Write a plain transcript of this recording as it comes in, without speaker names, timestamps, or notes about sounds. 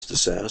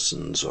deceased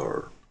assassins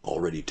are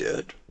already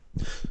dead.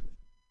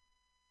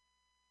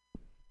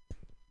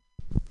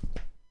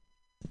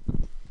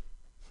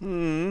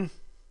 Hold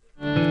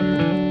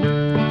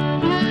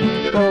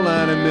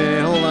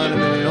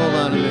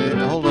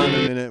on a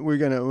minute. We're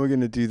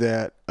gonna do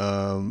that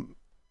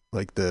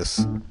like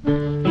this.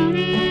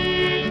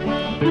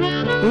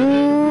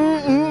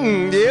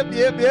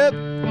 Yep.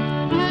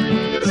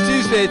 It's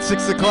Tuesday at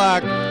 6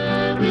 o'clock.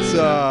 It's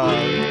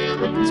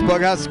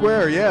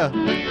BughouseSquare, yeah.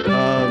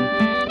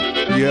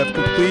 You have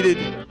completed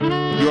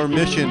your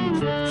mission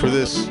for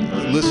this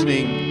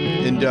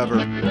listening endeavor.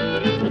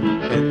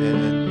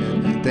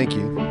 And thank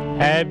you.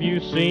 Have you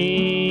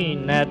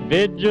seen that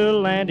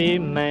vigilante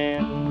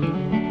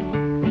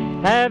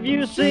man? Have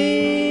you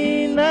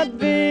seen that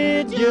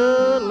vigilante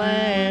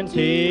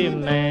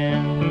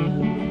man?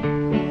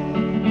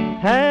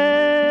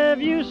 Have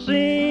you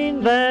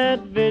seen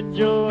that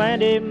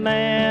vigilante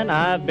man?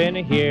 I've been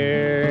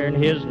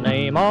hearing his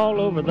name all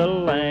over the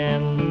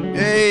land.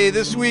 Hey,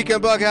 this week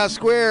on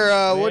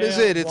BughouseSquare, what is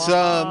it? It's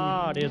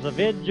what is a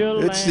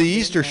vigilante it's the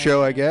Easter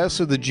show, I guess,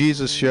 or the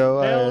Jesus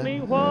show. Tell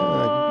me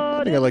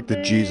I think I like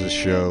the Jesus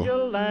show.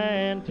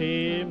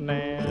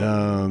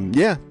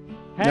 Yeah,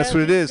 that's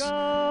what it is.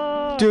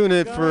 Doing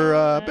it for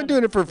I've been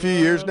doing it for a few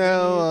years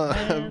now.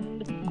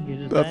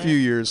 A few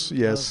years,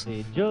 yes.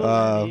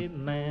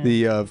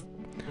 The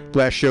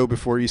last show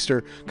before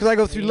Easter, because I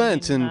go through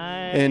Lent,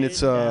 and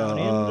it's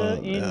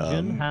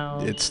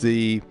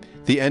the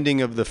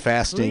ending of the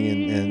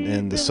fasting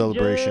and the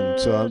celebration.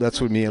 So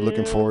that's what I'm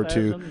looking forward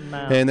to,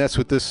 and that's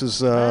what this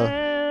is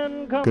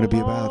going to be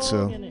about.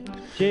 So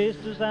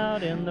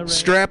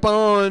strap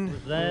on.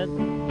 A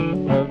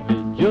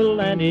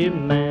vigilante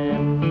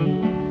man.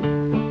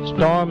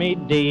 Stormy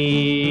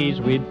days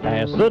we'd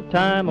pass the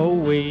time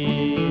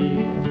away,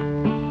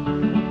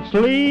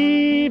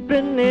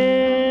 sleeping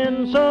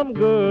in some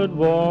good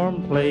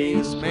warm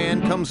place.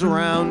 Man comes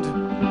around.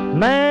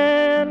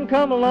 Man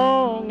come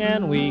along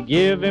and we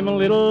give him a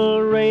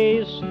little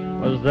race.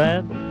 Was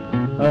that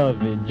a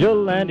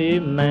vigilante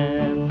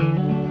man?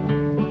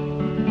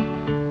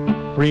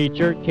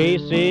 Preacher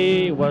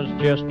Casey was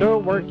just a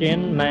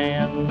working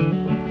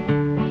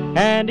man,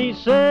 and he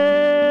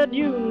said,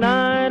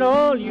 unite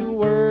all you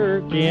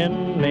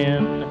working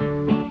men.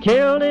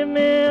 Killed him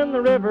in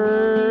the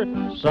river,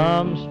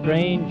 some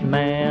strange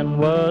man.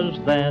 Was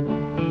that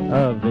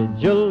a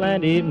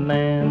vigilante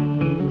man?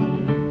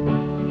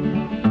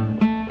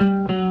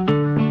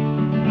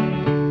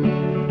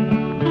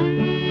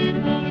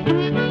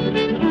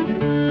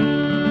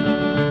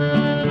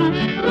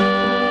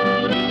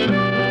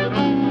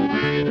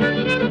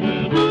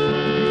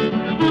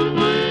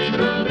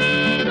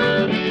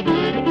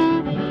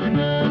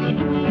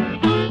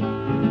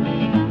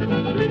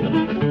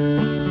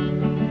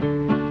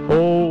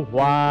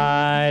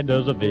 Why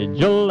does a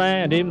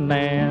vigilante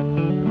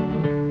man,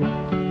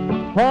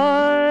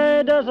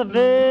 why does a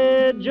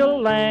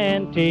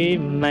vigilante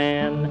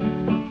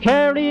man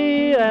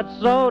carry that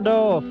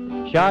sawed-off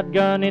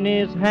shotgun in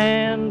his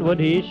hand?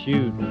 Would he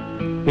shoot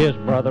his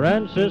brother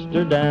and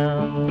sister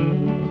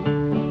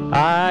down?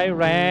 I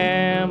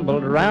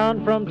rambled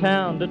around from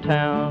town to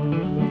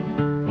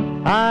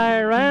town,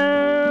 I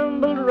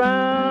rambled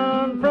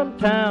around from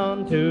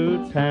town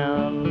to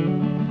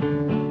town,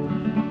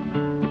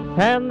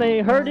 and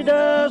they herded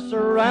us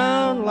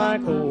around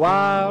like a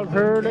wild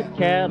herd of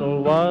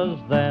cattle. Was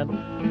that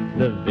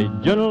the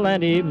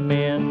vigilante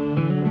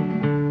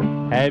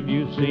men? Have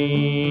you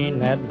seen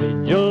that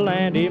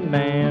vigilante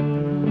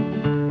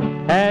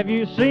man? Have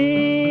you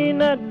seen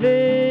that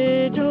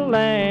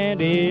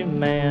vigilante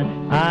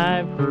man?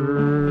 I've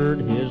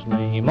heard his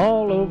name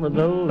all over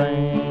the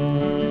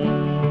land.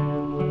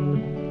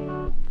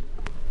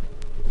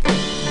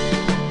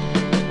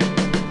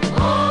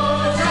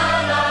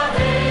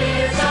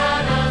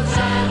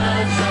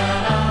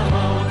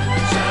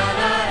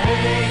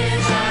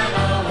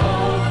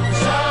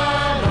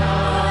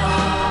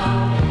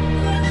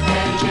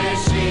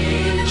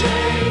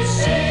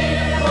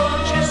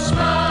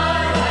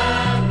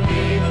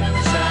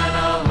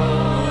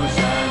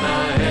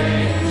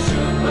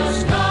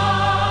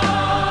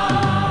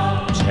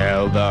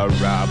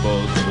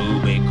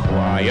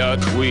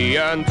 We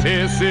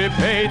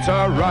anticipate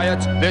a riot.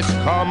 This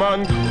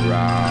common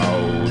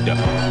crowd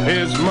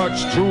is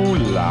much too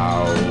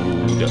loud.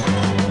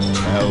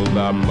 Tell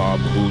the mob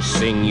who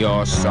sing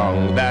your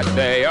song that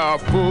they are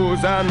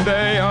fools and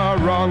they are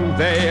wrong.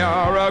 They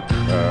are a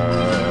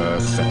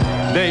curse.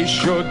 They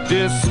should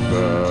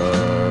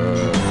disperse.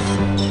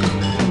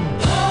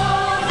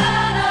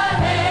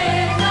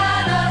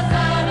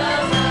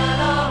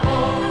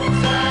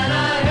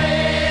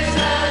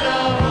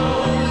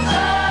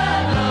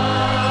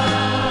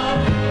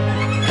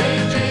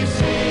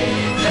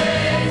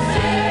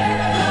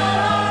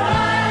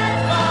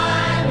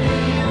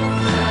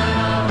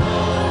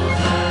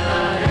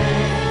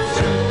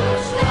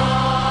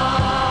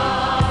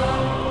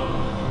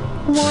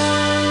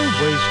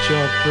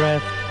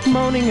 Breath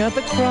moaning at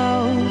the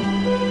crowd.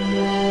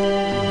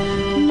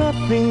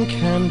 Nothing nothing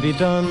can be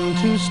done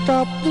to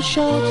stop the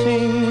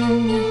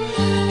shouting.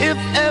 If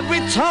every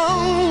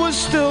tongue was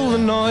still, the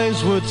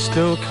noise would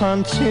still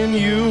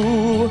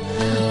continue.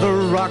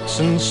 The rocks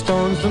and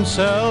stones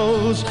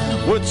themselves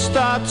would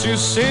start to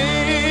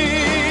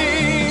sing.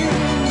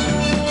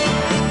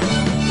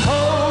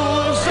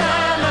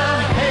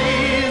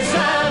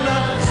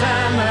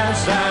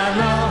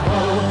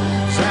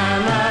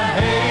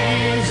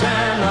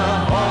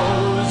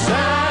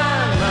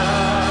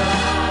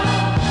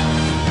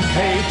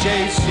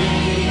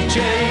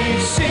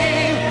 JC,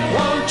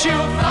 won't you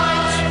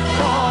fight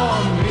for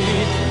me?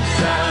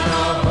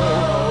 Zana,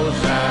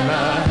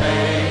 Hosanna,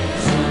 hey,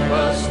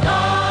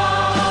 superstar.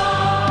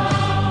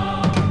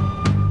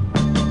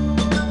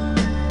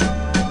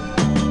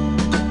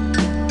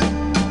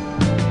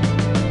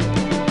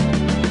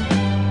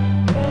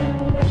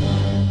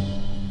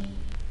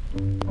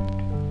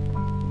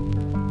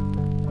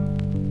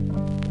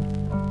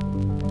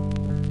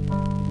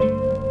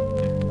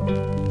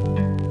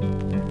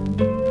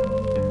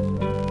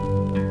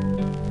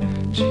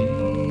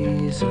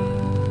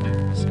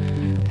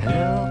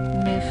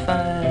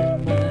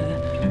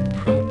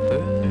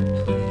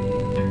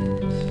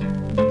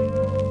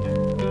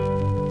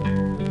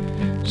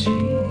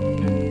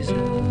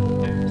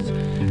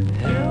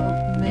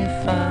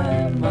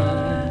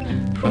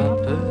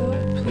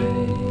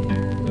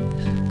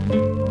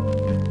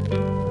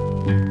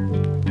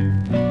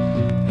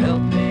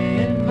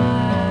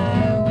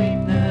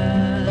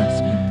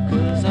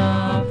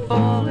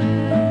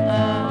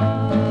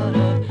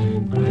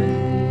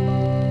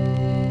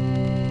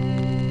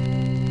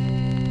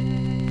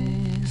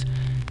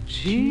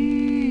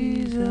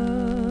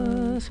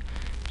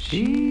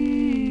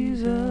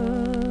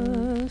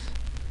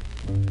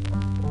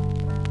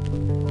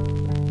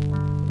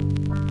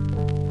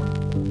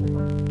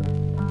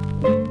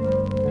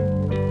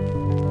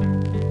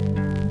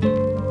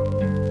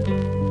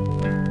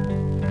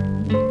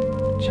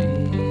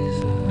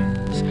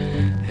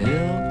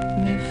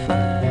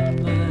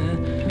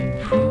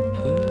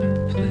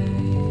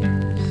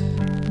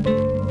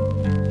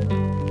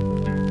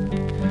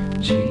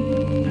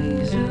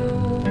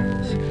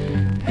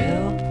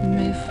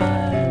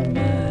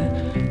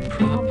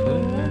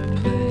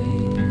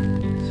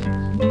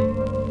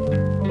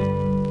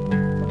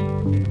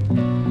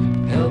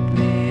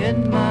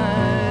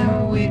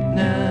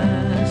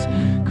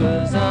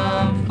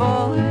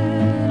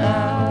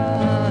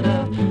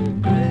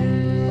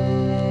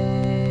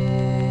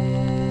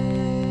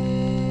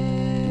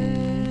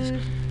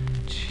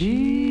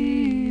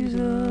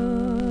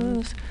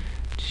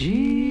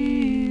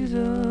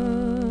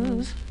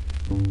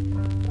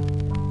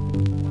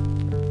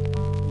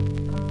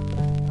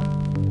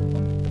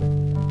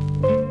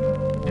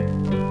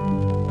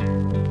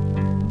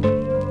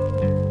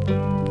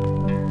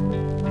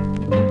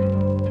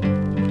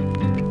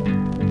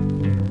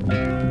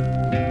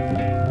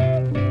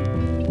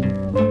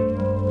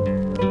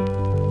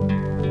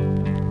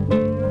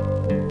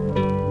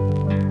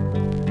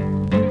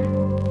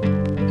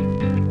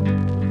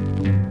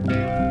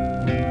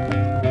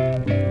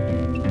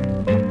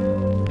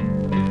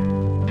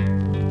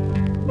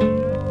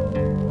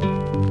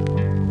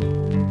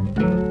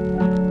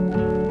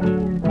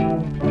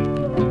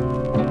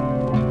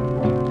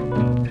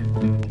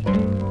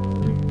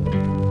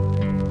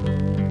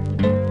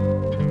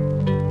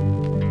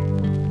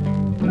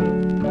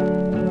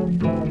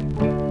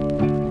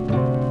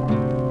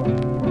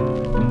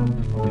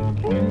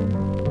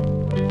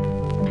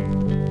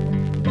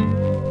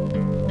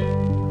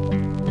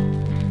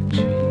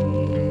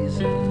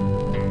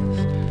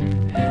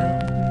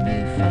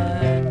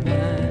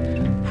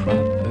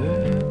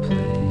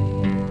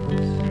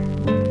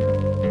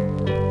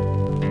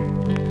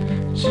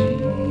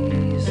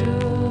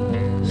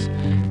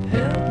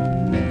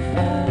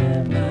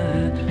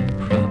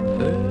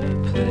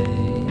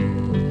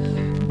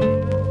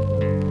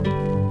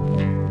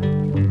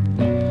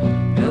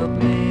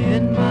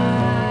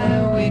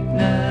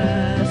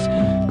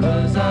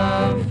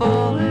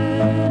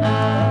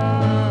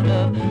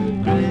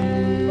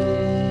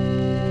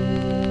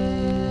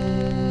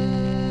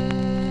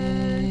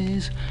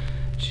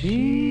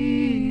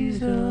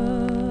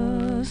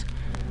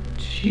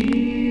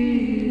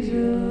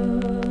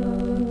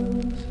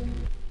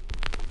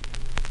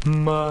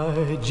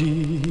 My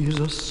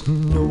Jesus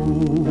knows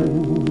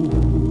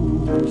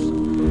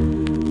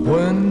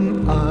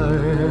when I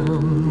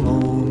am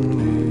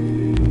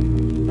lonely.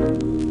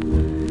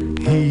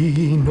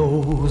 He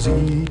knows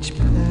each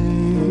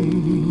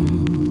pain.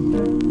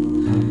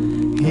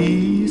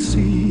 He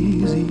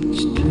sees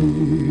each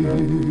tear.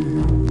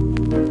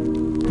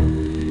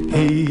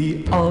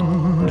 He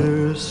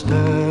understands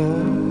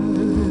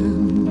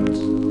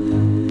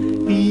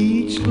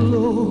each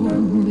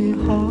lonely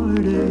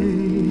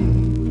heartache.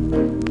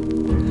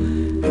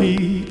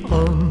 He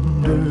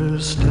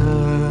understands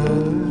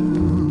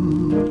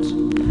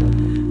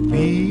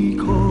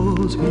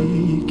because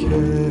he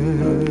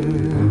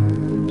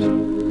cares.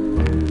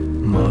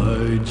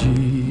 My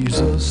Jesus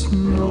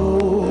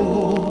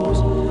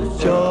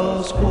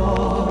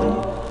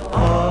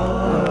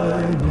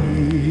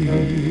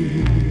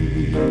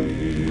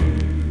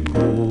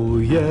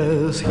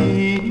 'cause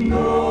he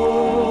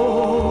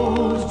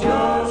knows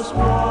just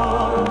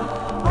what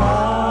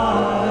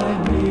I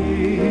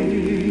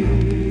need.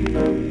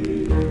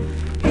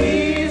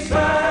 He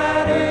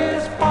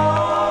satisfies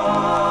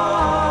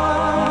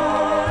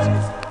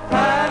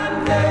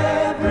and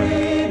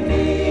every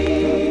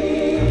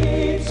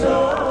need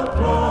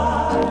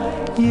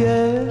supplies.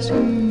 Yes,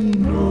 he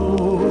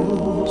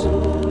knows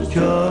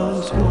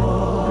just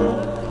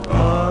what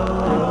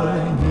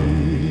I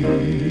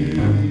need.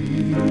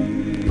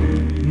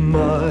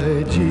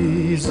 My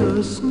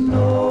Jesus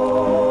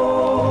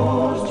knows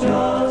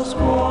just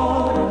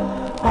what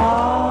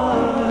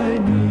I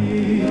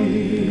need.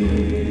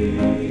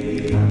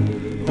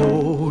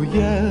 Oh,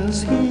 yes,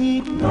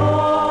 he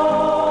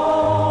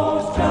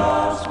knows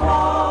just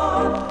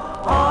what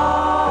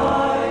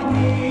I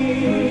need.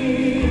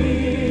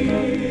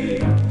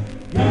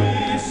 He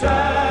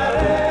satisfies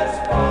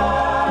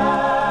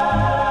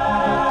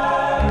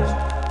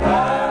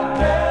and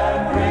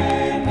every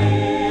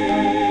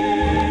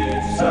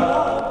need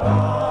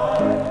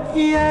supplies.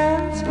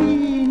 Yes, he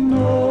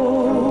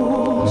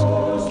knows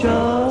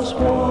just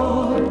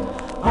what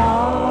I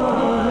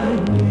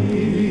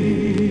need.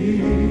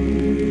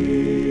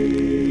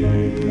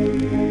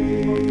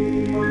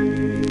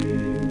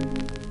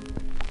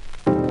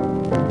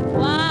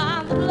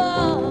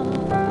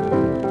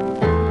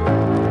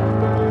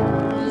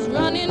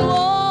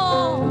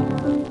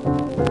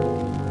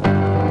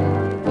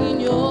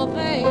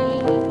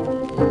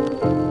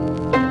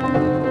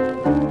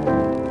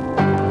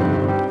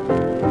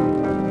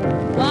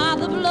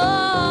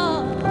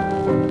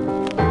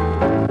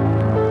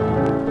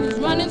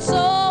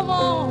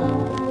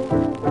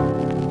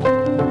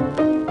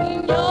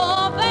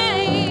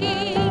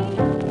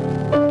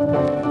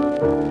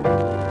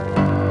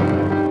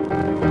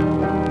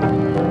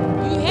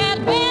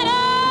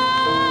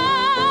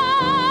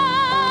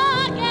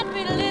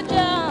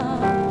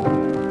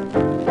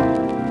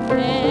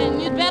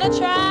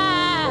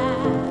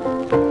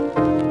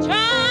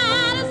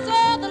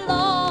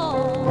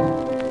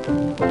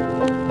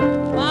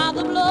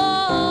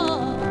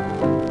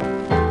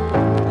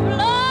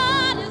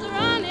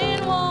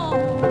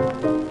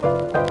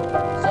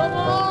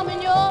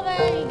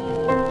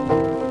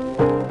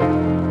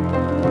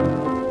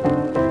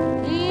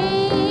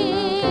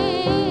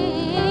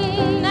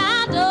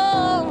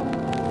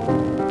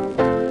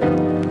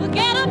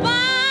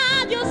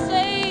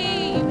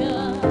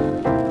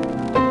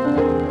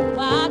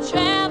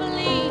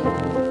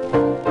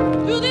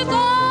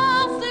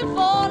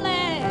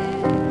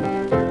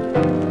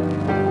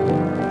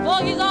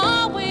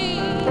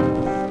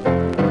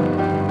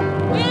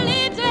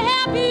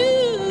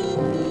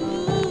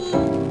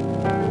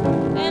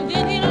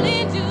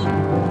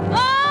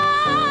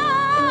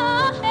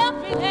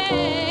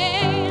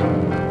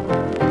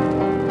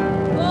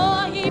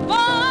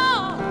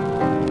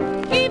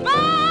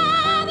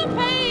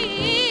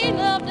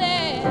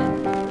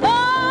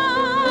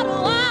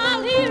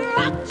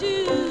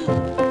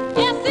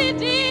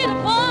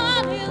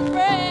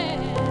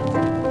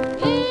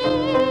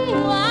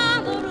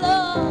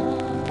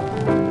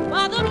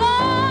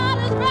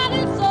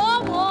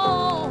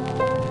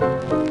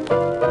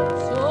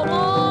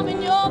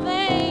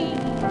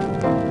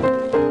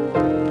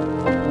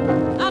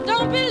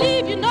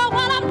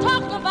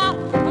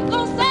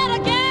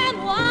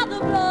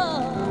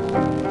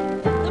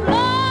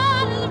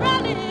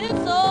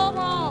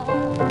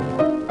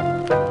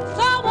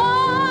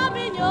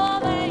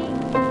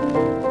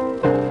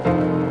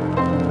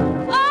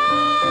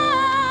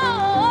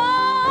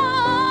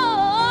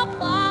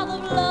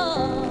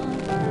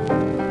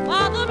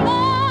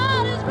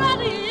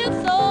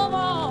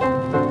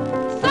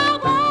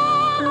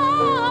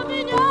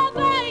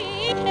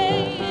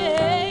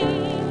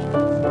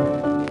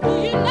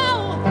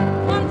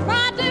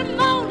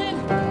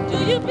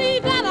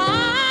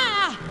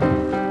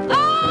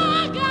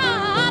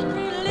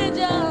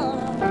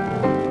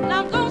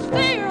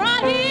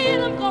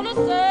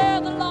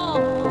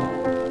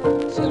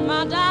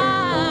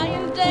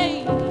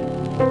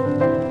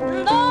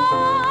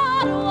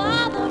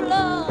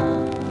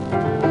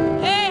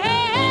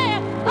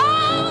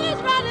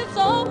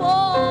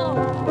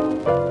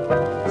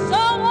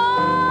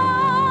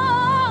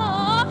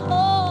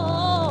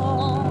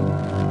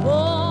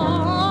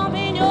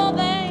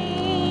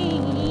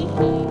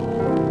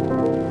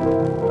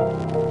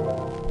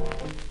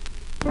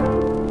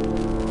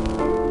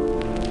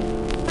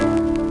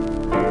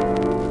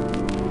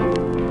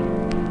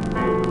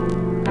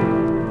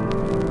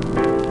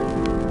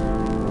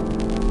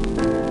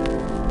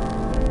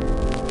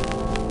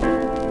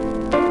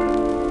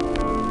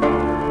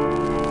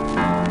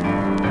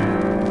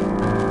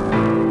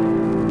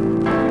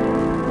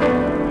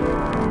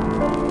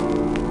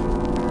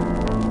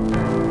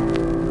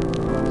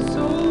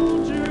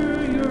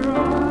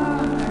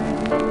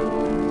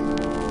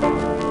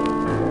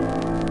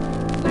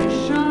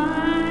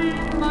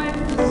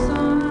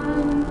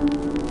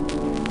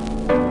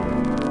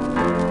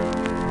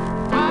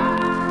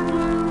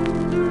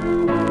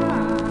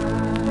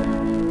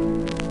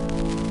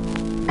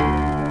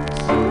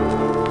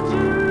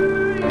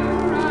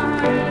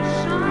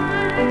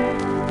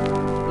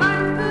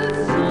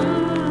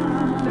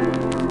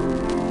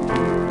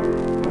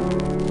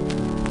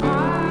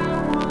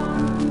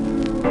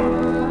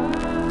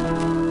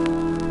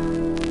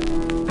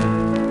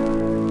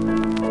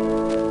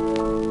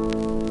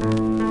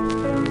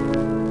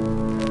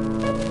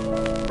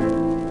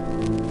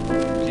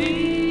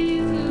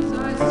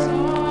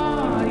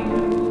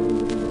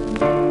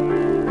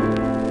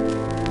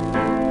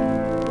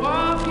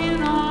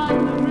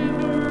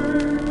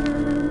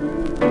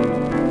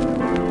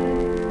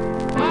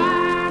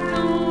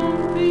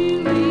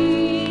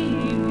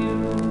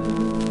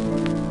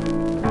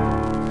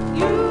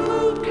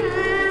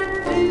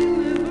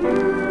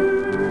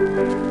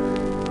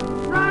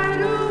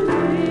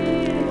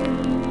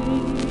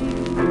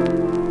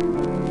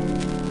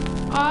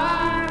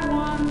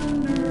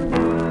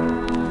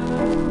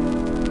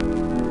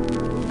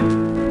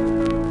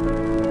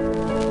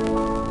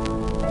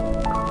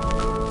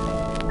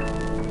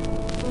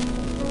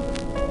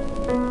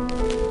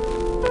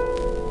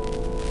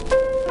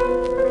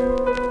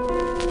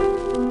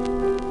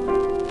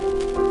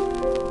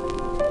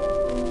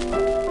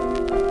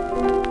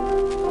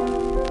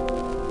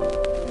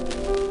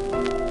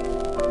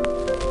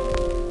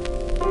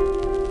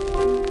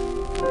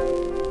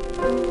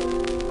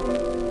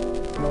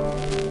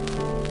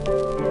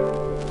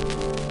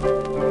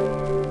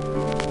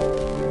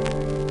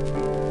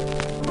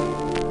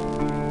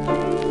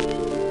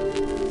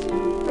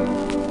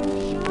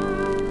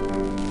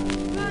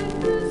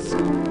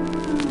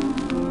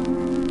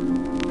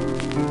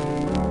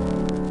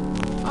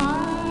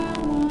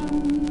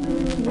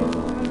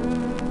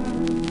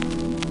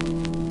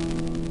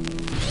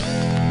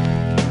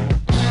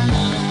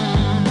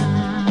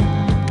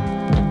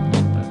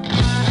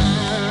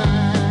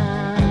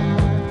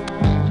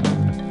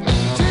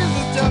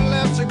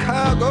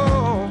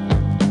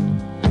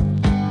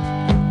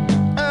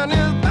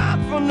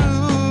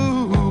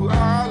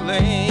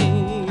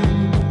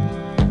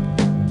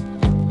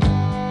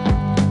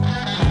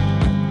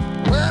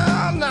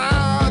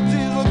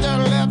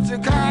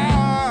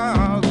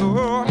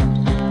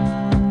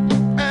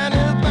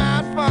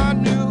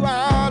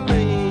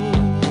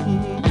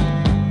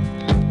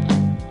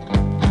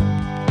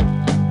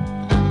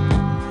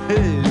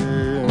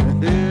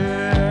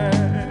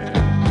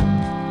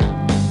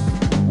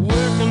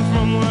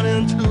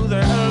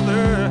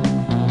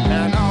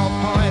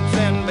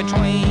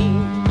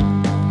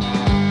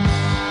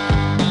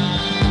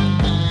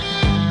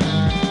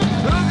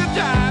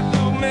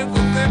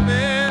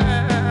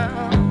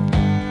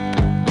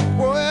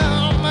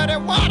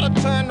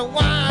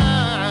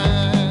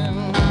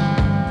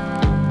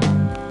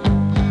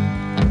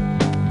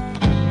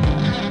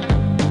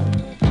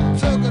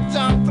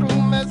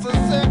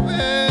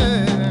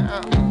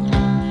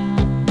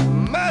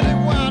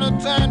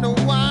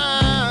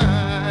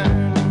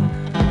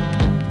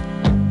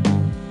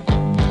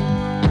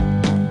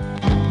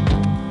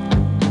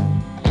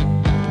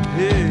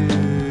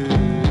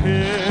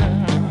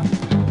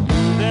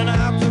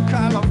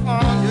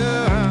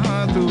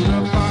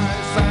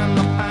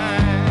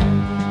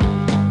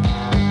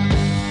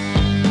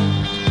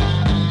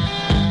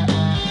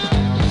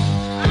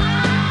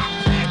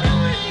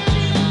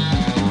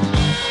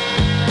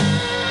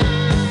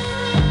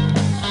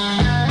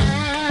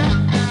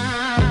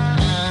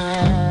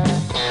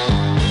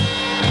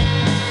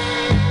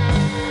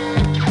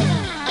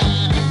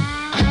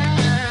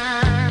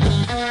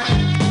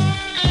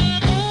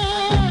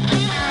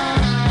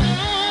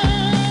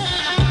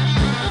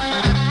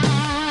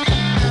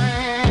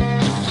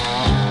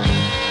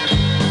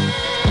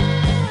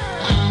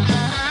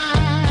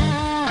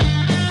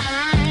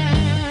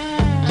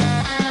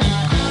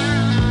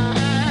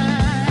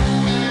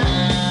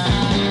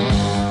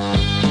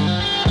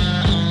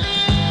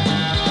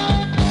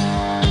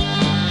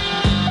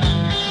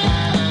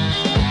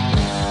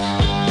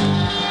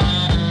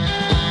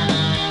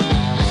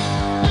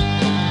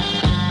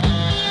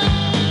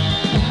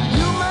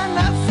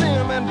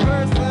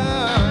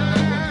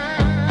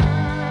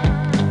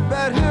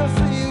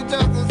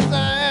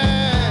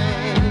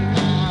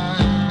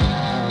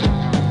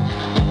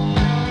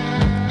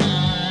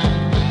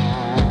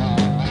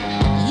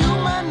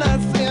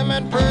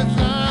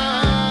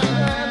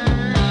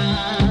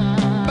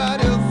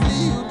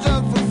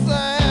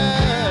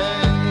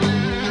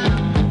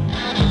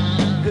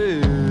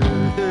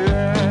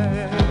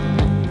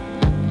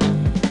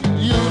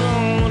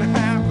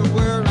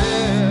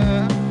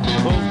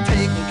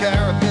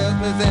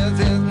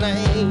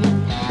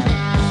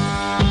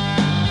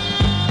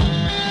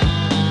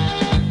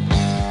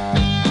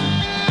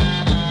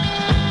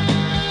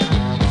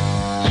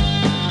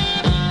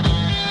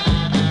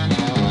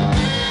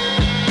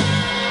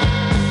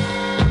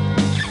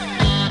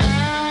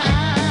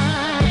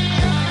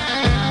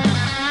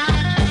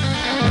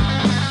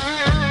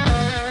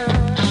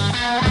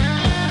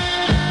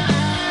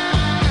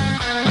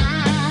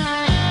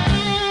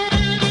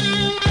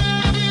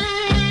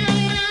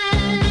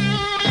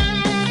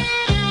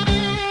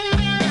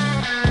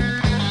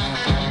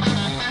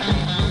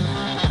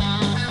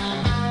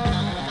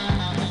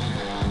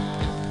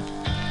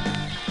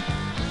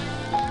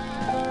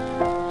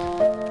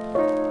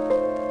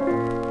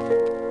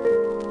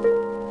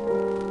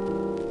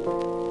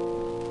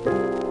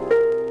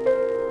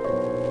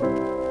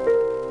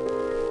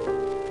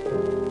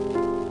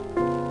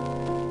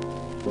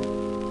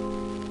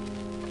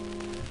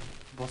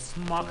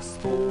 machst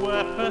du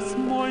etwas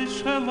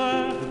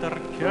Mäuschele, der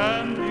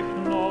kenn ich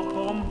noch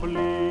am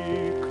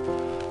Blick.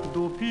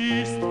 Du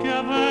bist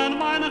gewesen,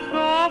 mein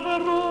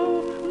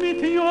Haveru,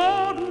 mit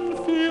Jahren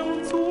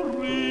viel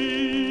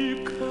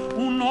zurück.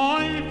 Und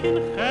euch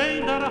in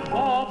Heider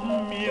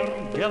haben wir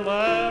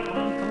gelernt,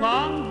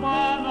 lang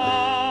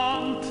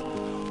benannt.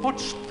 Und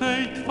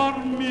steht vor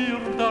mir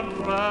der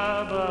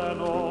Rebbe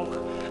noch,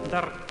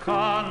 der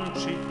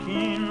Kanschik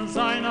in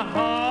seiner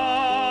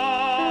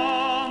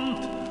Hand.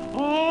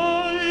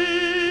 Oi,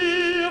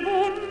 wo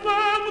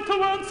nehmt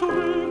man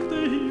zurück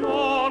die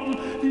Jahren,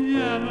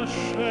 jene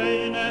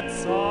schöne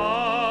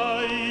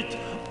Zeit.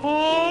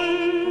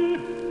 Oi,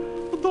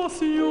 das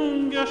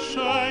junge,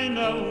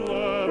 schöne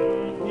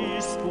Leben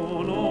ist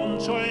von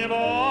uns schon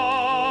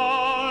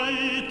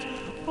weit.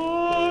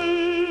 Oi,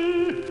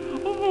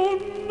 wo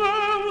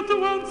nehmt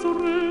man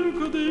zurück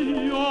die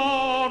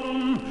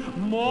Jahren,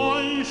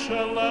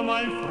 Mäuschele,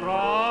 mein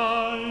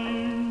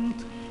Freund.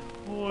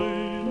 Oi,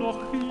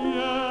 noch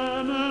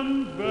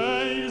jenen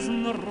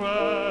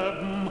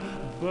Beisenreben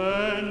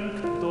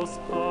bängt das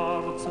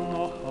Herz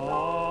noch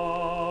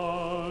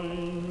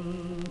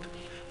ein.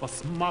 Was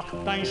macht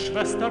dein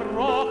Schwester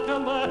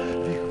Rochele,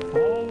 wie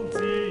wollt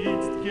sie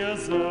jetzt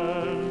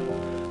gesehen?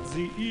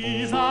 Sie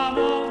ist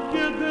einmal,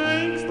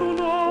 gedenkst du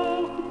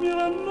noch, mir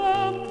ein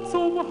Land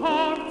zum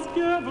Herz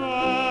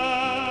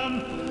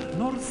gewähnt.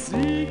 Nur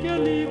sie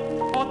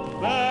geliebt hat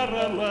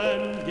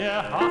Berlen,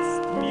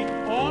 gehasst mich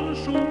an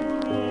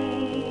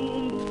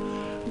Grund.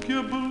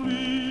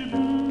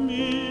 Geblieben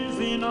ist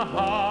in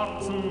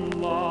Herzen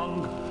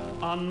lang,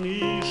 an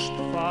nicht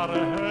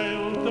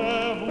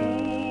verheilte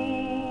Wund.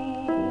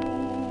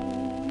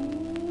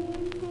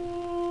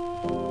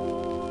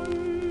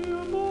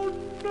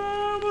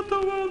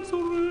 Nehmt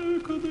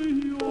zurück die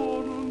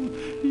Jahren,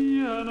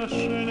 jene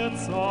schöne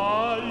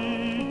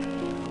Zeit.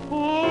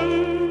 Oi,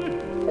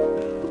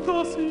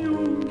 das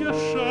junge,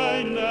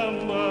 schöne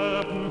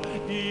Leben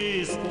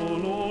ist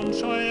von uns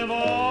schon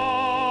weit.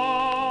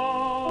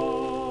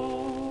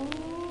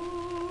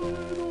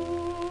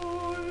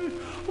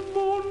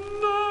 Wo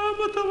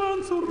nehmt man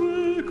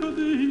zurück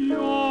die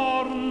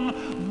Jahren,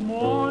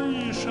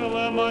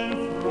 Mäuschele, mein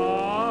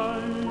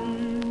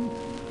Freund?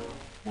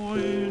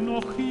 Oi,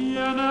 noch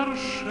jener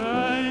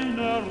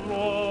schöne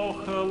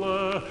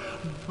Rochele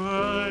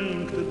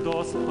bängt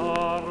das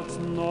Herz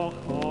noch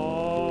heut.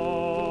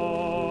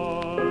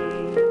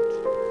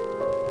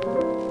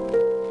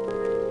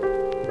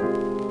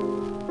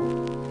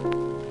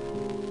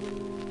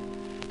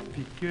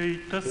 Wie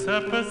geht es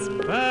etwas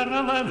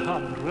Perlen,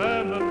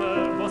 Habremele,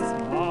 was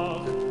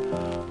macht?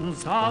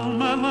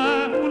 Salmele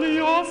und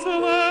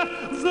Jossele,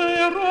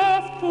 sehr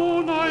oft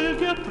von euch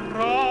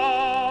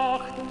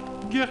getracht.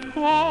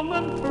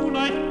 Gekommen von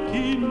euch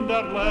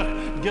kinderlich,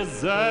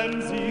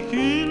 gesehen sich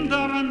in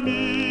der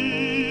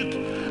Miet,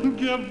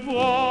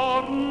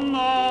 geworden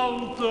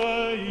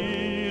alte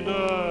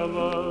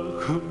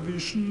Idelig, wie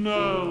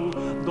schnell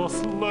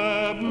das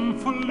Leben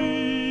fliegt.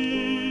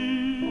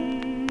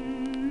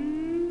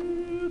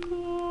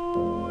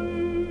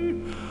 Oi,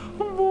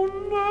 wo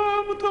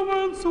nehmt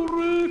man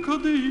zurück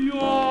die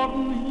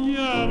Jahren,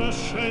 jene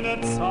schöne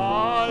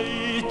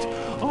Zeit?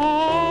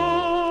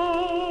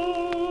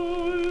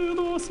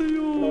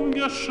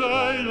 Junge,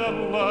 schöne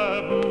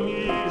Leben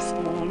ist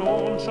von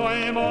uns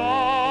schon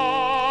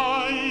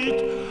weit.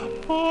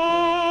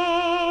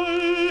 Oi,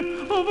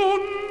 wo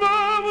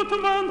nehmt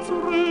man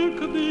zurück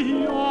die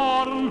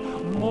Jahren,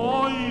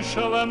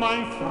 Mäuschele,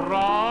 mein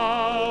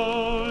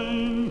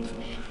Freund?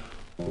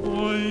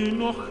 Oi,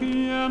 noch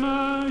jene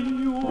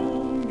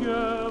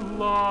junge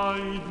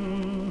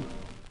Leiden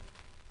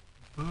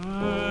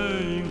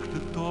bängt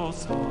das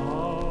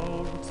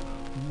Herz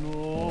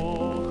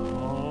noch.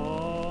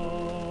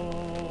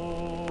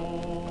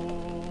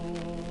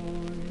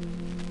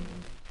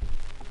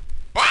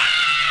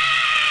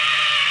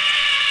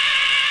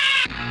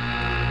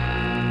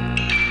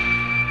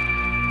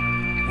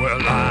 Well,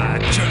 I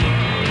turned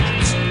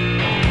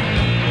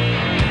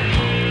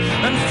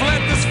and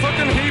fled this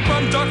fucking heap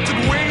on ducted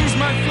wings,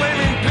 my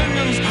flaming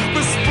pinions,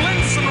 the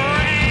splints and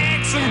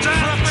rags and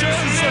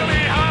fractures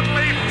nearly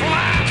hardly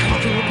flat.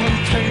 Canker upon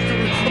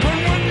canker, upon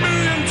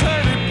 1,000,000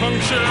 tiny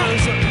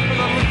punctures, and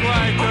that look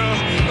like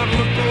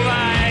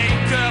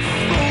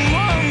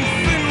long,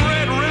 thin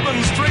red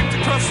ribbons draped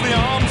across the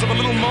arms of a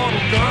little mortal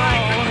girl.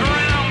 Like the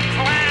ground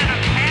plan of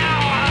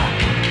power.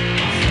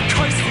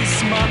 Twice these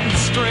smartened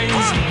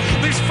strings.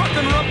 These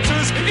fucking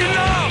ruptures,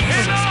 enough!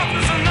 Enough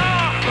is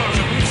enough!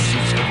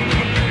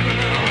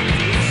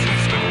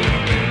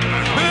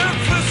 If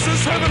this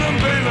is heaven I'm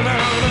bailing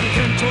out, I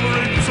can't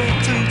tolerate this old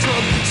tin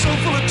tub, so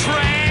full of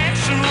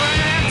trash and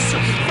rats.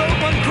 Felt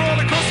one crawl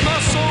across my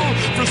soul.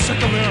 For a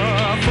second there,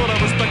 I thought I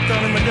was back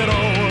down in the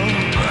ghetto.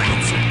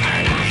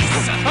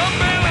 I'm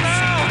bailing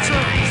out!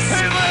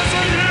 Hey, there's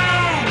a new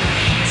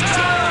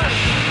turn!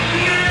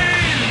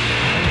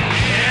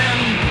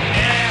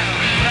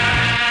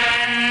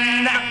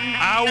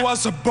 I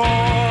was a boy,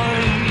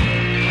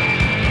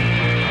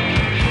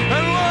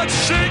 and Lord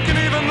Shaken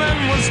even then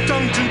was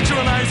dunked into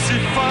an icy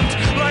font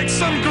like like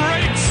some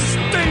great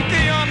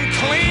stinky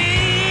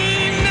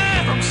unclean.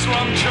 From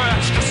slum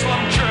church to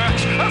slum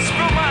church, I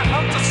spill my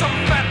hump to some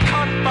fat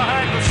cunt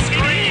behind the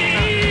screen.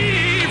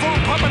 Evil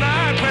puppet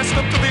eye pressed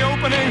up to the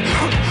opening.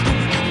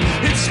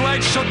 Each slide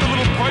shut the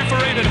little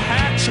perforated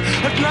hatch.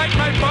 At night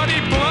my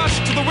body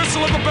blushed to the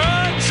whistle of the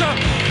birds.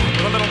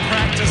 With a little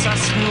practice I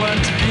soon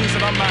learned to use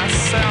it on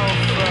myself.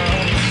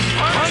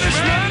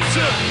 Punishment,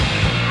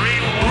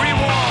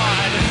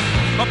 reward.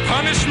 A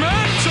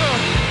punishment.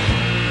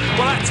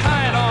 Well, I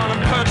tied on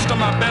and perched on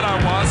my bed I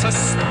was,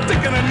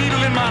 sticking a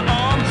needle in my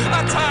arm.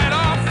 I tied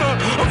off,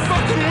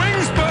 fucking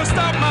wings burst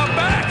out my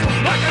back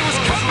like it was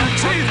cutting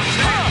teeth.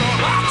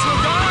 I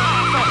took off.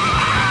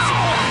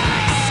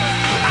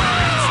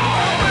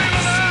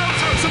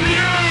 Some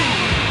you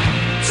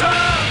to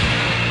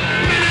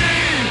me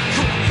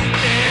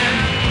in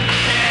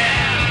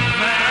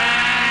heaven.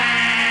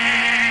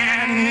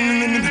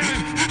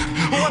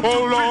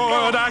 Oh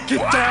Lord, I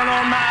get down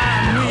on my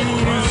knees.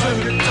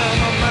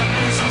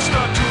 And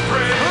start to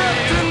pray.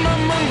 Wrapped in my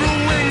mongrel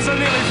wings, I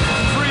nearly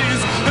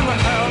freeze in the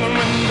howling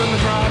wind and the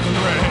driving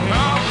rain.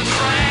 All the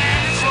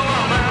trains roll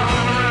around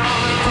and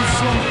around. From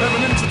slum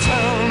heaven into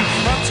town,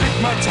 I take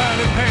my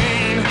tiny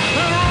pain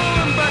and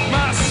rolling back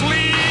my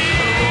sleeve.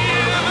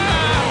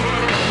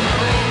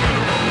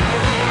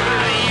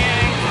 I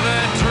yank the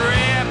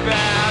drip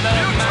out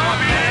of my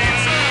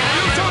veins.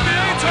 You told me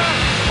ain't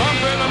I'm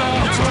bailing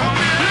out. You told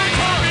me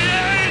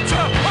ain't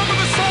I'm on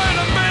the side,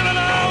 I'm bailing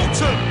out.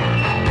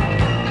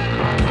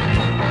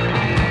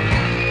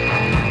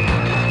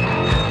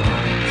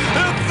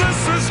 If this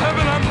is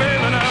heaven, I'm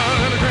bailing out.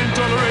 And I can't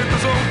tolerate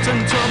this old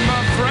into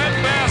my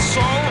threadbare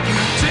soul.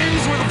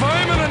 Teams with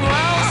vermin and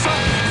louse.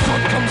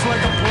 Thought comes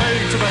like a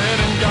plague to the head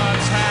in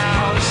God's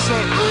house.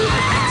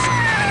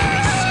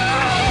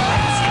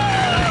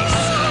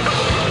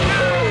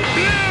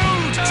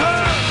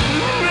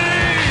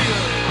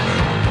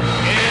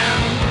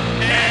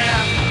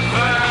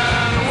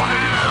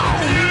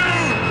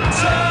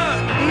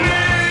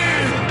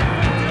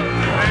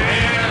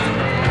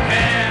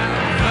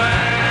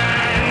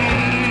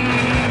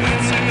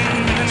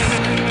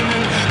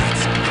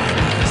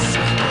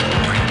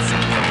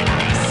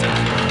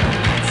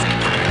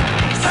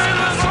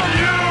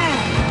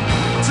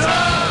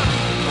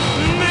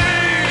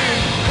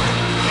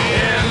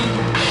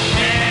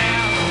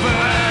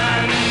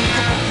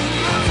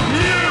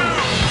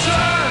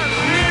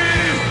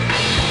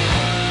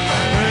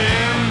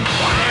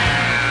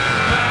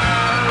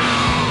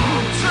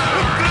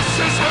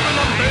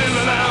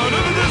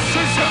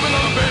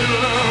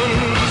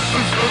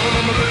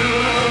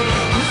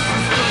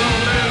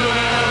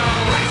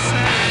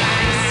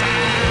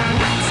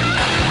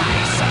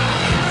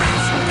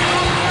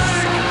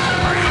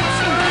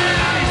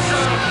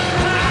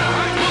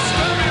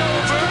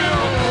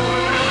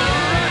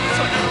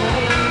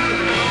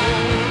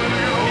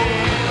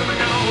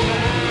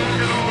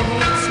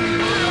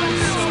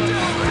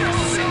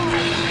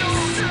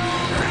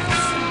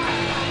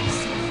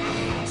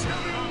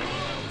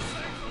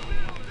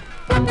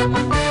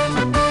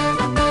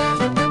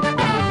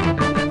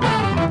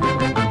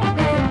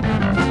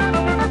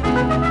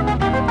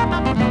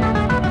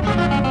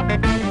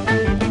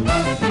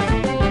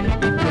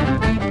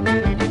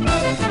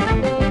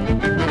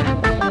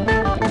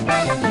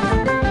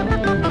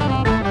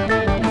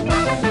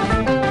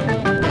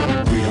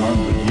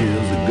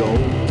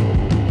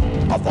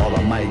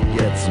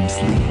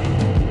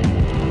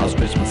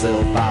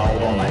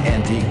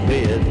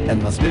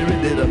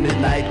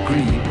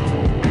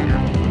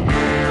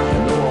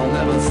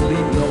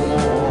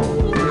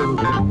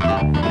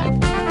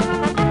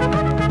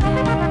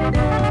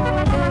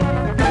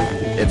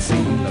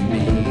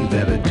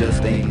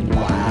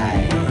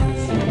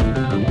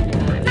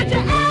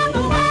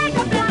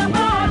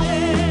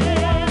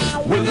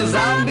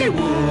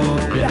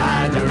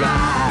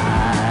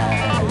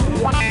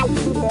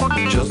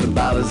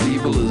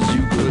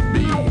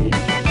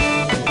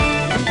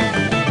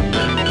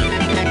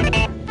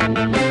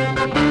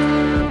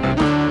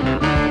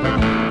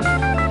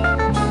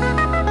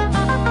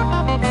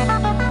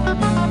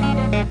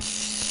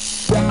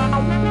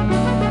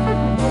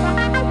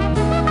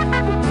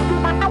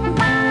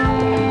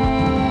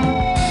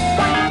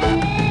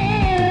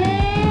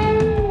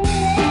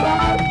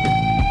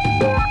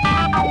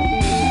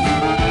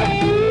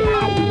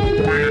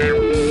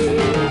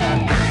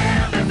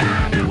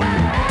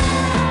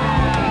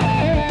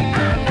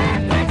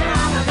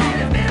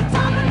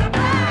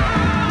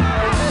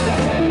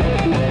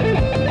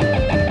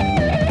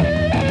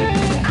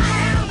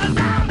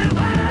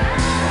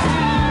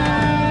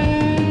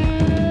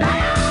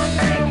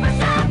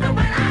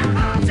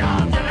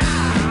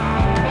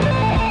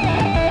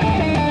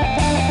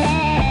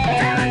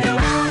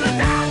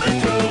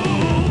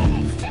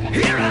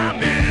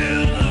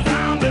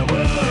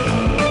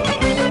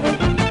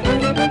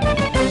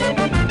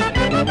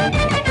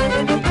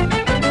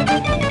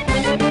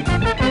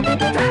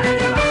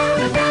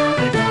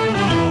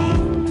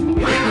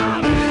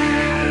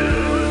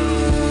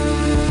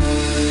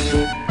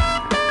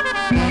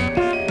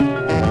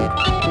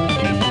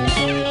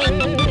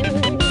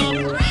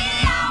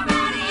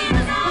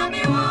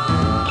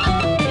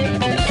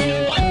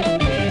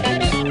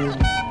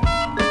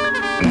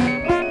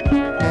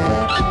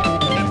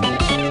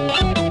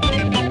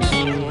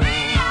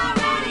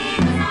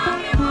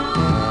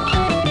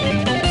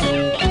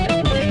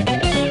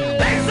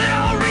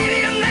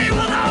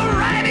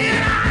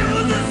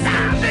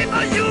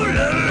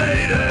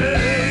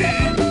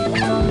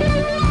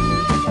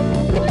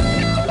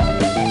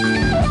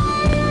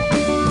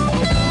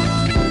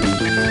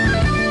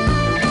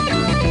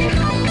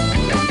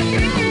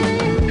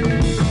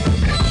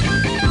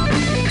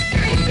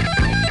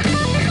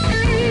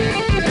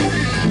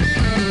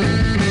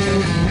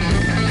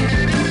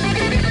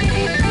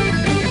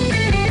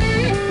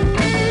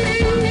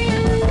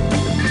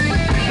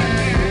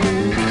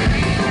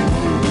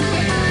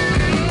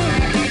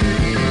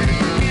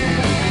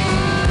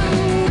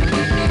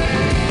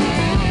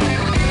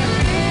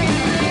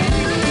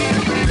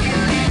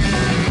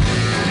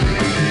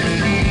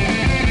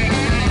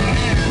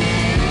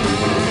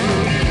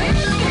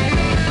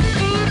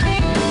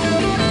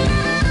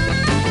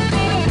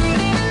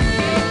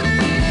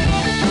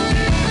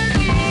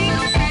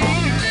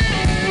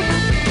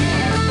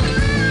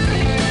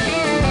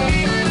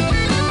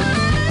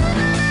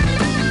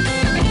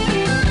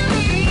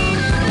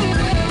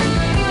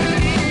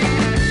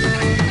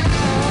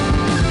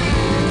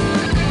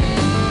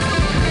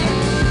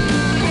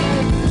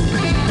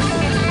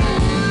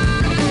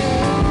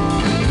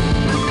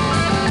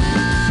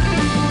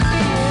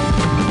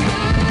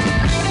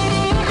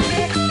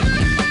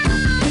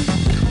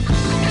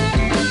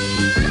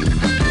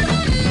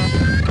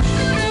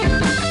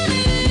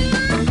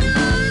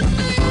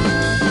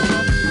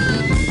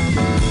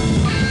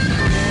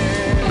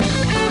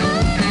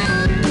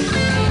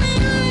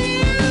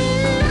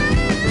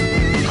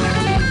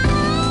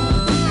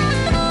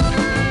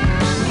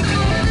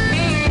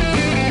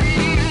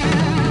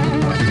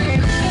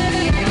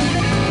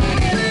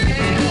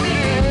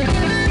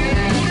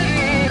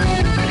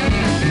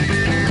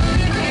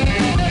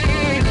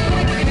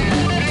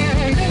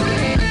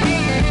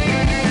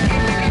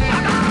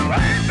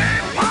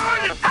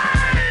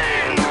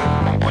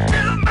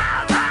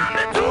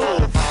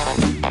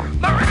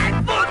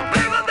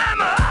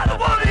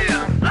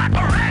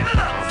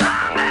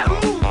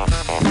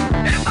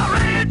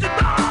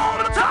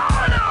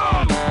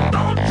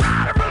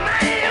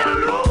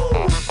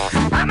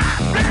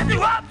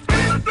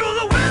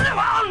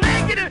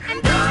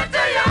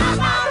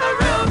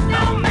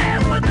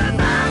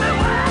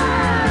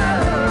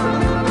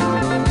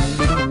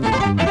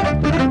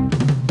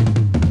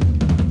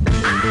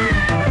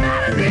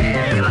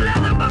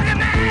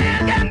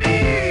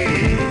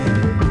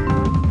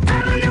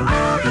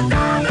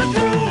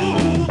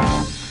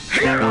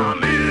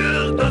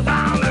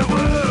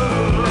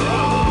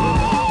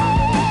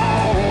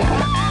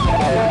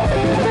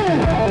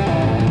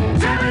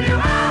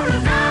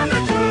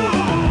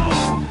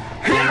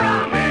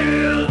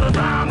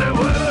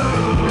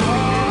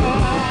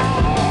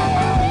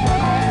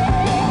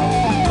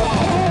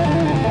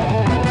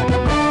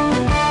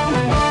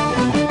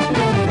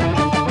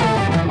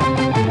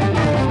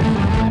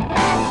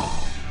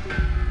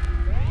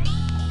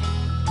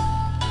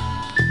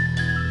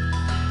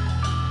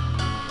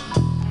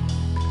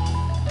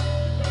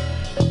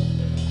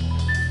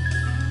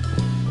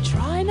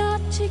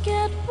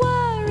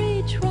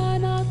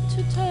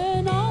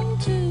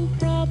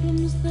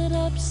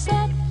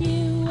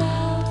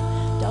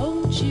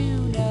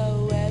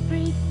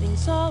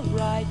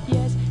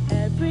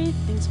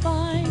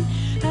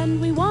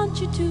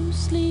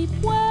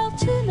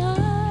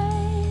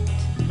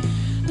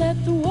 Let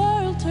the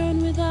world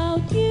turn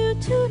without you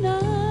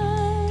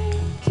tonight.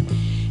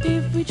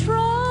 If we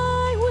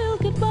try, we'll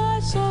get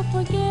by, so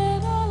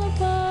forget all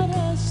about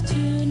us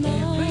tonight.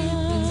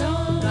 Everything's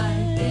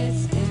alright,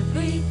 yes,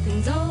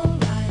 everything's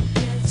alright,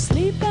 yes.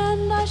 Sleep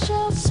and I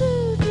shall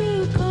soothe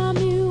you, calm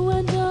you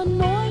and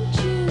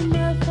anoint you,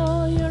 mirth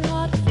your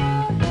hot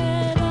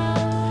forehead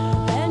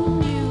out.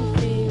 Then you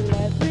feel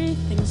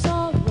everything's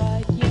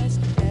alright, yes,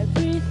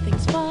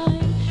 everything's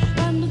fine.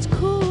 And it's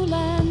cool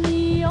and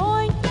the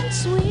ointment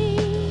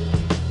sweet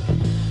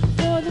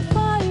for the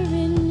fire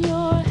in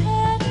your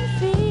head and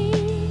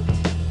feet.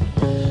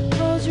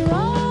 Close your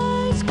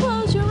eyes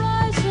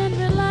and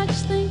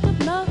relax, think of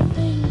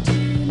nothing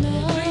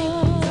tonight.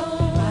 Everything's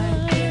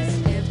alright, yes,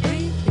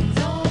 everything's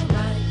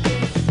alright,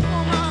 yes.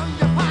 Woman,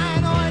 your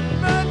fine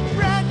ointment,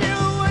 brand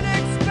new and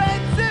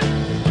expensive,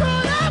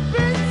 could have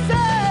been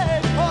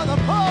saved for the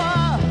poor.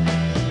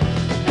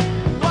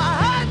 Why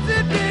has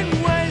it been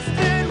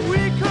wasted?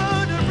 We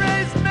could have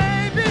raised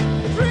maybe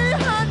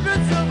 300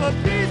 silver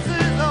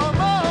pieces or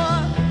more.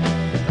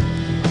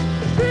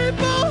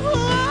 People who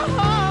are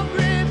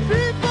hungry,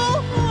 people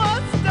who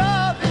are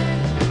starving,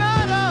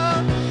 matter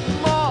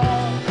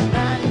more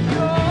than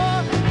your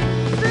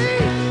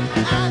feet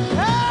and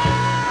hands.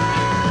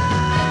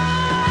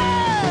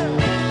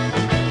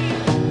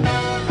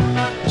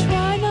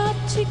 Try not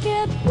to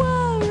get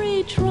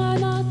worried, try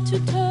not to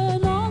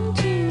turn on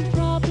to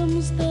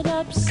problems that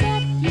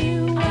upset you.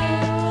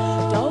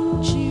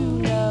 Don't you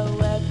know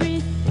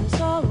everything's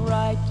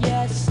alright,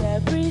 yes,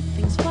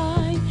 everything's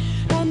fine.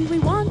 And we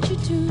want you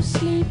to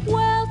sleep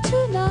well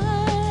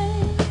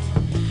tonight.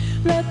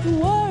 Let the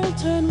world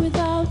turn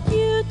without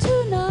you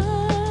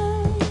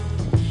tonight.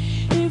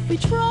 If we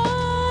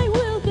try,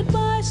 we'll get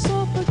by,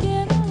 so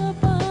forget all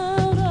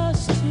about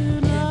us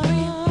tonight.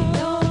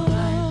 Everything's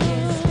alright,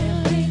 yes,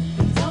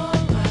 everything's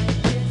alright,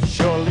 yes.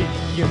 Surely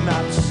you're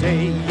not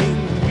saying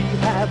we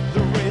have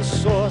the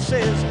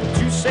resources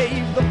to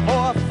save the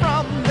poor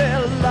from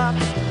their lot.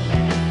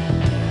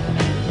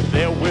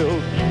 There will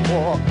be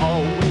more,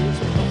 always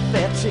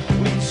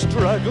pathetically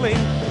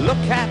struggling.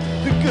 Look at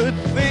the good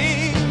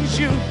things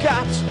you've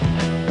got.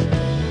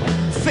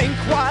 Think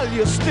while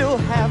you still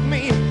have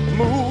me,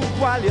 move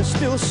while you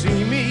still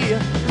see me.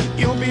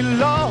 You'll be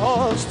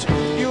lost,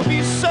 you'll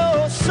be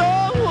so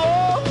sorry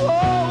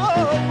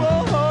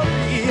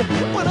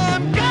when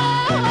I'm gone.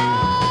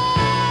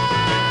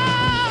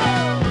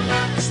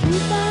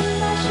 Sleep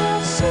and I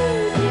shall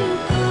soothe you,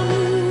 calm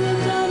you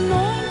and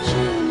anoint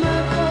you,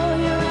 mirth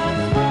your hot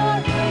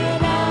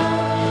forehead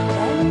out.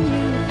 Then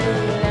you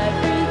feel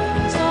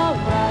everything's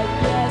alright,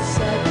 yes,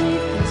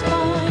 everything's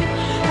fine.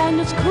 And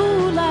it's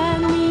cool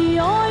and the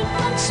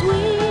ointment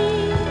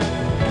sweet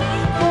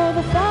for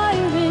the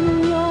fire in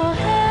your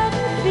head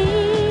and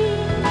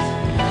feet.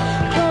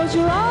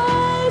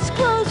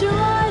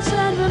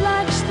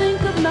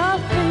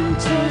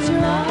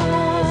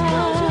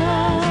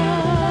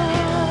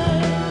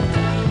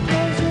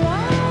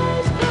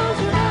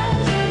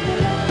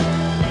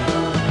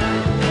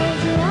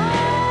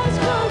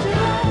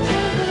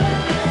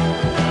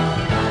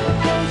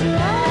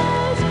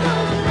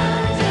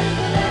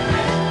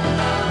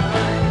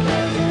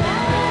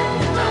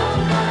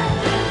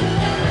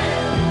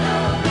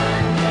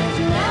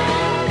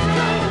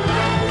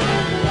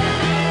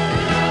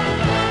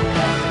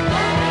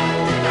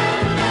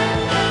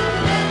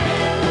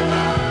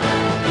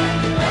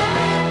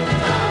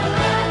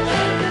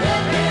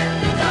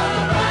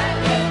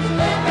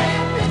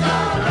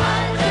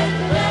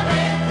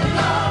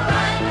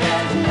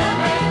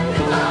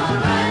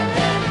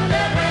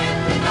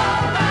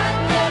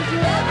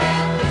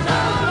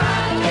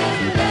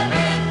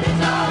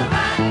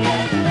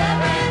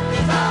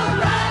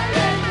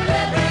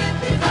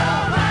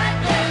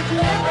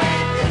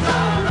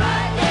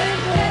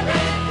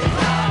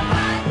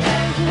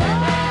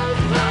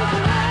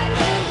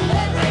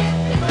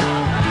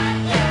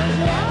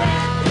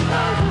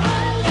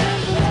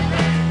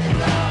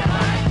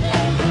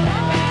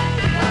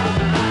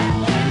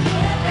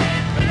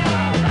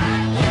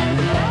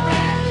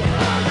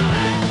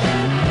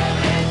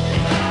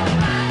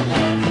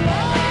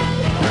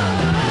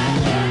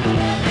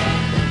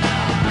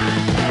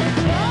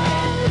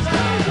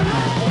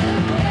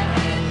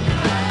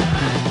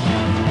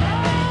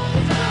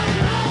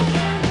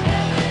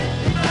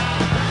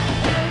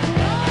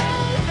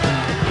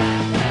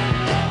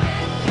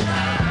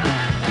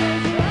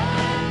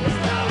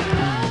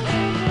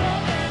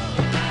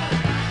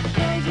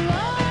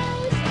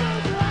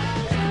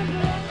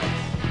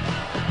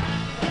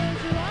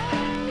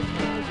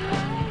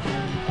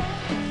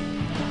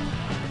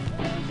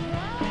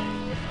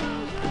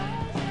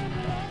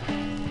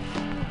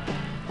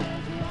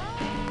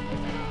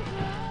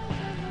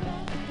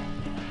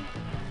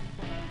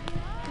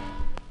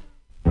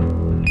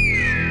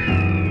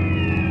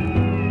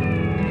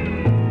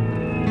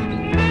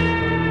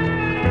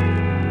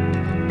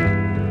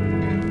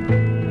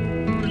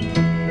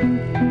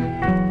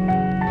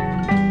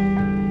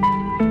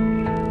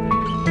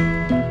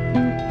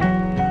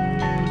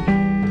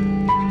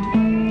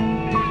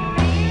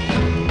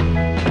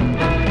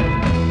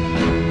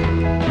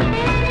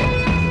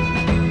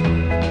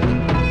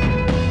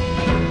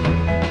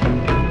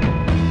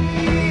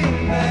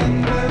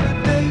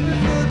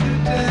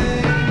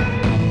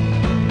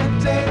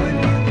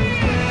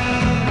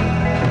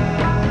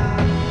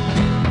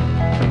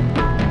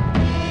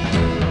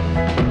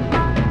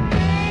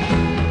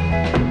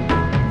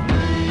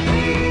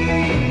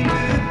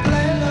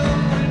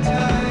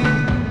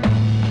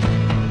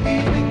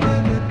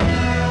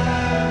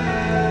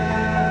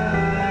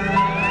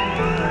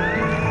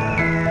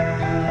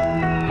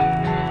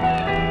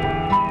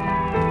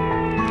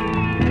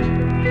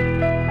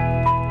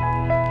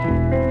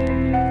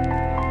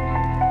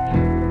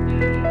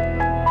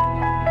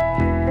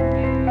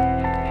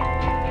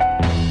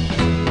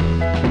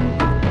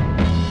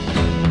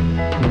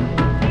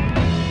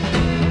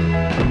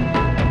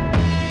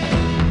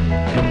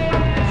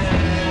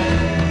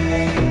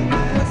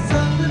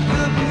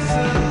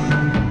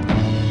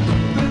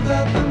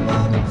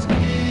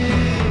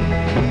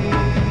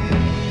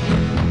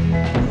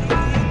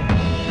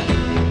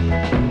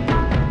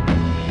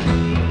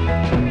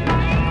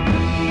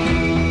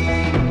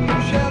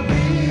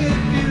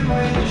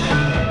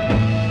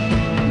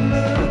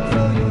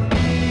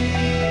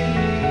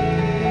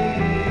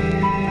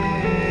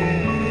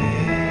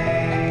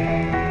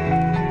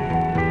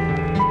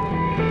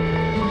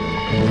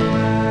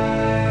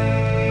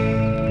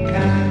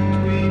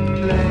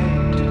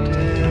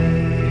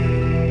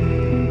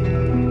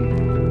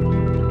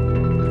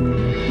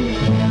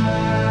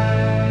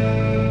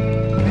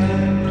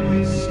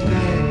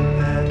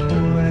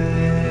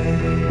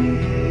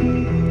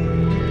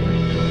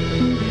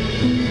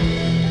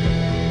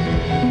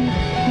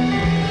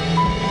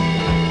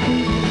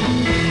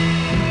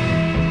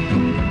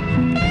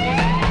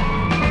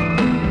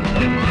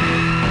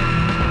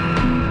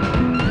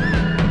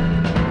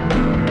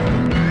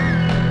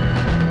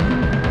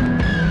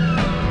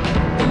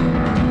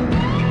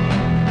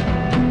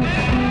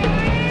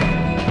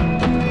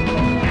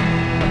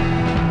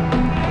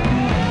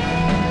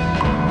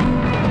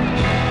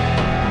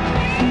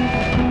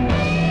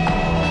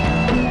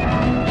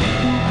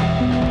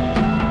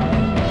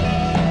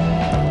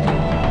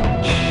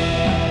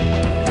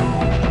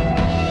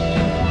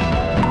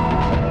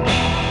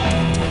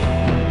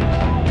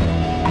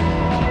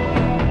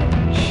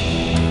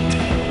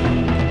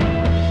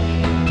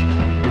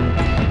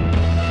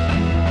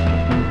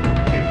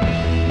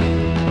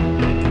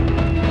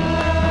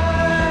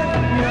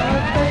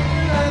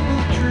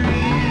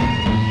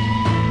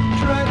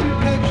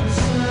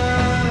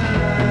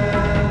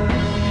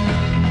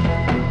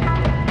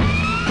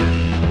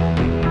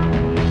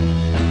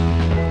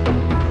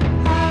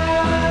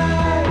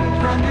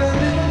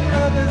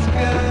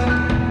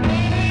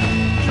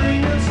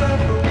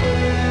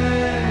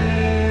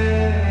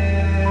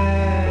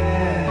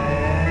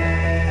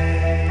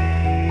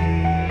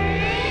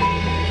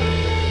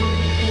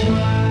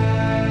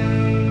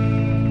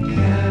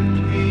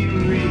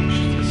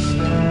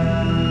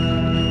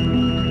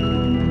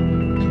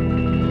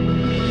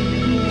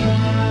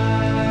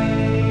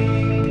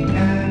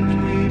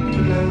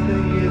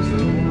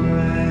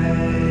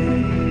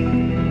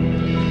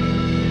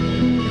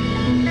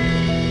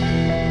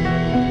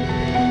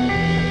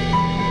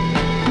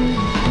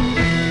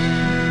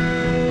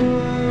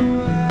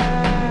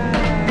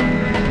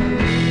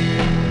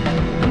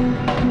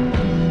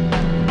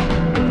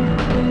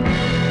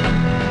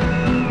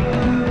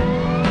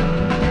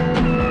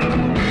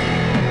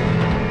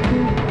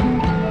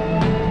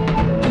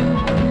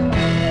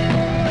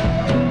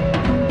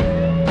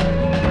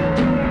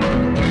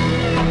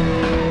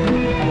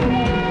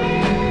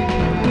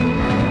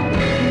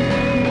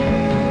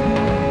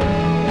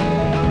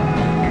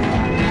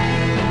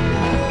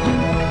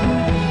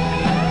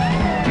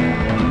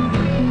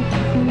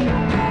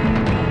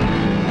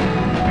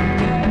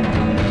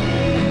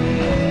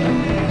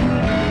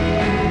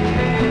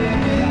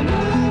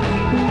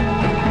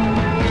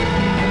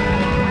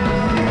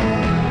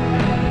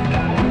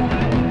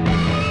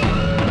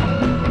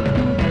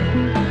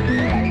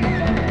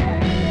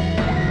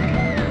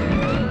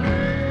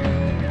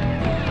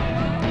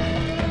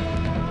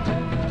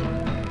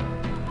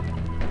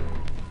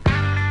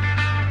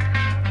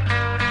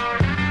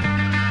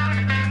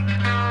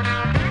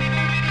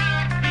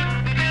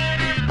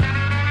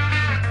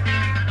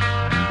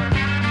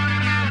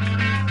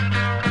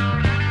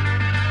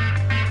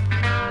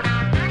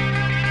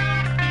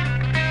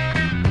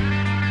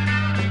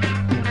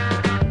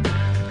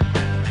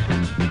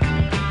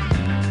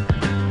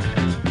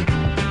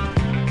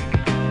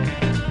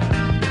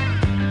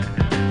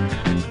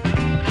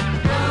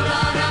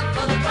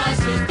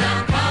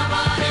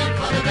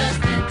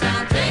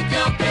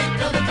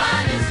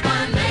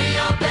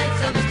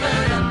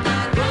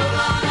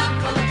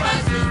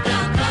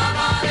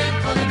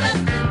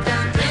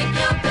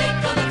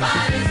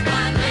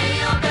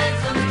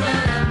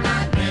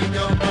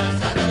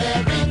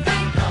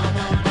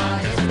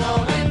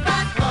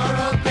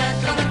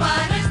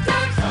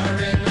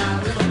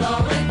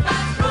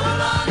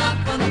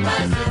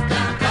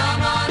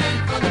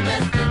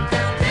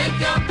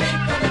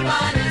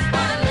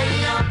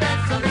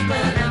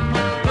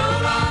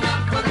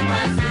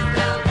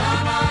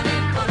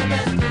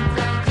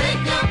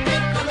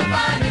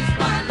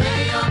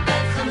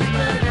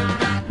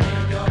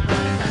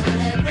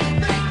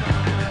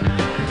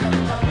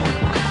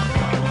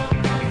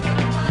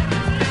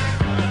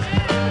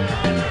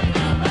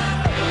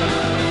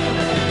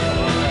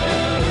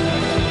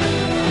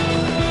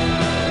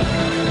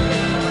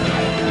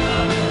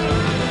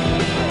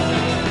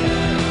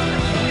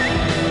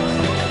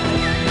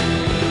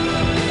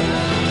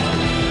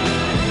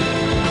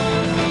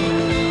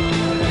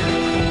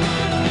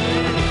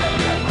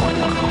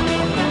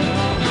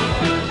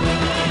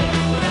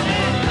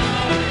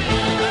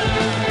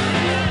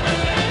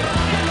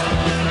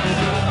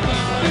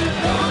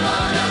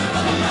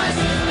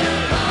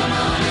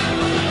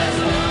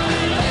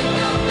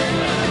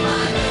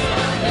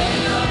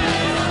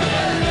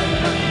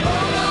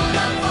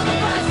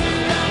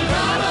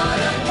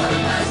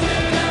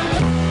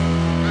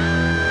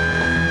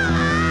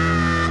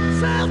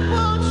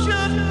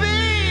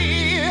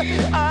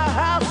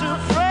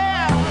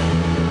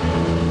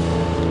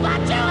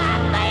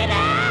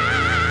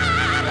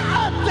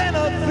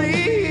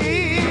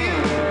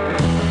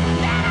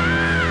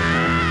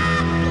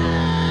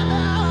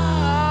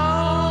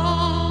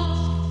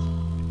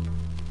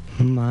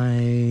 My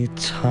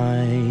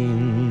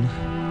time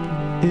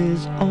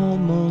is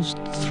almost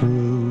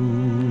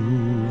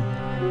through.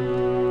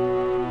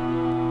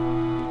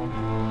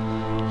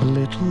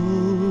 Little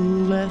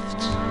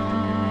left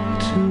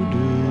to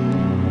do.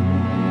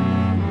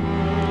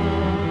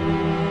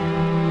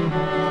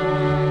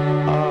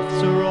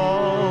 After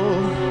all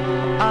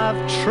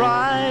I've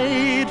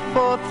tried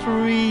for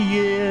 3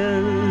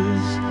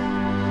 years,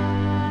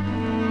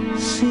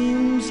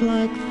 seems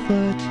like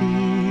 30.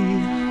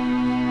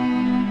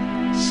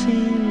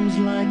 Seems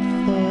like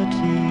 30.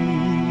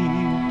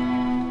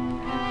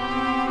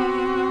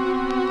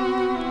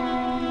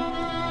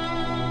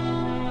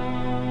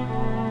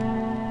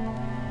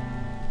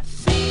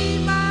 See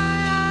my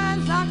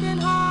eyes, I can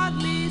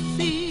hardly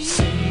see.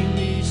 See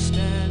me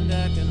stand,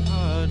 I can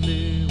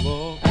hardly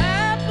walk.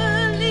 I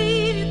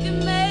believe you can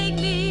make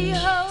me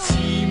whole.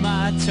 See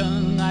my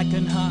tongue, I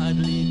can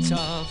hardly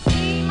talk.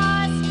 See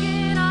my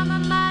skin, I'm a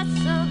mass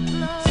of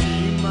blood.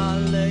 See my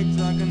legs,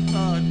 I can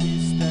hardly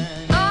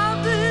stand. I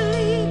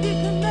believe you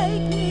can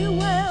make me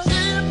well.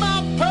 See my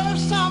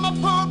purse, I'm a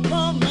poor,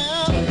 poor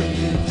man. Will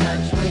you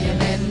touch, will you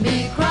lend me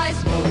Christ?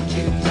 Won't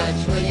you touch,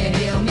 will you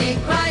heal me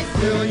Christ?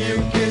 Will you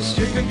kiss,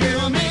 you can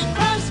give me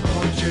Christ.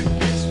 Won't you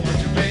kiss, would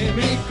you pay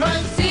me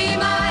Christ? See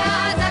my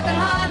eyes, I can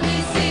hardly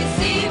see.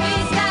 See me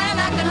stand,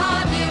 I can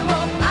hardly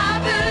walk. I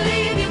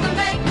believe you can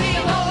make me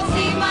whole.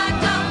 See my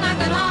tongue, I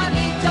can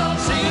hardly talk.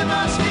 See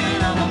my skin,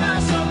 I'm a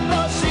mass of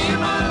blood. See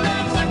my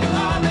legs, I can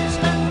hardly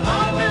stand.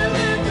 I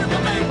believe you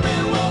can make me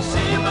well.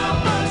 See my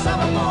purse,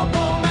 I'm a poor,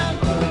 poor man.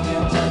 Will you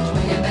touch,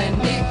 will you lend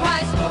me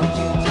Christ? Won't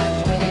you touch,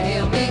 will you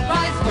heal me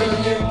Christ? Will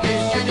you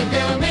kiss, can you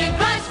feel me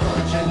Christ?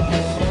 Won't you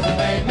kiss, will you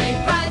make me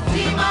Christ?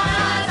 See my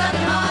eyes, I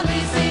can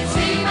hardly see.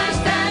 See my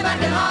stand, I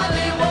can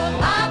hardly walk.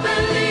 I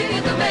believe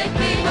you can make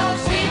me whole.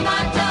 See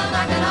my tongue,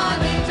 I can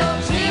hardly talk.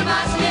 See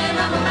my skin,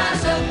 I'm a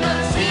mass of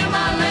blood. See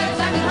my legs,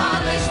 I can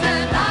hardly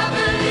stand. I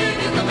believe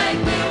you can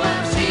make me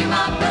well. See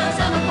my purse,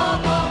 I'm a poor,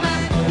 poor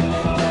man.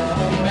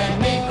 Will you make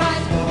me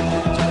Christ? Won't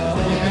you touch,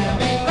 will you heal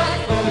me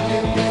Christ? Won't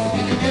you kiss,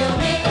 can you feel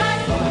me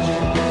Christ? Won't you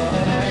kiss,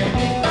 will you make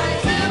me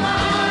Christ? See my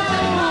eyes, I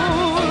can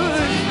hardly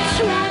see.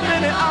 See my Too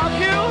many of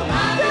you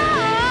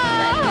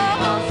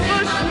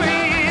push me.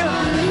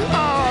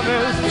 Oh,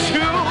 there's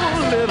too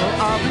little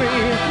of me.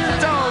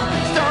 Don't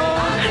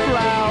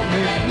crowd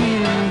me.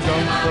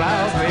 Don't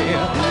crowd me.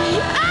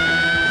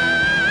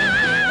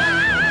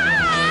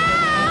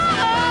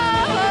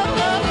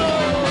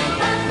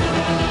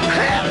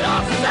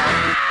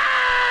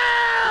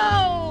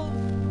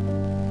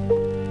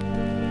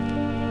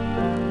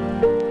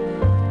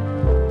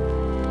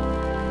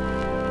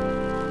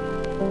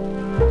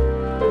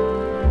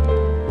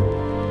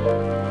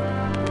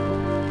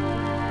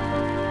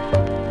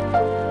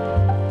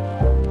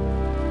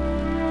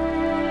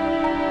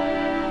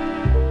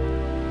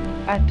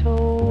 I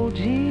told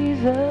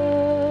Jesus,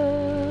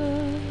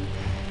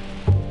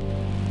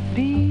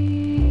 be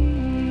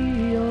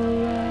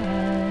alright.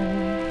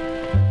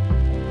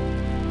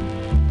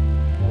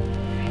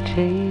 He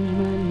changed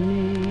my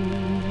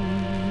name.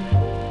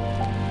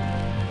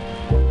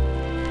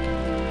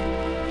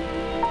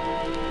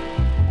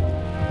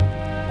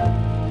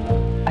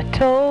 I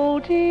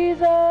told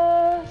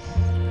Jesus,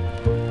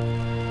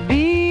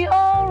 be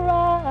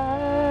alright.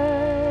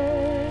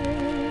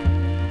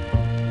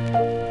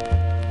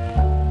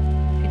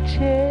 He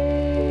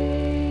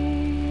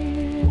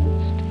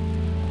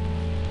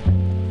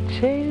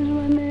changed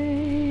my name.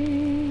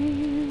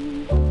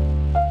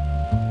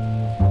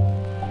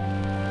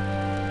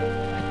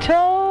 I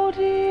told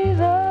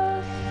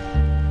Jesus,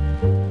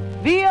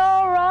 be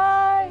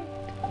alright.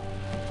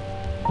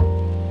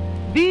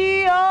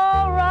 Be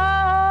alright.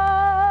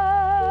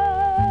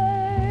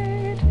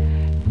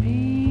 Be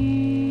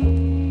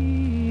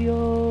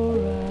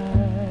alright.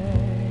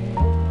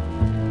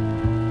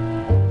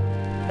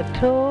 I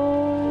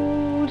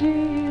told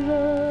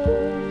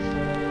Jesus,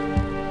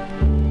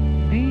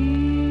 be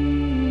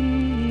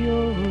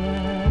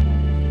alright.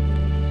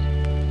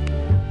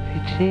 He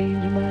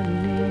changed my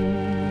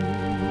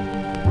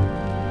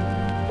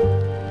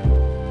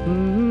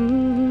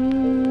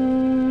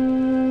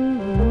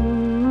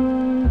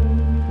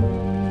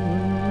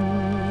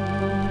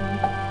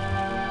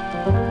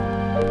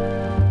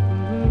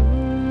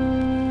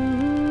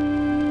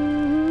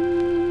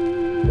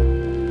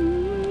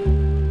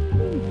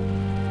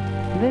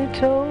They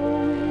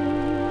told me,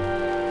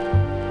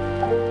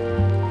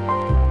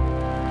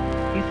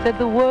 he said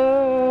the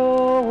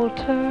world will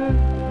turn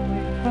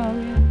away from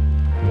you,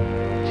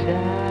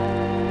 child,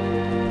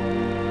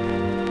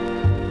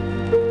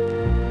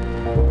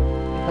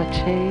 if I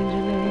change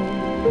your name.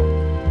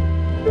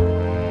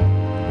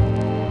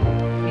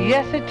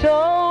 Yes, he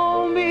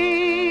told me,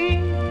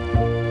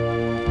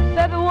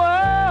 said the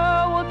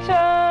world will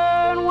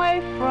turn away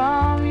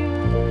from you,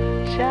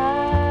 child.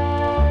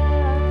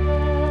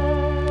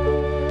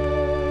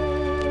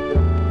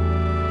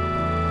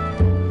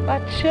 I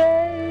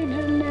changed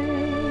your name.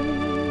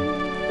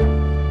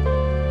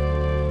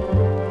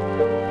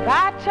 I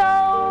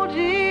told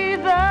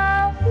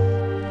Jesus,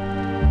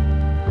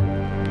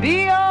 be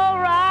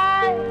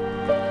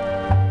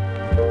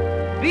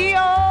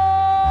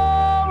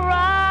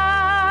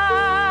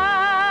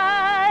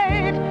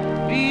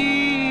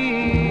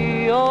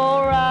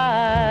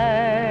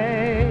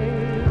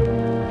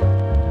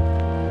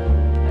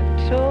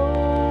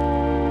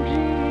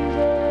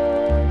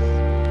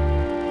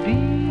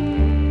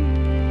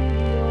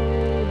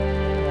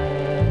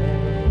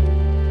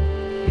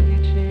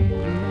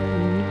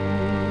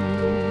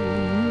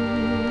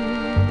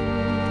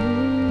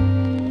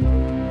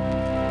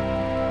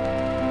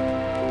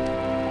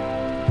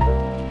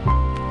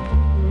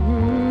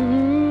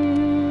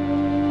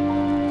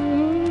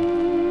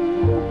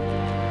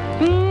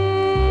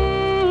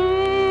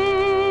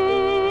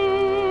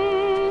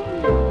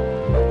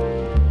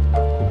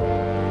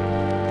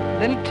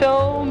Then he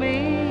told me,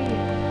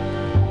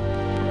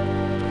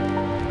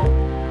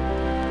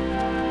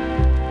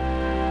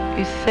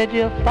 he said,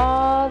 your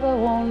father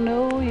won't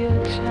know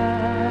your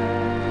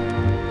child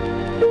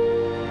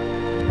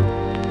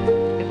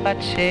if I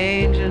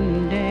change your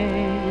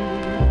name.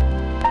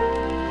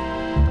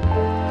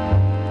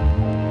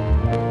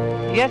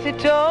 Yes, he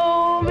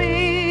told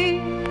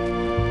me,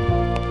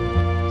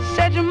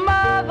 said your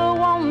mother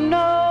won't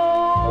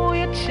know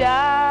your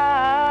child.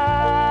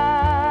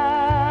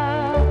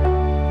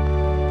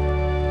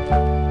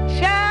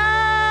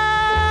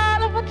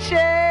 Child, if I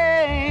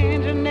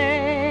change your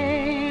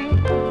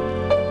name.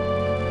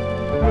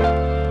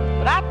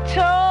 But I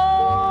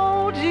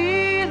told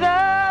Jesus,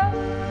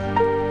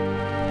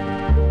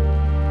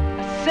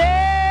 I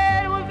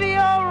said it would be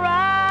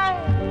alright,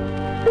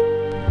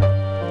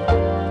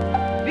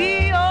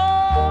 be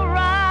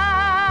alright,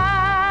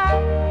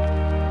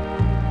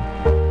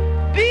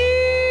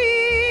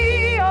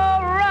 be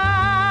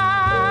alright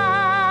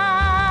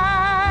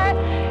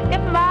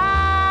if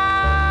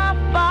my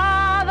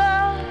father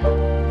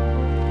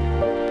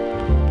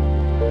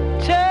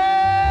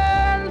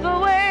turns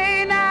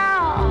away now.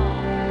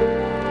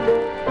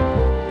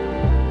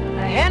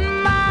 And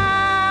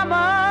my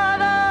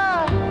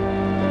mother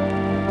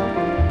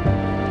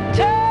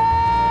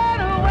turn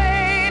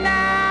away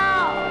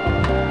now.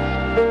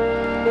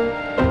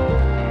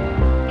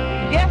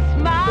 Yes,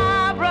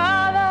 my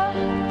brother,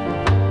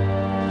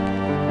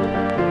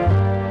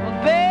 my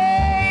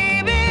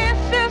baby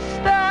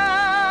sister,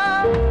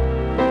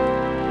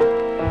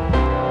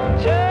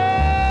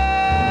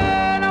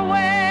 turn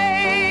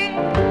away,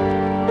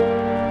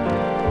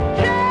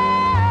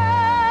 turn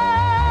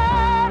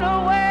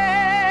away.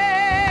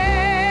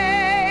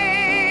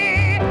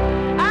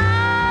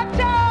 I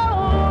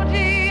told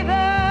Jesus,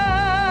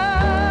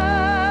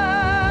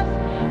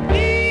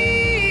 be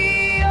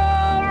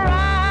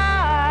alright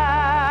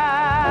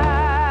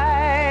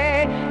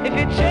if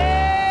you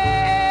change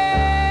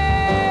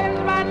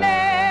my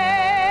name,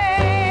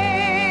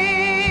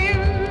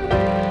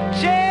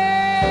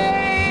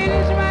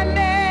 change my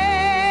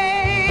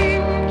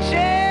name,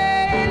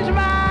 change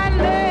my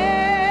name.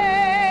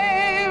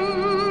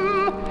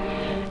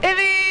 If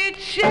he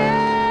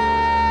changed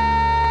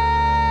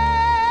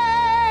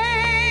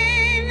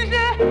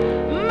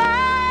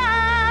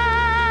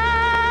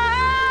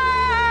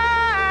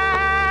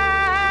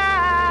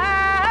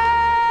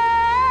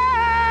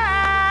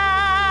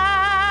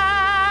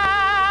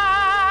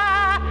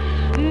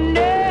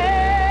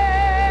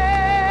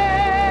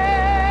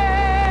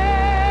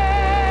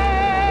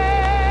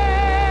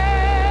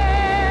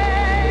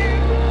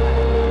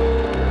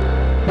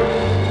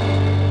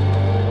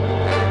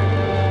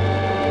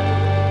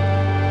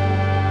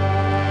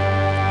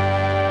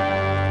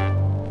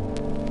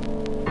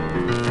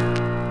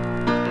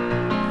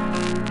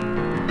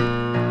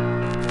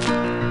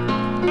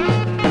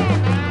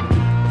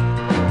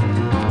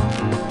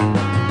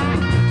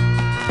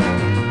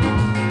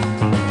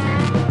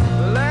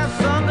Last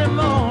Sunday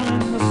morning,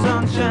 the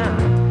sunshine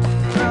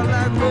felt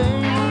like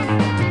rain.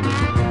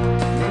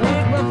 The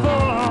week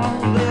before,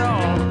 they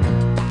all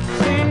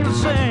seemed the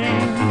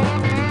same.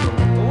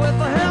 With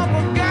the help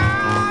of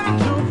God and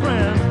true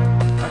friends,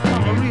 I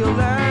come to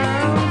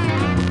realize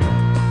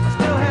I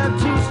still had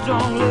two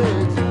strong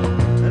legs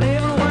and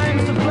even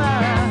wings to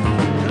fly.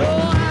 And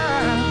oh, I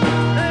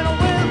ain't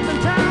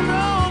wasting time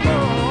no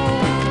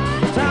more.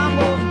 Time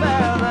goes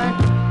by like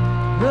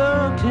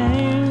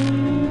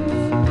hurricanes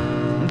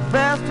and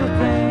faster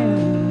things.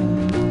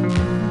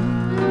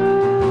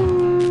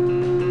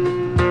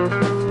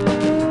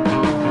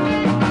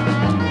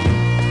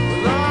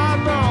 Lord,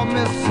 Lord,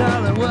 Miss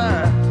Sally, why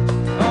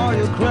are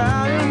you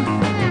crying?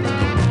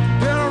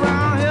 Been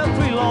around here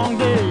 3 long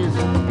days,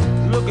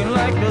 looking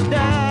like you're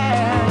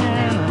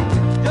dying.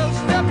 Just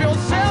step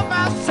yourself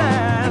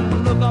outside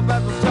and look up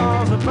at the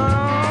stars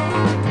above.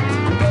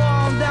 Go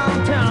on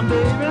downtown,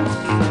 baby,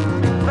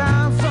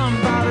 find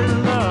somebody to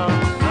love.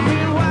 I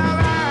mean, while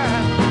I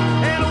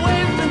ain't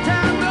wasting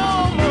time no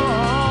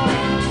more.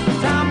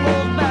 Time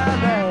goes by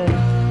like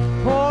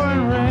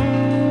pouring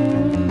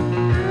rain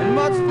and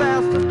much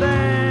faster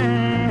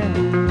things.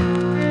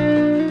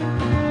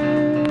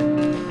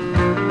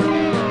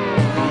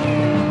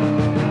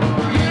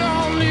 You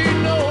don't need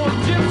no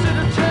gypsy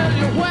to tell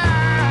you why.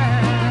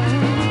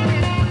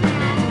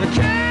 You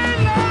can't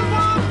love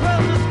one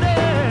person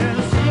stand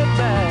and slip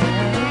back.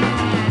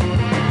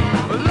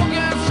 But look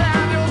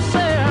inside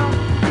yourself,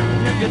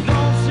 and if you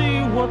don't see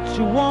what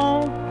you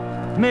want,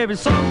 maybe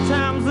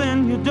sometimes then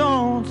you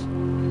don't.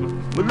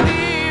 But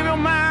leave your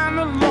mind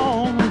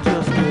alone and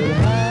just get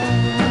high.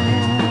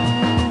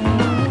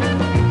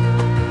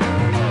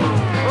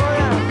 Oh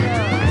yeah,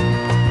 yeah.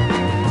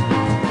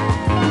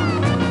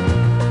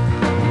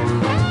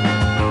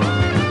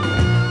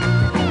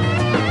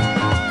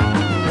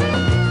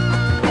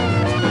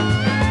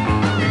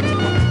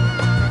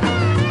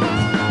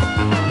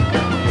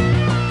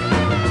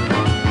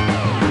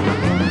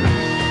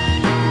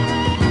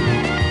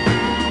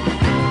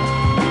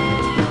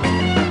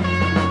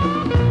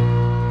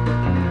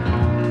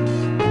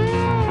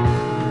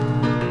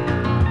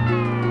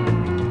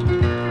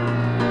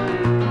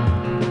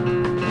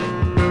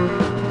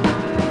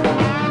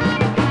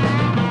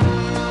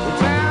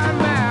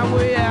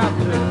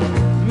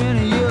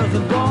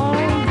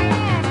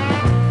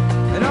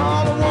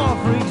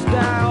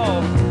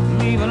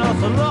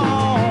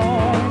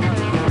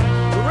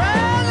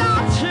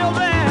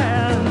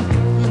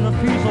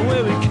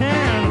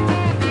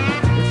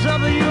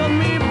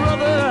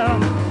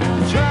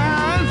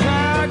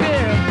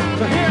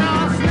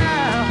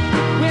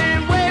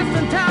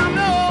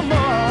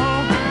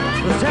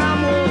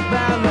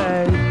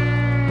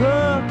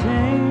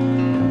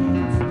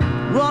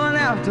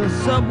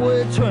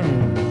 subway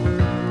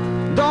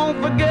train.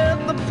 Don't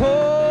forget the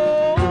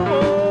pouring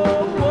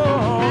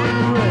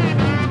rain.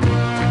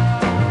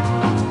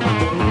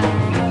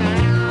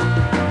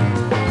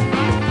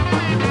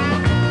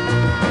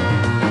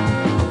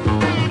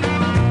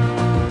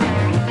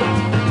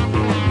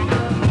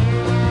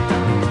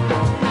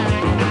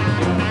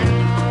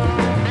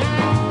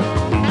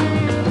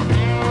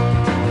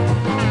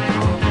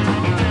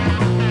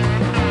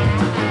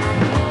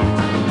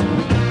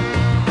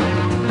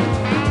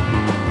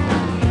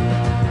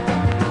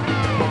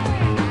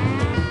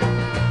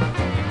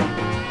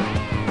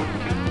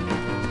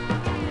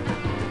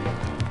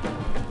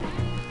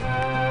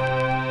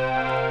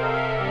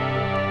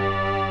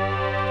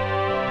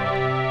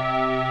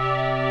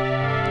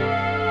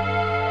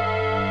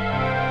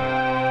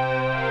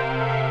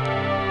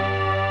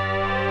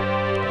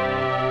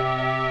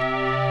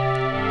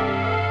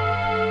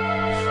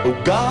 Oh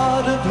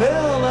God of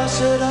hell, I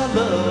said I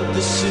love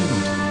the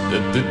suit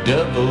that the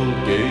devil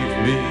gave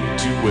me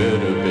to wear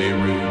to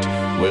Beirut,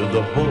 where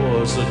the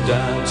whores are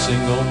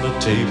dancing on the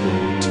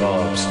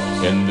tabletops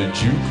and the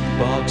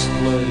jukebox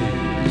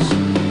plays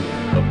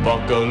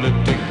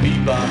apocalyptic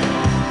bebop.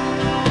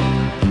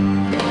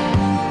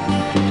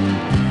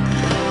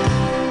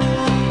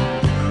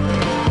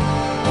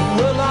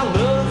 Well, I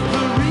love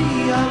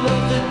Paris, I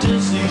love the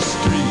dizzy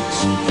streets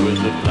where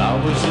the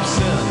flowers of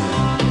sin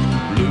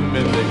bloom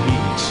in the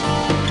heat.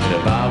 And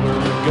if I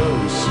were a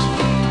ghost,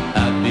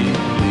 I'd be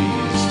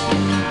pleased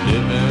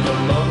living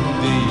among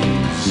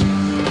these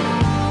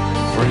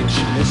French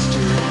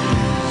mysteries.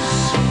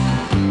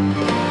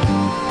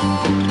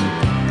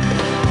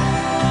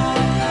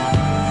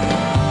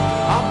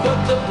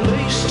 But the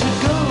place to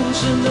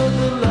go's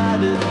another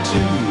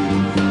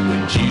latitude,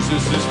 when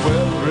Jesus is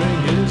wearing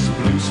his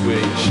blue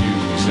suede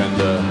shoes and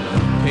the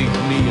pink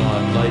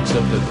neon lights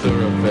up the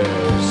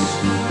thoroughfares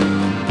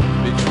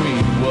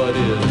between what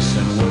is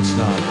and what's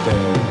not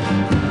there.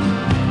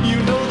 You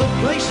know the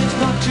place is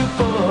not too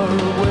far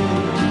away.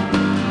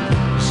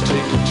 Let's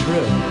take a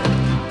trip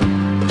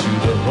to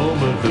the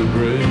home of the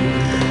brave.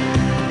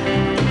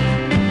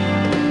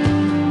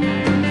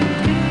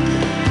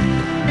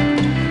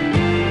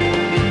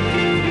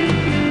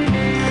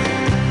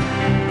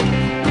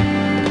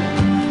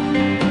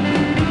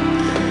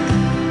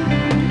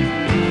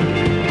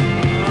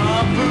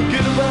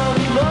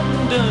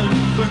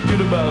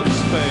 Forget about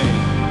Spain.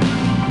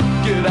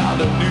 Get out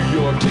of New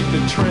York, take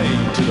the train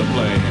to the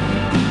plane.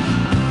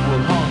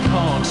 Well, Hong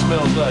Kong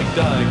smells like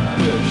dying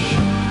fish.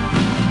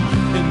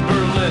 In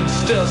Berlin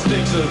still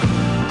stinks of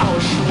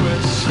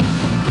Auschwitz.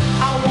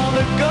 I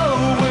wanna go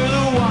where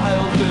the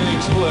wild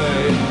things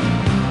play.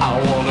 I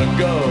wanna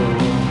go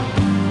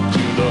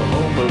to the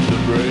home of the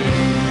brave.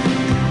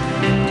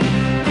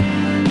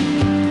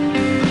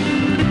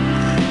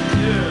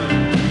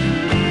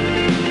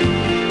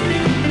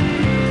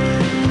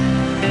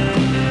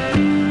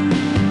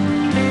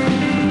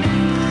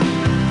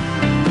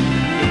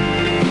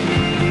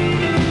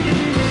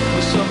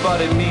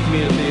 Somebody meet me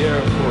at the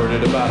airport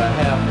at about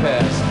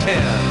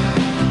 10:30.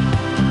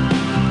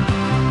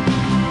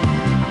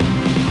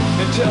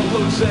 And tell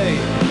Jose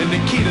and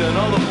Nikita and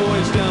all the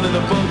boys down in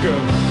the bunker,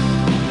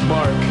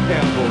 Mark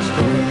Campbell's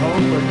coming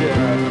home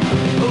again.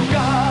 Oh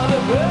God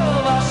of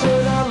hell, I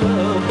said I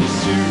love the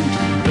suit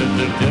that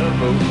the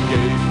devil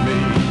gave me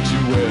to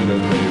wear to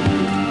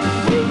Beirut,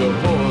 where the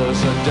whores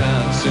are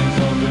dancing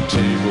on the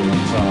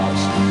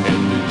tabletops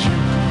and the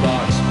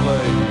jukebox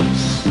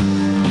plays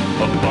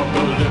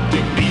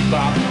apocalyptic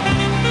bebop.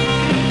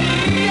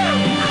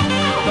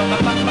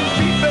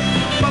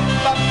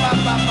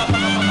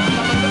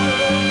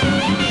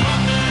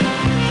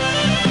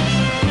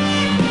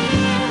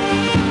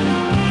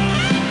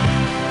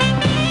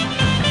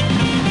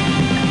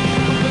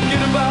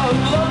 Forget about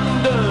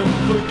London,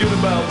 forget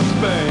about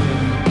Spain.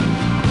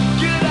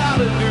 Get out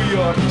of New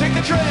York, take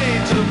the train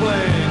to the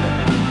plane.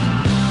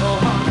 Oh,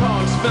 Hong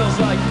Kong smells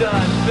like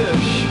dying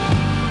fish.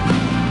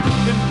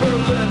 In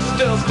Berlin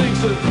still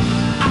stinks of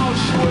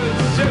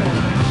Auschwitz, yeah.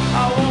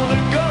 I wanna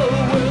go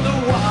where the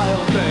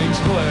wild things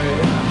play.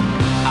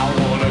 I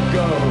wanna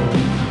go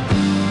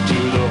to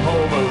the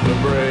home of the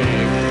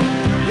brave,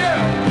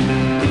 yeah.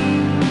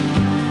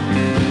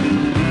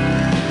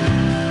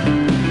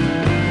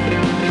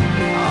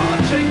 Oh,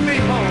 take me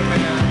home,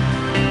 man.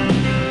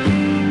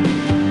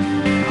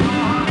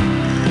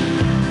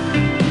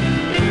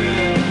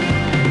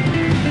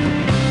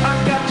 I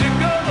got to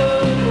go.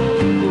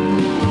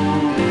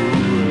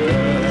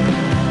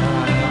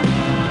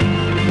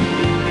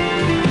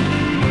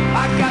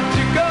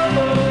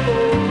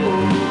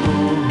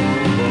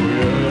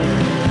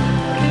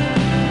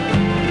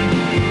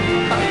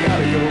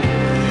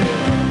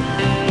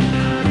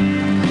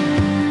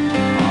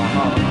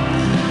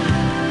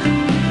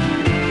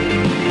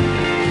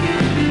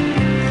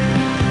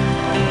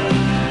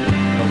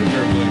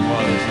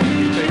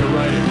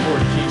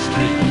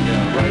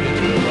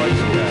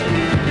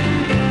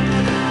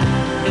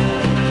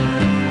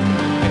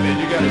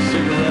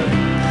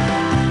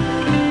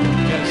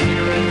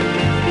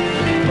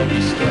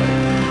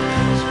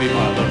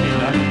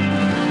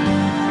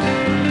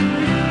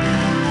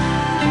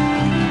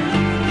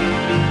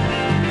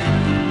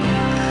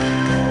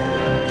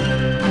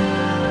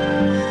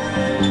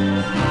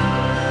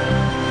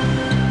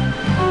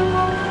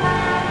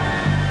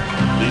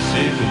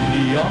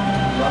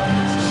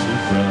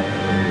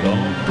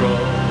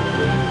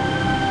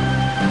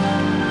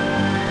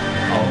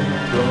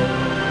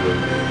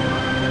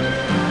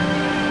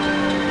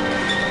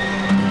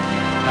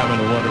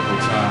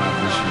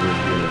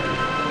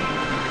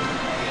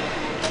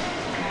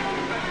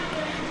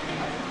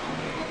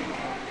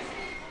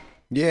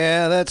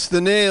 Yeah, that's the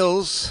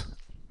Nails.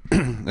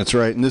 That's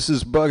right. And this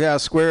is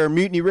BughouseSquare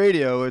Mutiny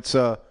Radio. It's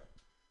on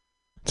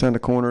the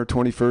corner of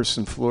 21st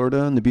and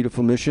Florida in the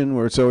beautiful Mission,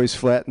 where it's always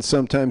flat and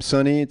sometimes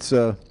sunny. It's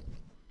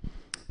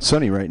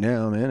sunny right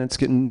now, man.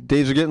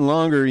 Days are getting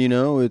longer.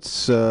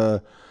 It's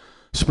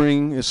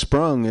spring is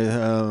sprung.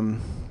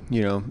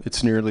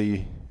 It's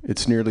nearly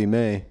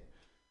May.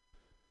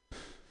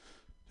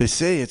 They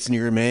say it's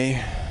near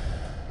May.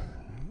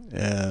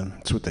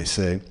 That's what they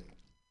say.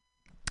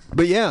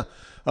 But yeah,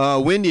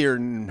 windier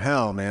than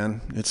hell,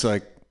 man. It's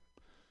like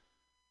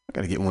I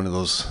gotta get one of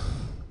those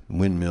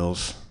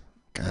windmills.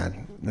 God,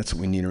 that's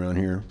what we need around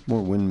here.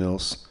 More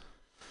windmills.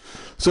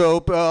 So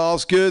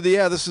all's good.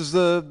 Yeah, this is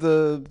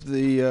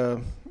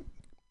the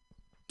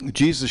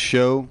Jesus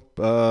show.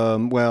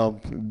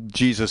 Well,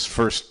 Jesus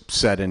first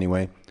set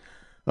anyway.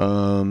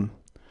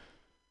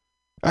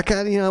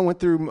 I went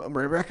through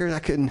my record.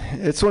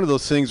 It's one of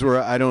those things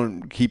where I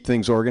don't keep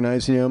things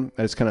organized. I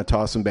just kind of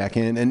toss them back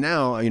in. And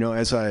now,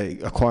 as I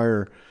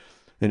acquire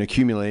and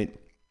accumulate,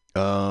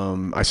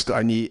 I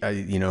got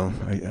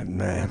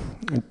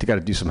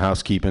to do some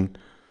housekeeping.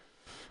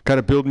 Got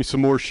to build me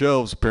some more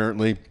shelves,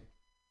 apparently.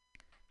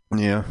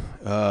 Yeah.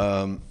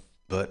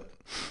 But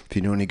if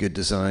you know any good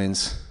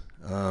designs,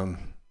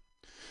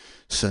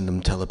 send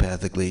them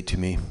telepathically to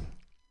me.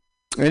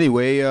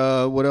 Anyway,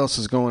 what else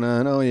is going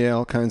on? Oh yeah,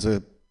 all kinds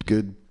of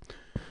good,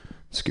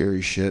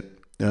 scary shit.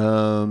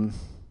 But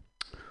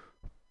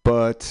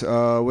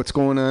what's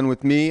going on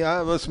with me?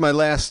 This is my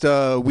last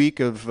week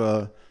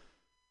of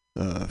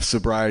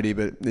sobriety,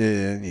 but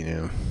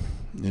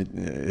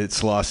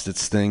it's lost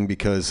its thing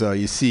because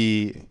you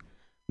see,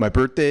 my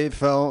birthday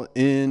fell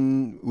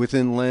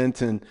within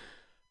Lent, and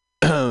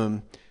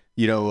I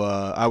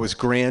was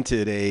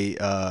granted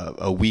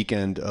a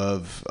weekend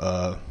of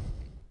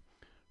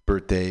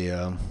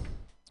birthday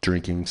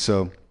drinking.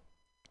 So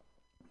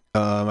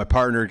my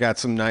partner got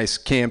some nice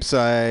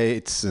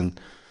campsites and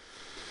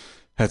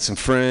had some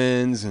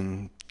friends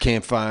and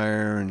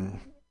campfire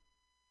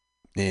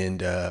and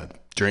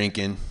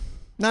drinking.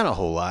 Not a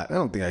whole lot. I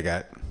don't think I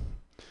got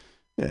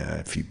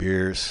a few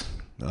beers.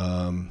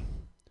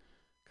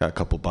 Got a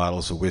couple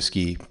bottles of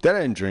whiskey that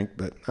I didn't drink,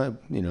 but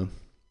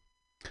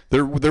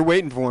they're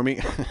waiting for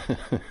me.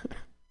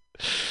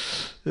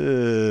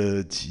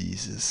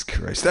 Jesus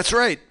Christ. That's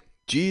right.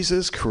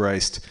 Jesus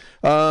Christ.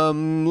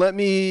 Let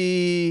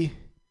me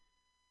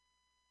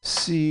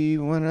see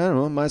when, I don't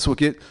know, might as well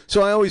get.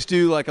 So I always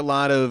do like a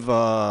lot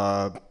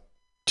of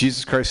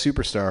Jesus Christ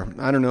Superstar.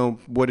 I don't know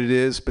what it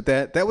is, but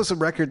that was a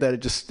record that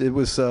it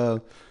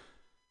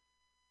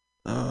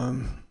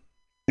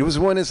was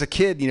one as a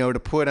kid, to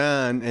put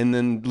on and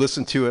then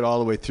listen to it all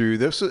the way through.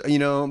 This,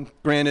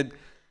 granted,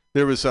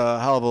 there was a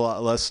hell of a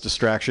lot less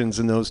distractions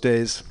in those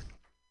days,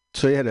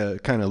 so you had to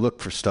kind of look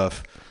for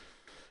stuff.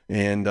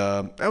 And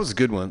that was a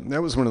good one.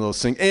 That was one of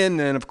those things. And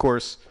then, of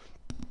course,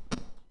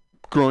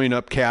 growing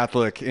up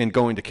Catholic and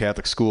going to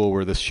Catholic school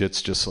where this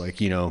shit's just like,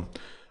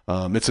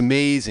 it's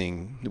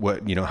amazing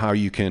what, how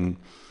you can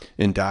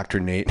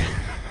indoctrinate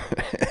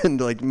and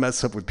like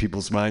mess up with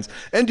people's minds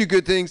and do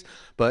good things,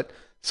 but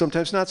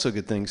sometimes not so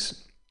good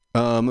things.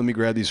 Let me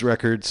grab these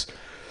records.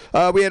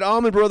 We had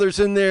Allman Brothers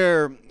in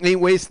there.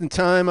 Ain't Wasting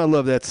Time. I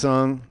love that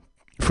song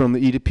from the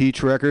Eat a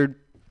Peach record.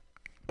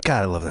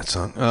 God, I love that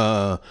song.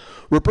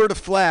 Roberta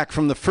Flack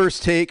from the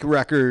First Take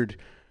record.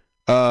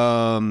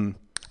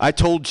 I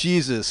Told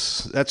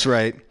Jesus. That's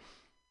right.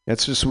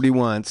 That's just what he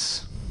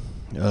wants.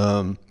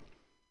 Great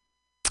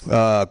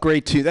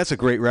too. That's a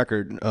great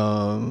record.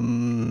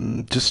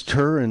 Just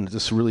her and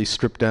this really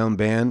stripped down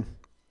band.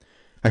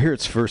 I hear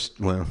it's First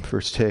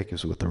Take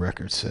is what the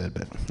record said,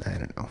 but I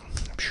don't know.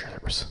 I'm sure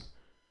there was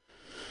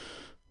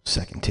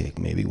second take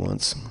maybe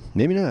once.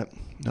 Maybe not.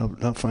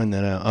 I'll find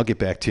that out. I'll get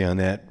back to you on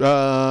that.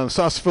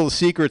 Sauce Full of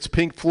Secrets,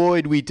 Pink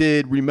Floyd, we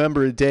did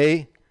Remember a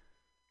Day.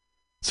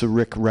 So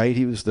Rick Wright,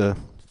 he was the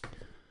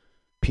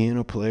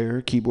piano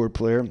player, keyboard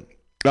player.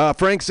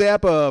 Frank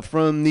Zappa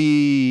from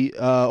the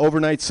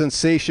Overnight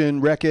Sensation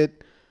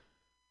Wreck-It.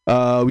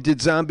 We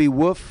did Zombie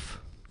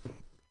Wolf.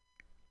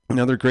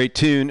 Another great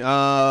tune.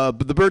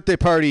 The Birthday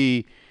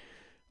Party,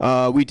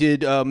 we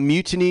did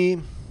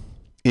Mutiny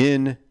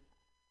in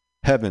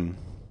Heaven.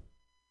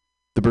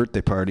 The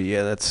Birthday Party,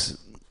 yeah, that's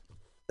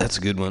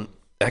a good one.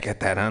 I got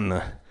that on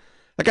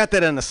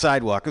the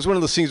sidewalk. It was one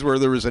of those things where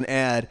there was an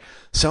ad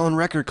selling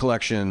record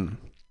collection,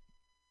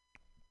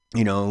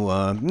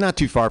 not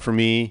too far from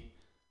me.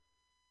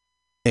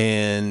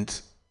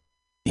 And,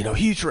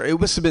 huge. It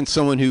must have been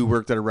someone who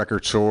worked at a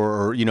record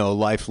store or,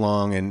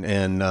 lifelong.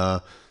 And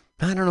I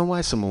don't know why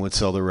someone would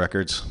sell their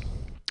records.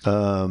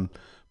 But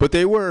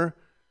they were.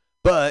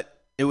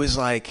 But it was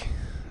like,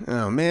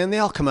 oh, man, they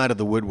all come out of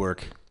the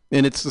woodwork.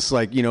 And it's just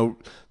like,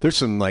 there's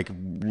some like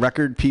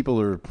record people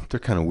they're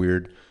kind of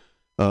weird.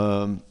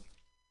 From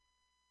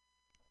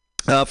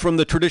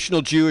the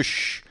traditional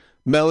Jewish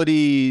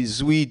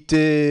melodies, we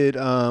did,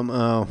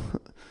 I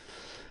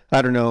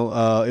don't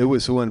know, it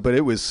was one, but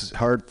it was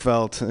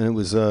heartfelt, and it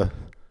was, I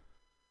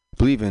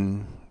believe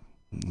in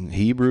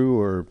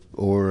Hebrew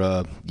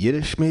or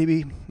Yiddish,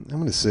 maybe. I'm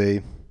gonna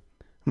say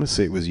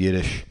it was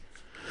Yiddish.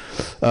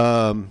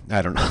 I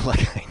don't know.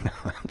 Like I know,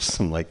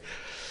 I'm like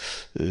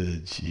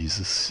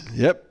Jesus.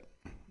 Yep.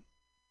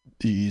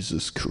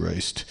 Jesus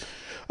Christ.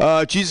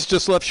 Jesus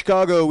Just Left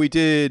Chicago. We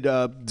did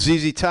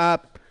ZZ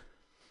Top.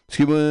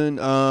 Excuse me.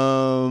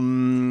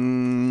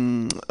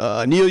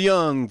 Neil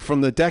Young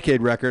from the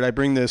Decade record. I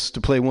bring this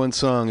to play one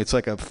song. It's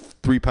like a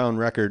 3-pound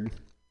record.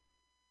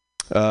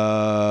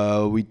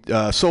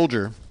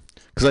 Soldier.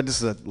 Because I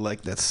just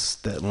like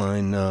that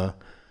line.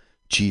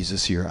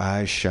 Jesus, your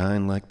eyes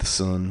shine like the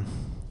sun.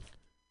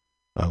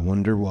 I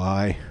wonder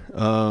why.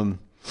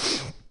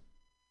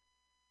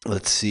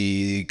 Let's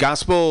see.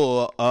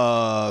 Gospel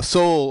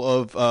Soul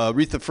of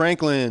Aretha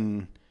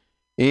Franklin.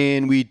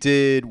 And we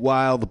did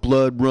While the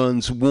Blood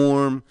Runs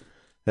Warm.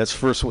 That's the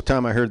first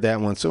time I heard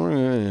that one. So,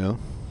 you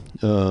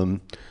know.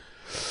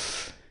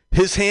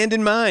 His Hand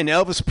in Mine,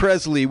 Elvis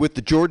Presley with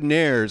the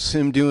Jordanaires.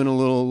 Him doing a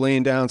little,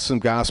 laying down some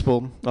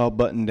gospel, all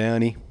buttoned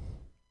downy.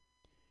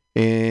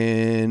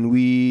 And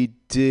we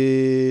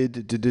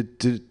did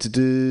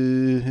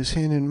His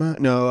Hand in Mine.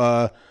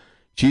 No,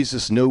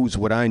 Jesus Knows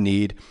What I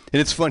Need. And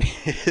it's funny,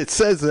 it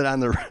says that on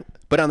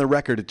the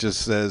record it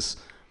just says,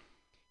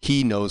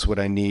 He Knows What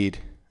I Need.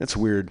 That's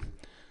weird.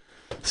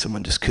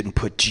 Someone just couldn't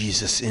put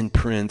Jesus in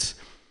print.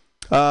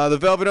 The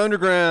Velvet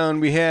Underground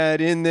we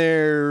had in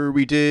there.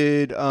 We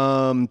did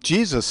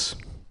Jesus.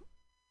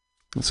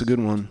 That's a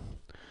good one.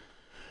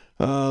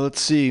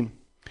 Let's see.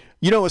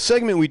 You know, a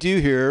segment we do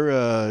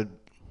here,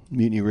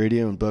 Mutiny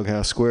Radio and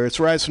BughouseSquare, it's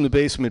Rise from the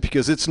Basement,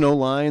 because it's no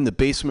lie. In the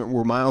basement,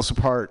 we're miles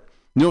apart.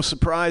 No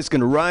surprise,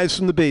 going to rise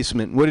from the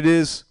basement. What it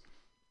is,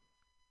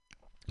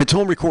 it's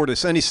home recorded.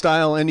 It's any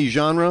style, any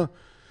genre.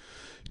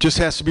 Just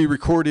has to be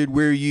recorded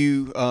where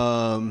you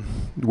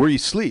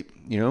sleep.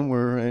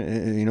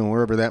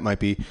 Wherever that might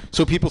be.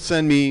 So people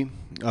send me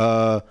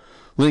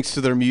links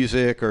to their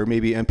music or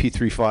maybe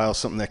MP3 files,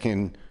 something that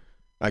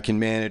I can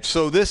manage.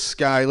 So this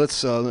guy,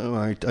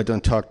 I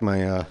done talked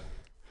my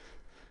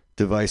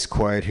device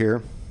quiet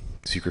here.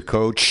 Secret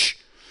code. Shh.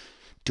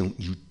 Don't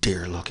you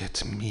dare look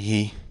at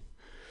me.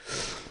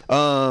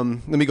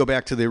 Let me go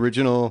back to the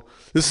original.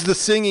 This is the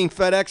Singing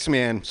FedEx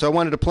Man. So I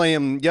wanted to play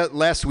him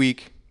last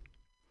week.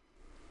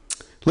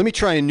 Let me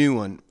try a new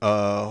one.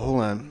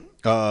 Hold on.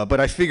 But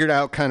I figured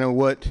out kind of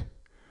what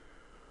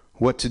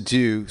to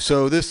do.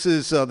 So this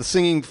is the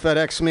Singing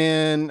FedEx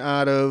Man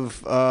out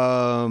of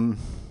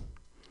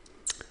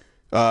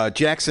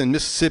Jackson,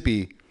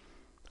 Mississippi.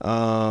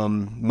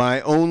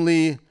 My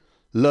Only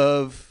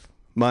Love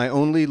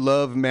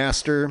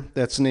Master.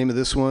 That's the name of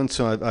this one.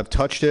 So I've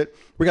touched it.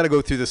 We got to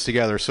go through this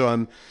together.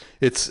 So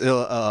it's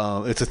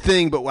a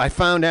thing, but I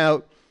found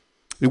out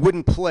it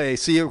wouldn't play.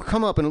 See, it would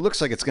come up and it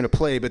looks like it's going to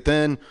play, but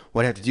then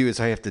what I have to do is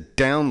I have to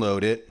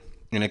download it,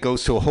 and it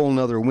goes to a whole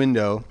nother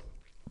window,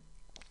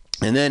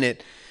 and then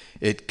it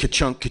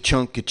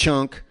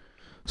ka-chunk.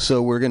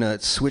 So we're going to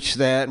switch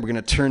that, and we're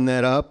going to turn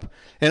that up,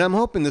 and I'm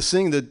hoping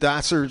the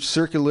dots are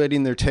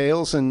circulating their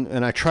tails,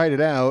 and I tried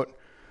it out.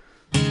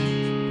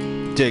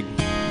 Dig.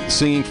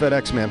 Singing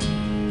FedEx Man.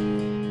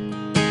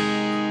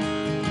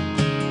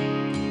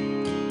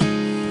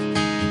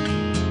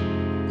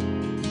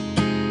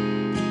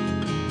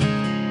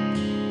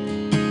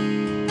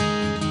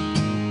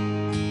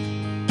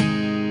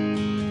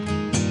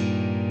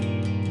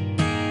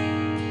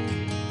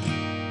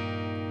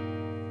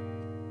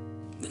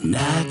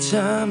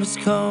 Nighttime has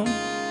come,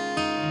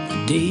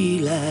 the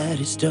daylight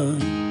is done.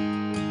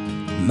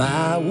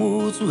 My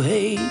woods will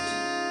hate,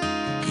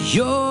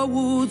 your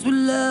woods will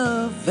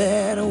love,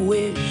 and I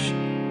wish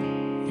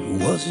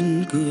it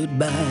wasn't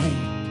goodbye,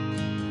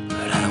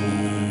 but I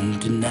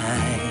won't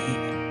deny.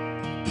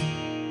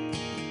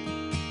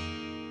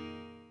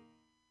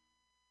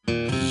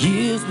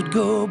 Years would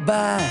go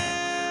by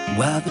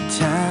while the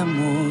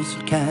time was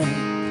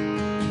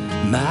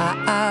kind. My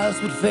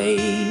eyes would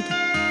fade,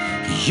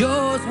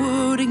 yours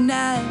would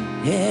ignite,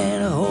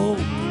 and I hope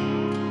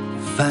you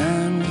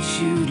find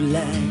what you'd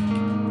like,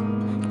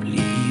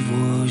 believe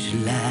what you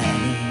like.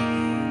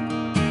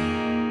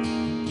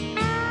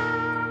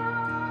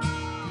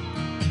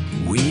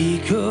 We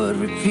could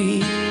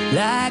repeat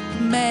like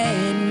the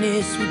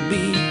madness would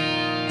be,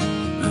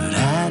 but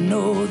I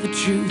know the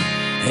truth,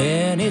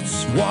 and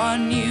it's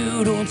one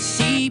you don't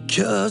see,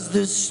 'cause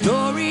the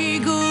story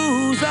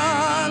goes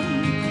on,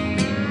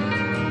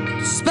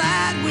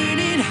 despite when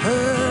it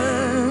hurts.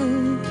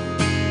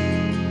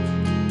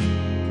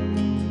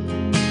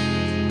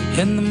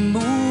 And the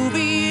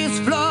movie is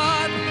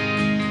flawed,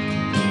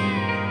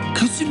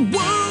 'cause it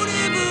won't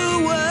ever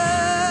work.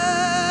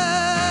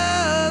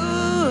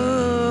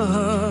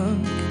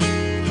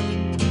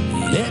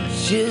 It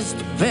just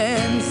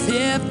depends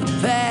if the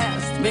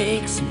past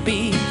makes a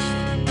beast,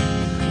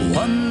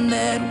 one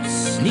that will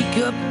sneak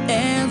up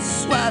and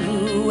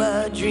swallow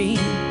our dream.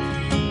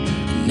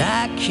 And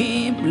I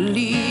can't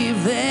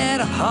believe that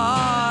a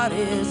heart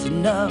is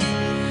enough,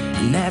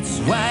 and that's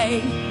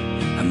why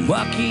I'm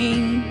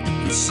walking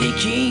and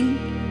seeking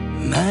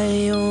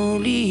my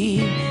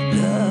only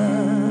love.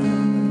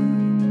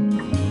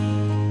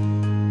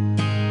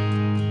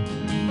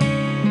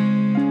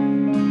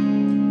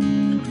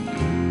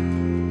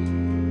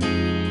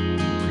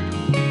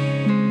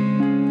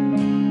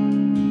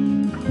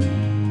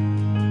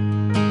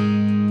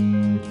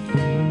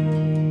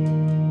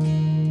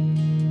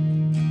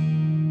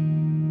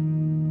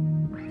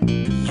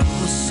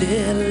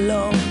 sit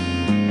alone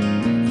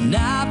and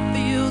I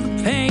feel the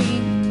pain.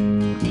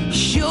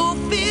 Sure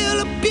feel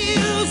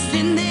abused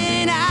and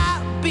then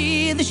I'll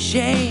be the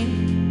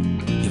shame.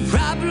 You're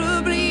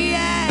probably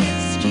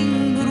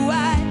asking, but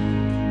why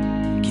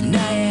can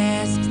I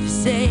ask the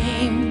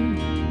same?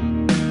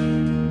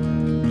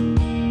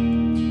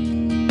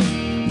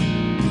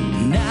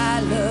 And I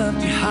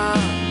loved you hard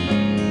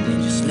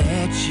and just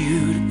let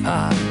you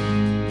depart.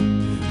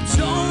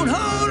 Don't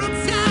hold on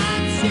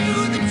tight to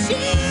the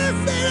tears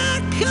that I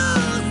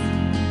caused.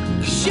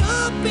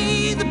 Sure be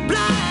the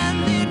blind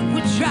that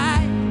would try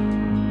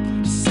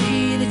to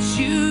see that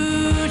you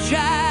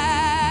tried.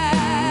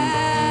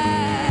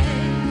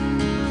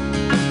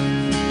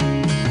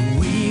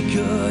 We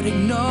could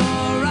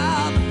ignore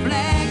all the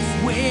flags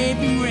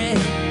waving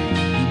red,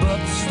 but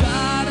the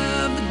start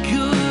of the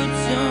good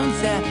turns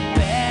out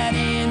bad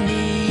in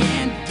the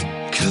end.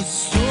 'Cause the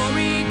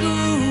story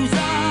goes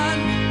on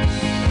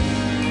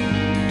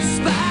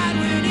despite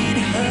when it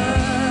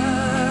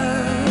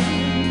hurts.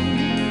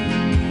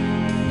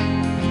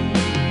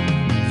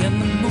 And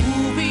the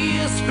movie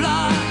is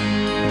flawed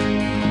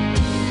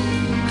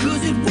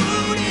 'cause it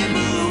won't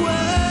ever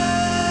work.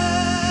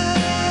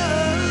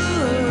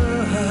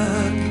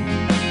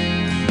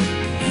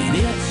 And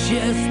it's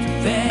just a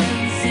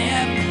fancy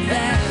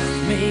fast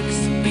makes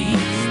a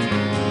beast,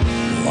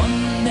 one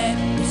that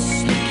will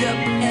sneak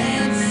up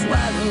and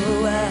swallow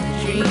our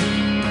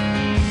dream.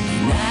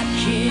 And I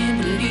can't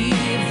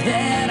believe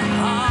that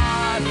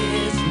heart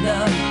is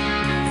love,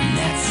 and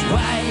that's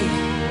why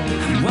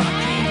I'm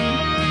walking,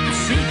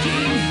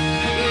 seeking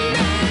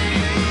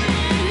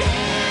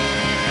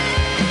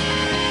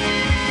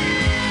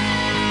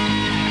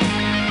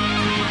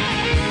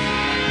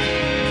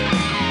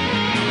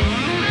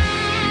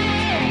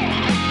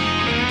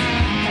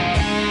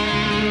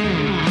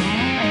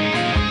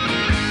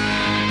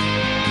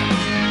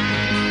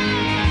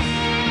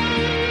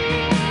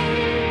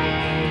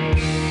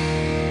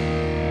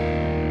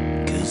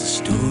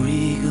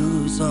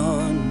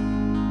on,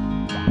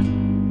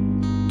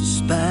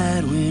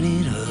 despite when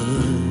it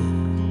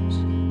hurts.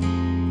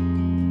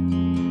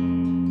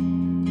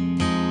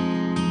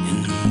 And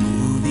the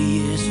movie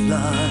is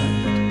flawed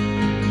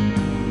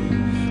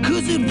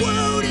 'cause it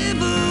won't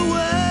ever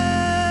work.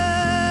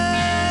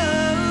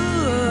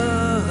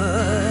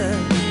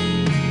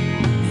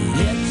 And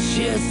it's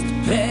just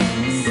a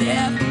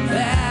that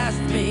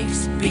fast makes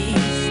a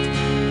beast,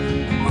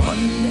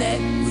 one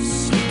that will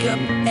sneak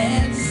up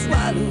and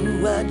swallow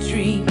our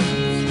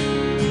dreams.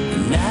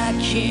 And I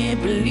can't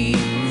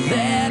believe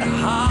that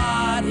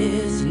heart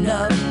is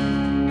enough,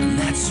 and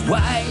that's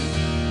why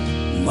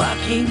I'm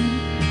walking,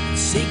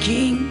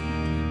 seeking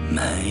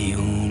my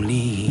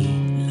only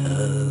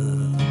love.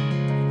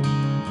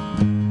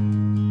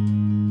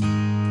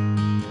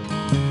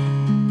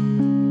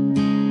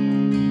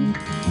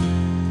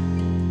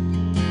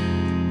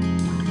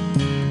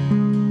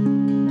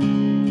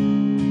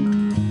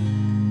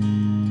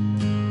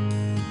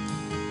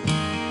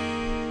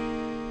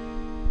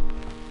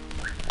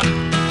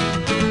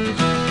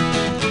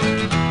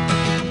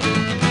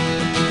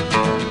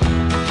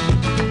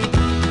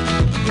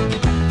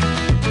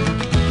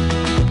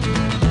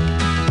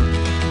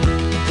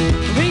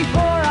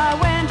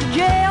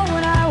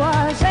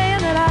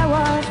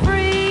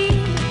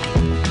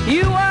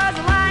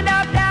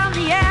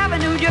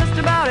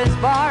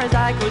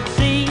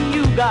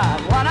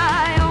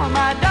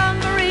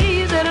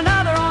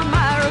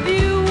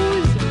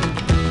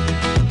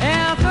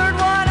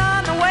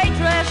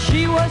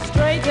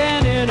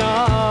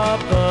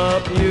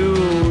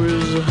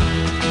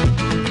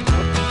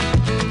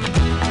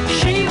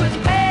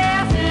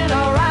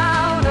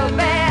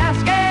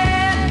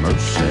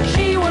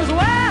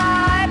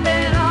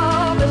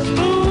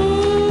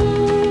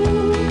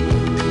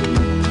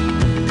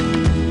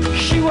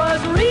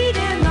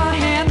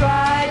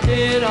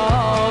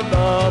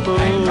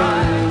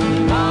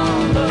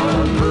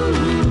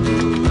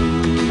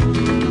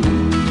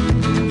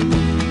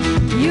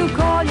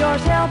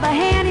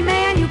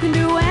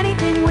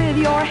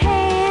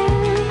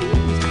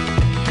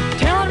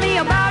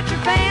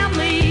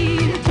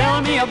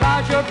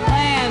 About your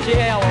plans,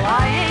 yeah, well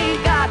I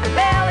ain't got the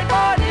belly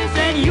for this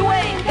and you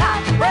ain't got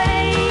the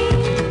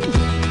brains.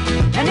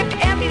 And if you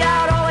emptied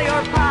out all of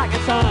your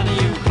pockets, honey,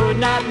 you could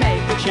not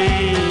make a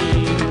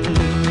change.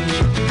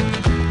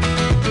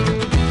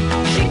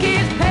 She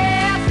keeps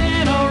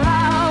passing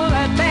around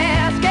that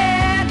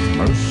basket.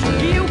 Mercy.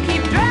 You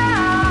keep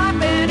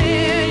dropping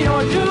in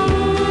your dues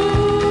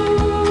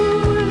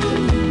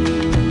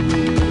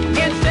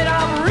instead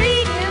of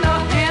reading the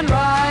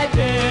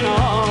handwriting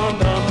on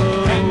the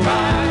moon.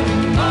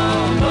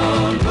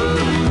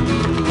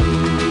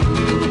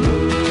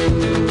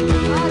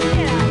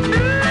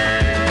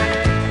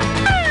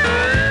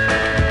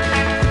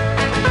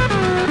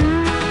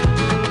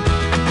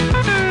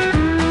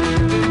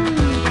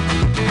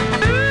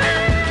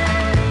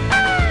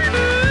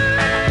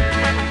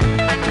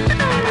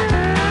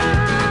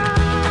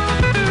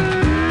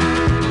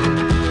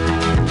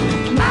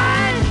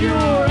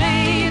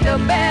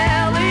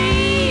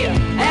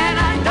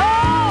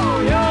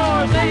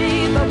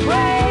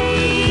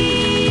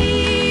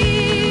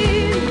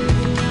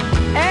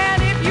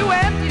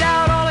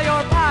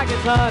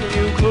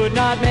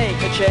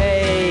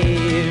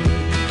 change.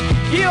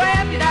 You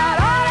emptied out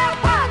all that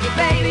pocket,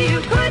 baby, you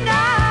could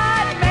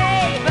not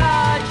make the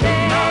change.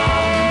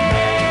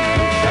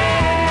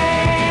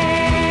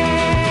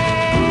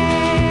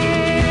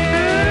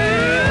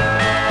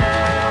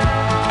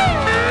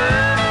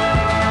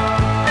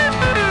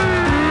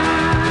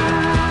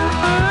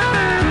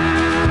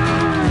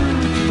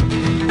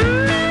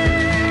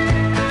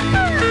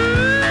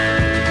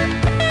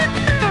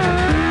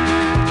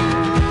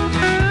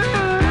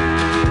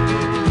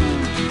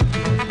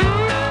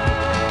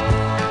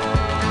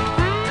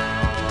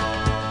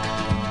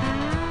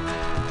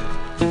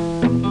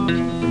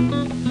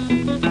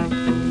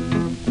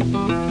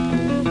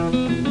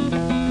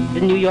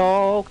 New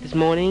York this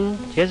morning,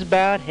 just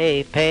about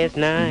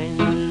 9:30.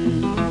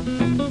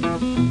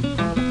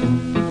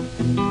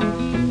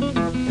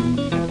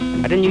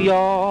 Out in New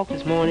York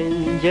this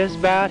morning, just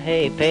about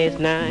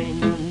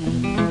 9:30.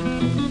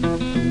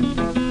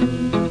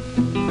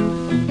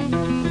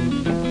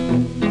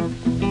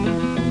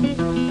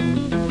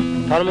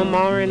 Told my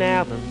mama and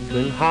Alvin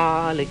couldn't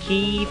hardly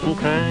keep from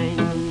crying.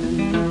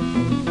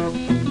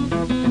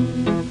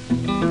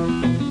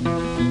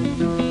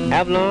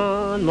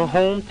 Avalon, my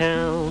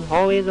hometown,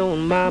 always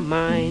on my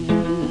mind.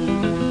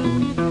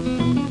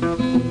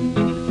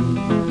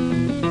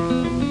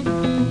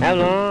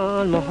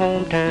 Avalon, my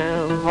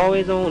hometown,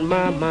 always on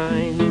my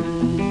mind.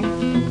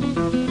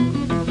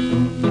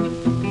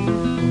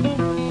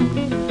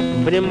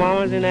 But them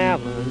Mars and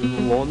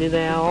Avalon want me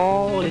there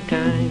all the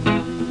time.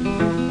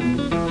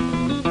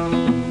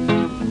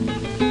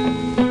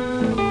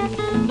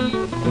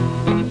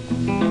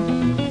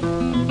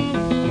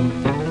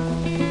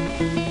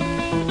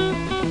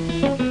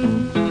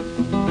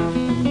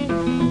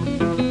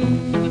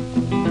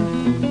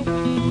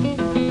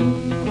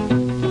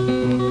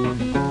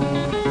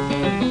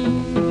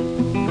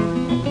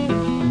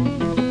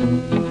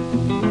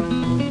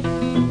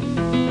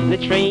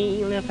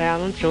 Train left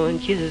Allen throwing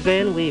kisses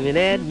and waving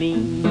at me.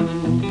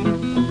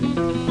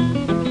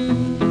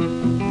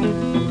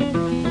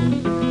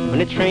 When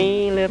the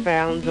train left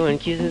Allen throwing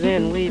kisses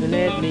and waving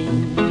at me.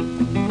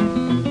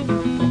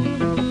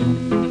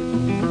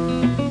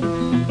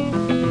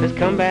 Let's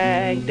come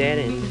back, Dad,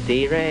 and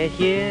stay right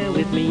here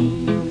with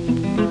me.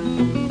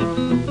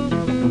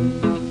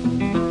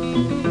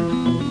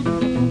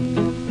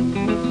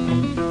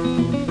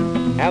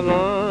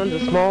 Avalon's a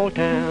small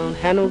town,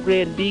 had no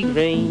great big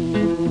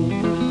rain.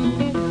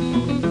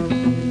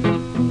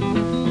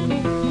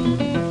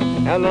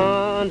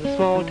 Avalon's a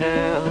small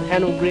town,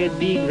 had no great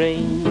big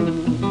rain.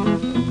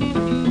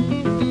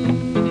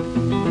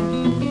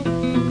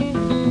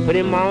 But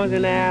in Mars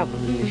and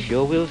Avalon, it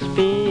sure will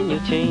spin your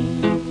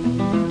chain.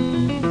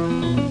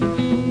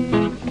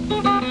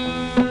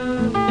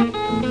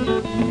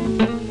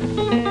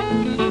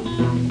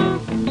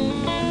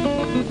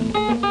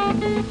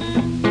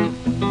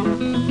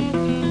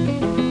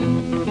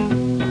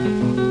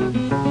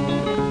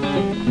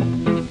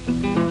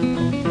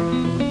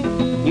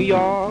 New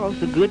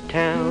York's a good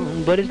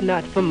town, but it's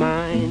not for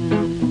mine.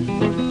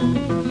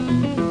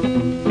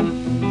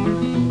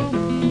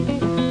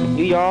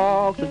 New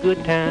York's a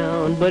good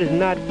town, but it's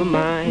not for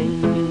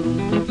mine.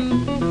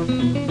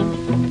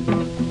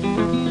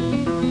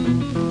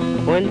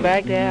 Went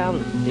back to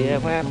Allen, yeah,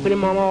 where I put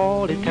him on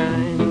all the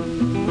time.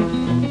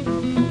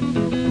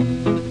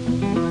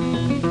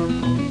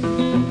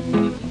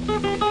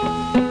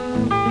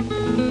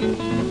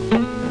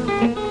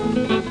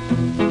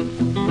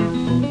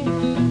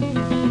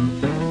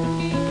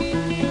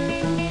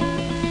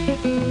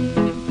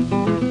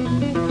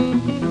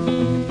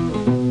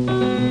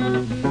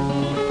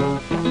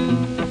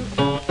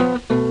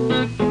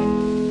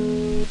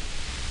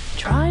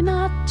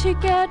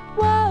 Get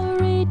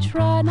worried,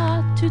 try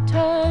not to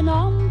turn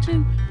on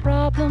to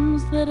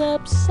problems that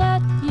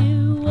upset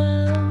you.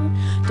 Well,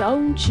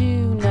 don't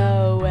you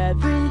know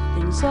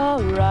everything's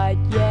alright?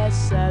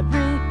 Yes,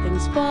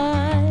 everything's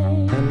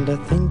fine. And I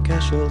think I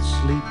shall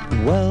sleep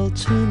well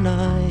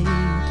tonight.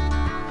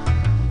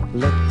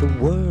 Let the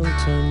world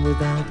turn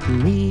without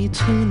me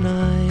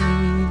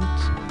tonight.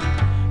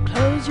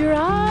 Close your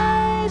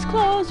eyes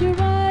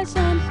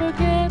and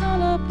forget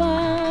all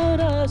about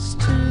us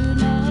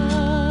tonight.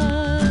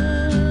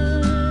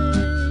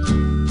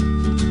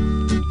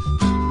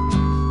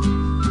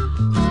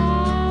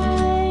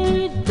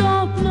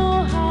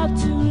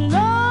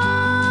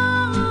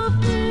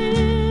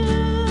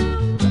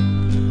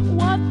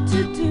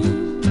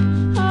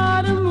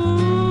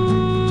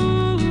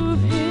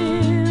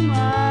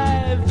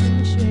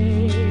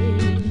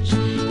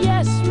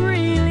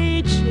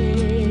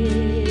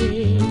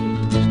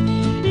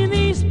 In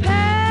these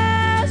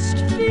past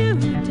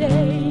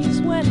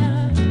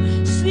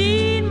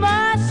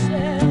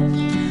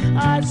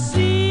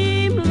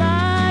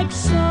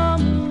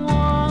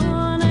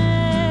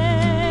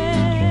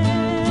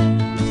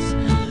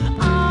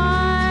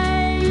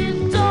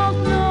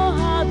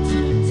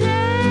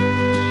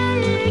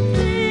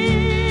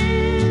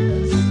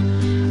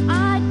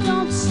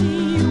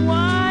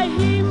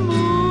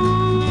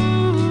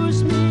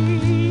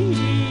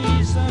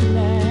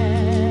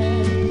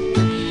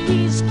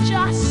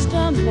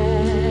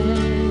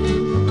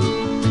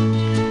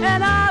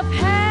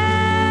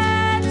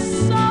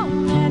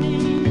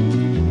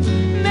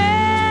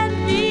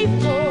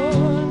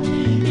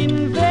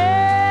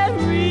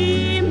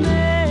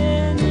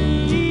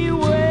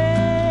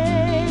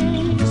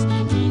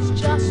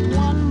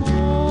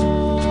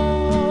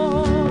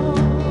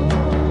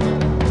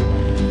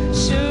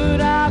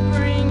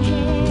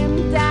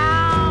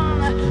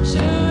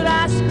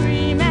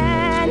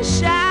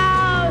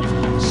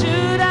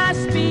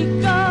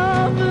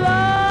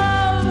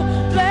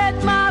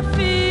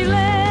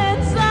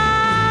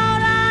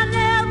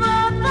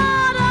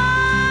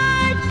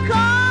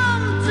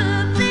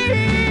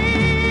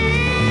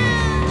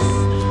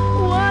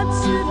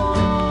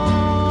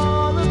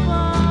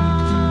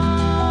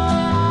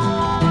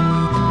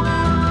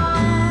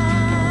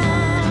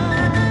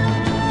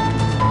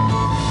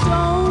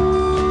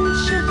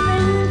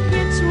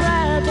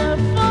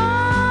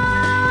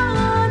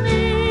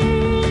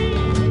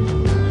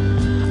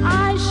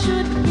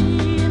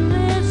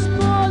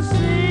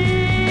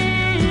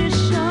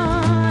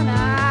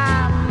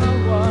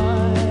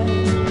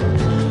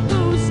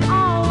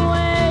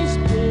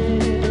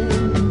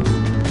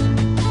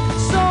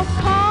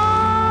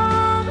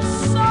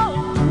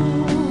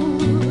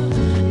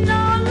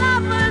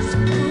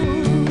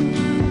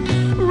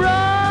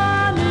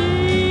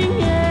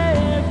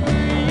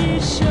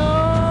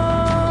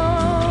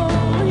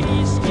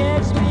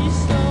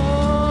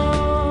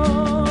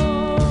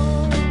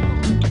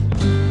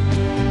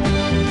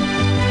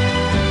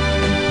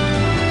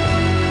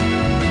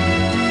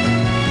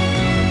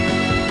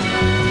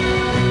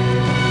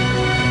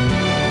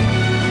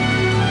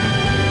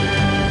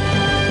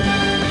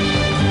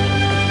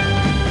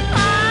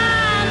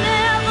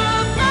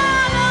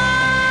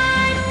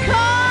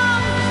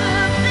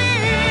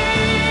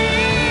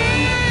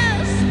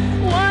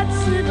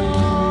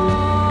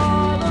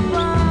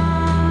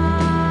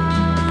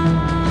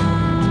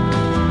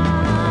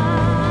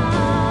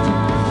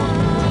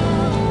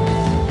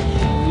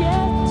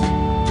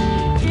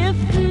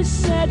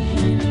said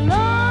he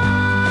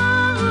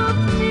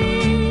loved me,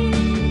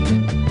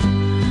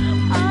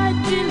 I'd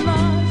be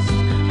lost,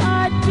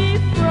 I'd be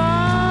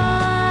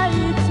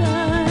frightened.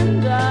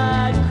 I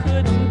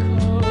couldn't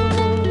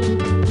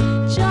cope,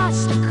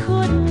 just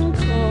couldn't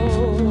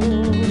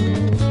cope.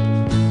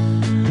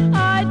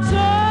 I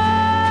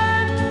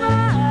turned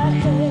my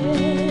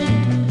head,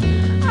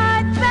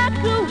 I'd back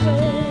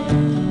away.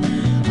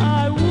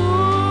 I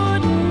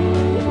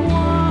wouldn't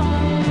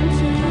want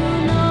to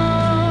know.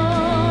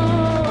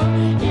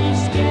 He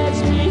scares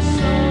me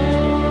so,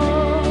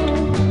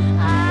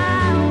 I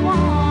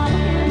want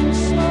him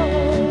so,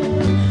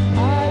 I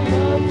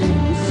love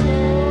him so.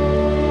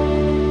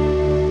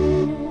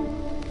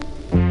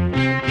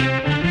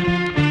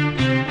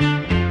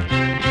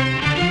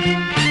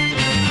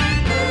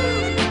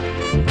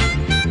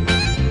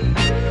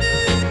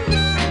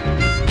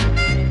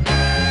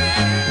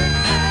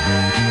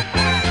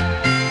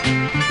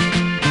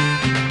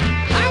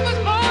 I was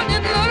born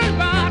in Little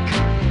Rock,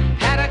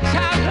 had a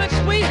childhood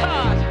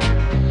sweetheart.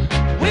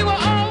 We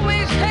were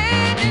always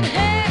hand in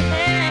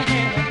hand.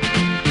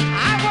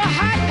 I wore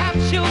high-top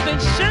shoes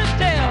and shirt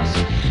tails.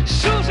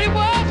 Susie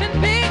was in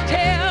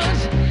pigtails.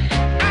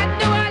 I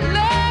knew I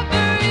loved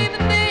her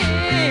even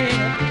then.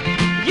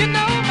 You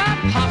know my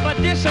papa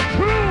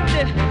disapproved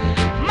it.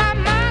 My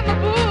mama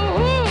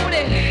booed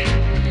it.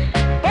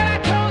 But I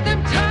told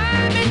them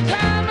time and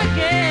time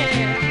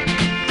again,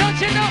 don't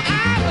you know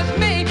I was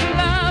made to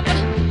love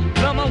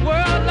from a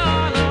world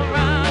all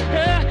around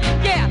her?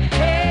 Yeah,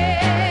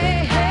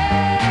 hey,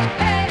 hey,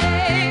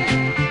 hey.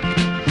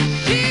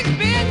 She's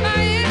been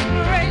my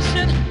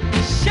inspiration,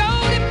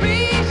 showed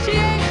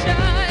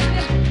appreciation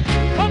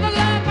for the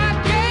love I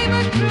gave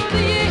her through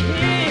the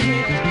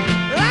years.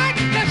 Like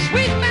the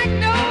sweet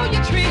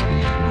magnolia tree,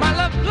 my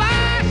love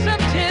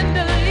blossomed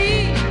tenderly.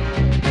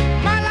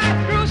 My life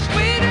grew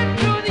sweeter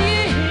through the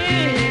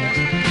years.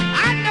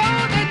 I know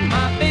that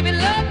my baby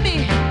loved me.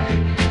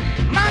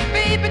 My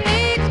baby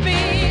needs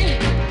me.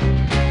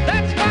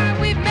 That's why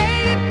we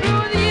made it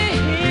through the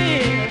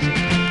years.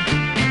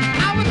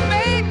 I was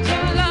made to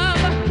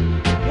love,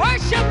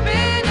 worship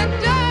and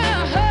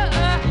adore her.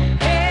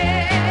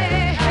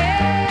 Hey,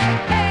 hey,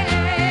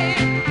 hey.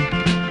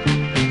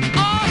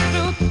 All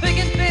through thick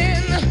and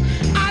thin,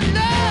 I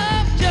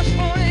love just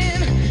one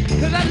in.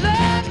 'Cause I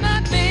love my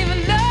baby,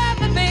 love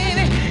my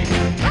baby.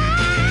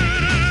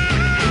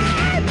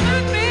 My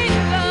baby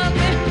loves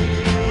me,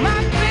 my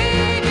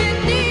baby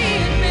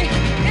needs me,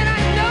 and I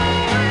know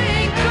I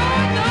ain't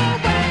going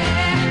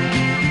nowhere.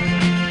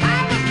 I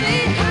was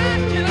knee-high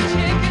to a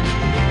chicken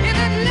in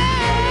a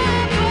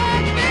love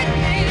bug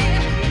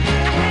vacation.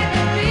 I had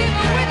to leave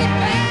her when he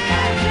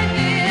passed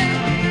again.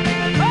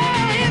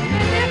 Oh,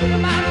 if the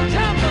mountain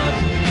tumbles,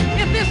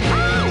 if this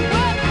whole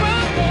world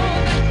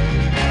crumbles,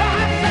 by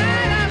her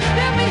side I'll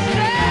still be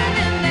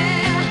standing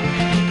there.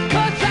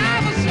 'Cause I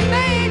was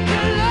made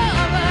to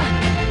love her,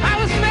 I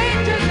was made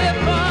to live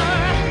for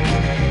her.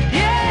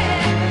 Yeah,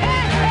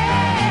 hey,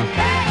 hey,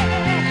 hey.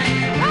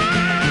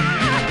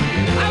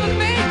 I was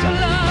made to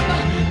love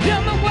her,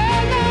 till the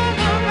world all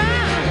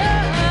around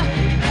her.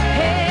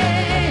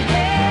 Hey,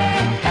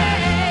 hey,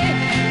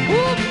 hey.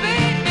 Ooh,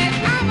 baby,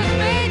 I was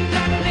made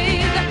to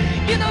please her.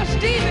 You know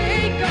Stevie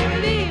ain't gonna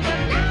leave her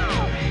now.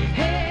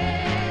 Hey,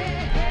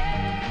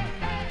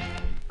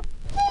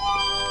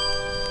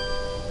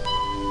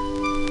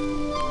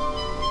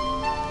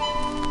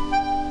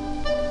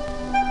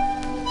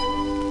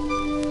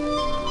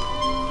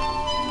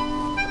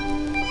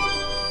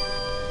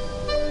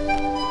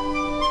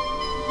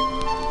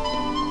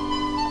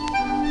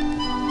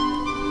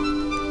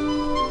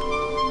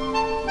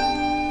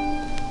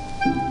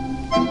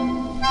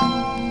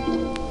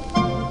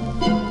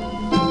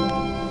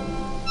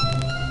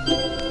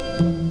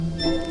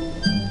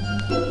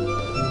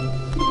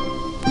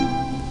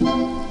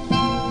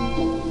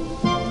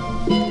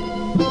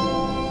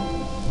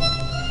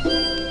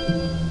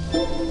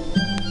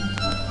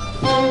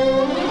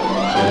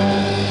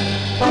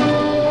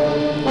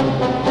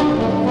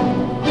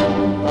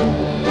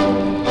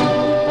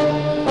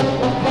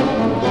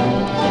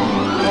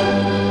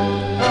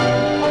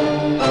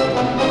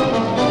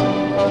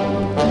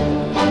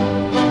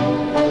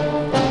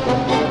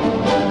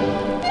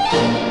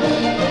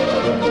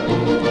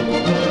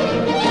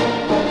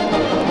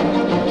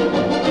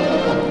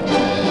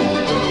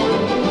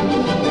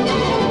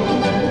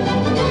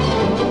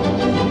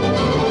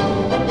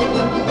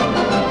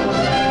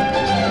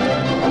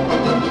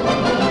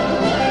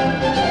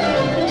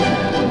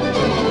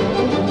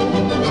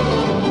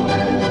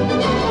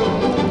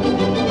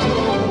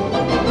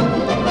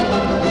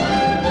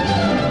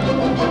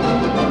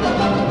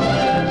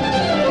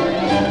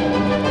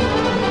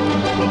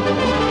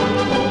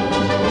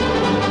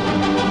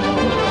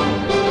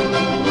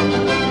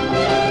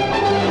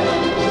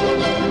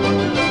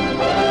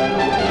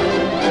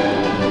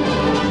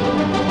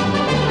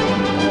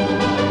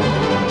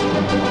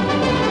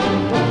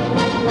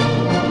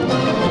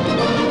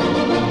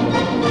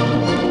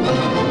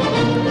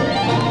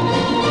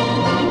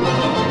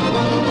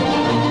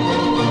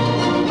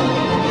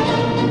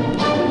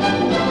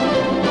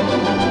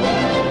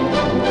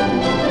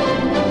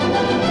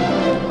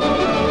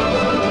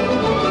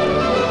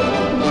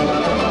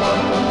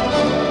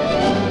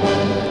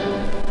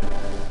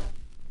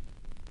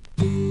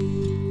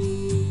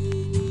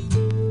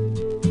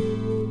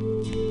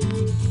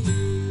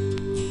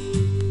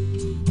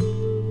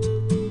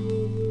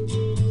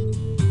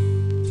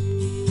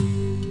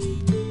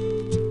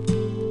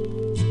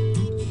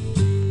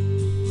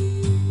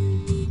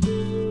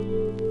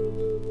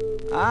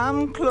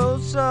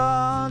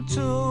 closer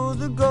to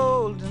the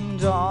golden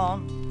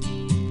dawn.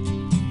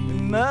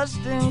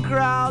 Immersed in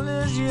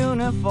Crowley's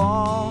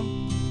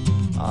uniform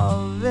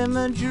of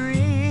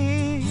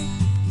imagery.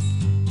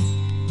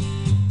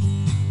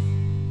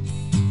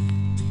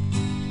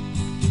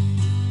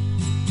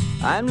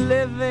 I'm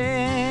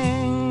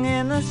living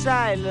in a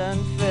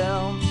silent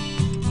film,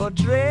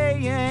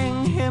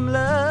 portraying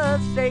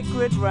Himmler's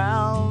sacred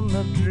realm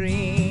of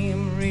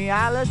dream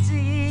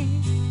reality.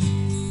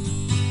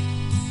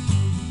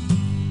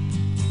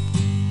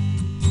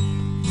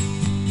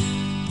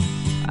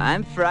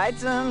 I'm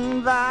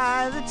frightened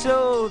by the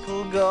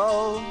total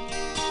goal,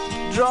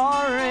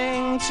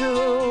 drawing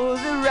to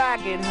the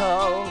ragged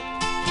hole,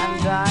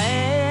 and I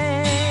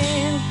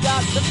ain't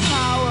got the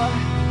power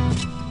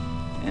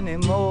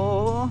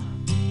anymore.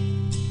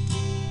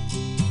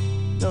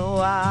 No,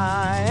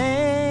 I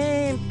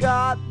ain't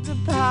got the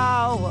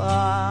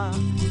power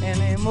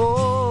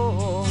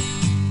anymore.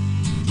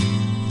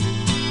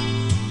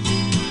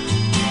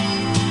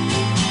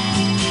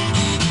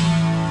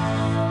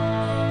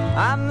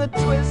 I'm the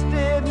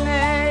twisted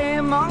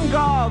name on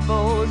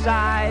Garbo's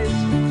eyes,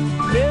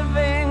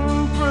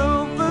 living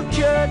proof of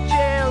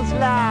Churchill's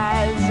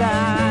lies.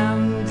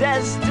 I'm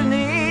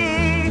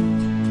destiny.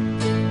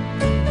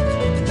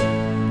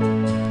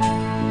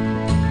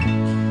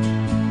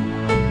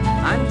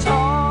 I'm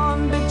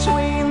torn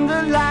between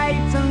the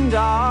light and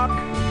dark,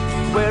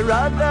 where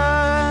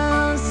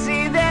others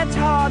see their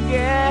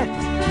target,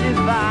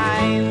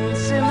 divine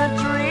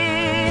symmetry.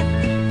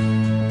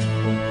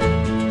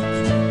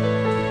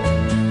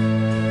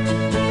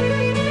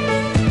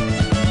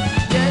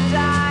 Did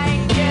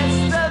I kiss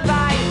the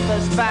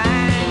viper's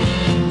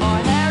fang, or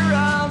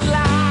herald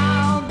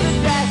loud the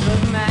death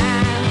of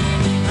man?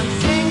 I'm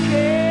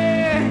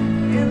sinking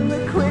in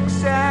the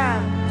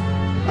quicksand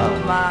of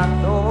my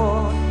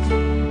thoughts,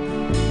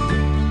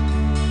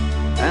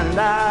 and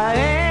I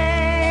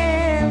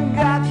ain't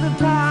got the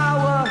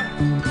power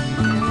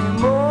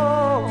anymore.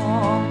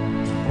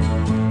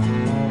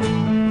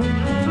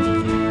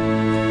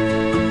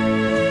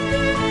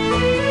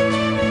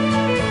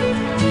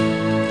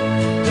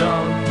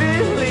 Don't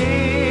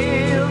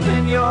believe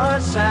in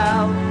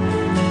yourself.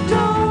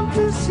 Don't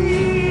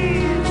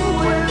deceive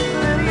with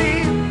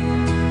belief.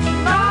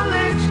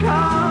 Knowledge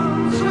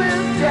comes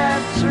with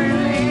death's release.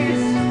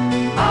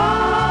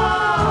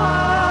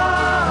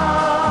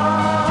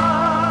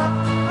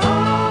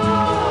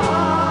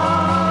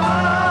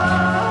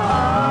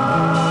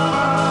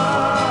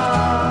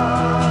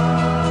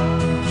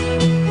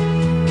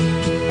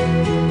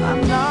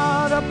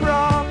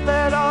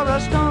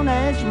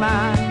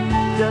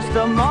 Just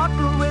a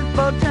mortal with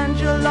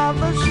potential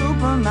of a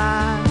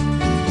Superman.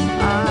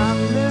 I'm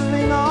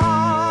living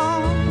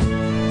on.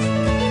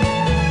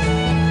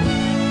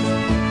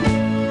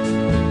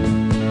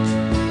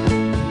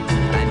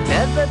 I'm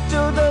tethered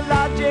to the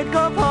logic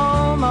of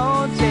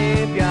Homo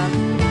sapien.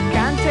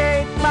 Can't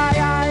take my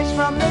eyes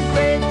from the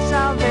great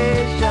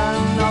salvation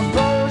of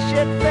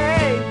bullshit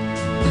faith.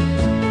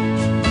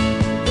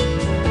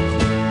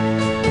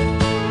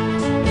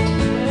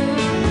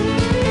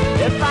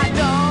 If I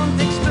don't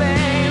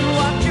explain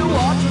what you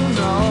ought to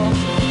know,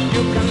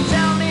 you can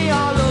tell me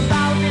all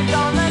about it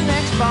on the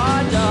next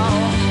photo.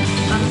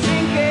 I'm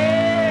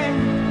sinking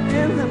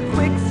in the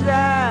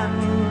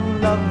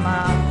quicksand of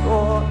my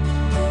thoughts,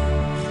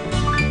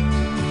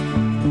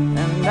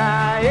 and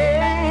I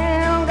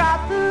ain't got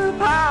the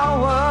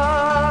power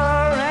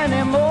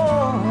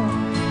anymore.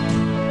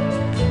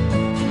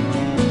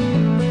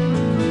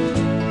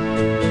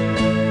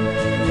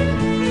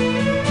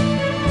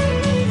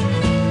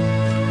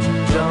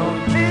 Don't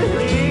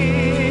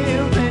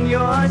believe in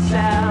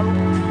yourself.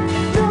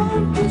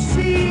 Don't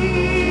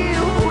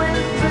deceive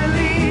with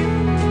belief.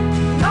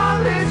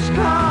 Knowledge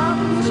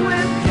comes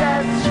with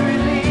death's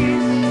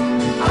release.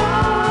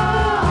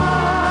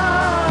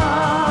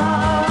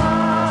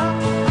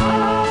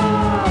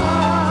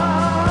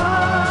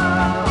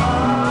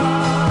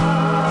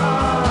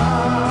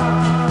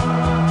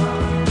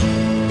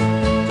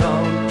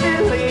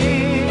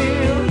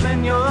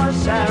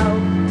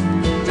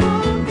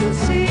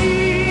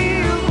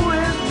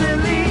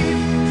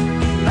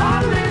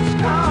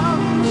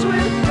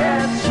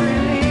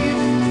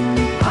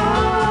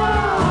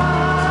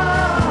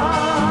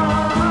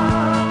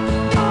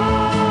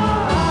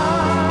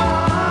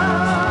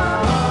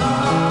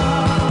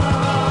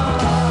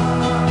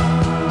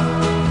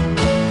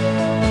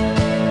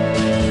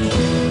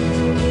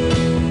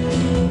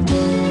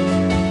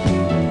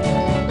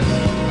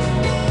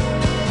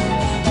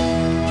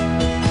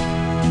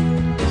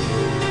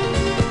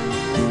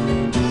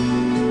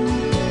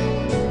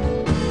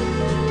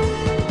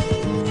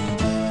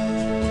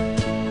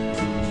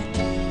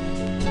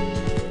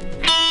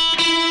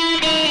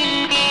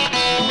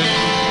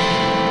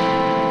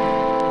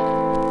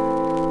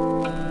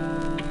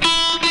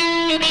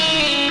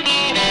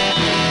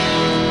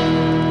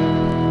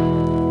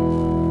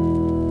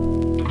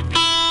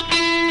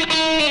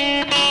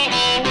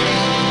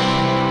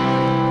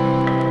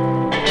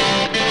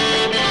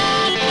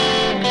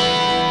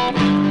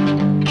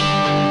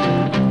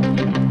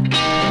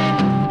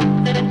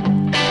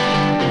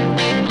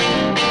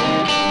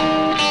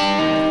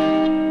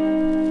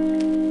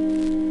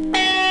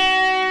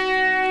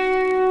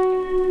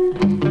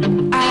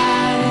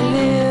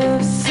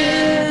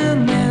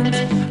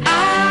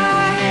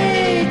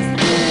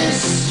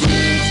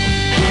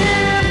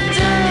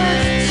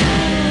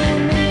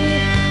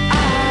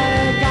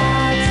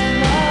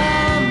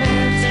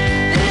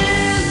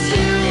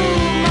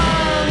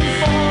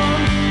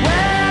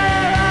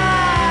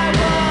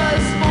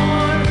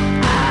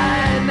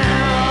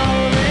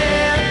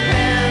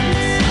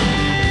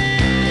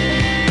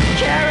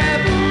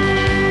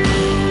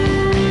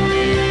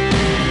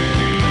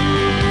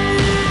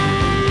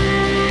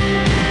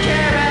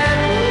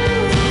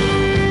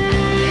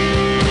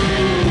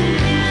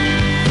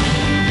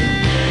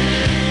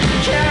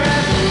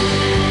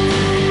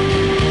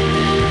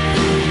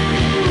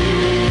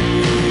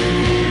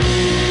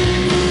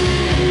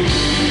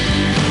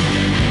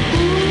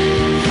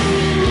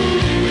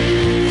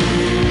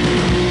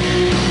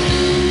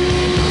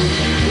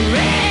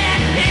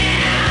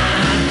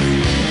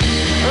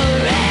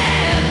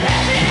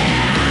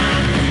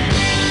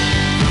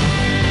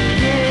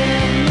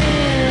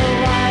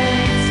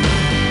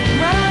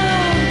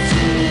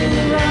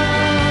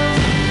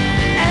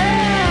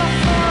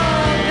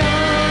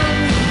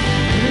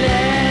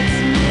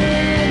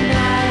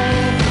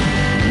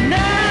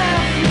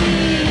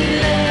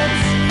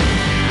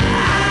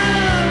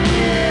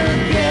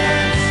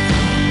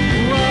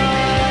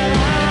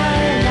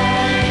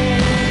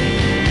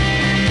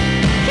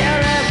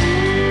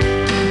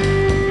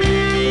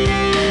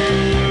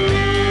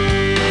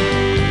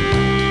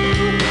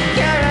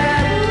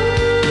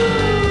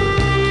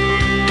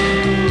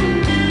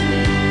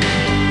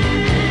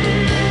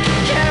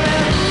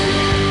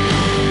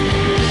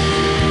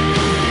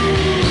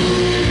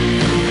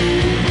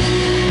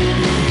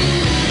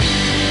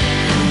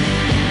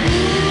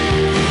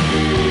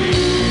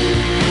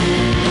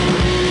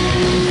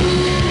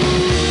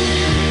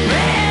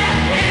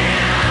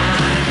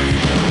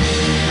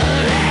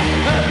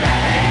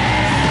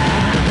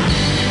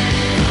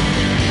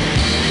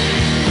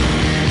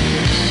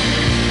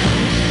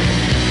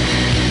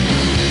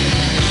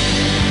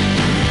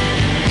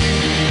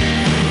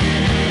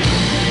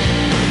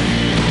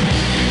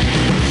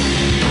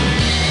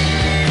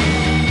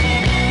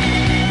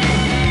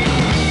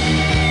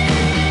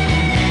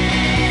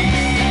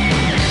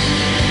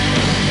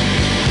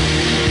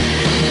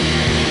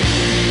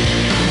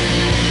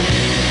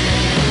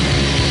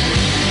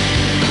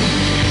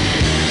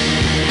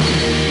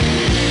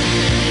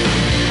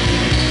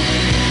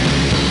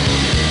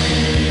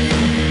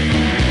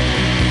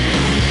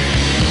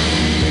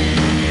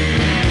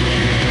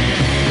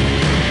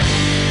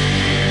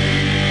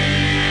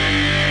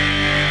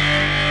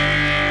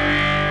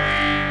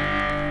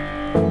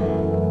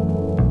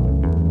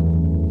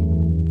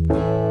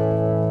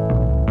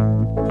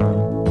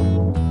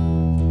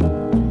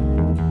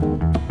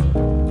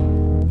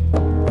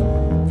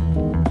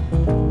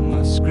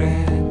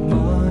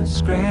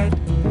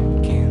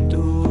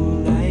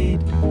 candlelight,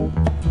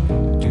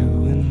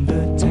 doing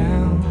the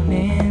town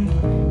and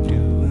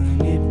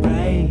doing it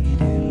right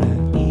in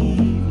the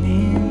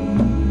evening.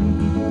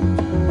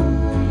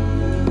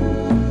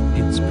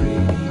 It's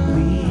pretty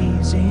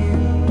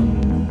pleasing.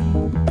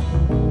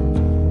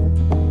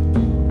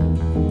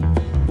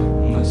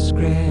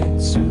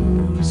 Muskrat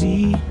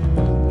Susie,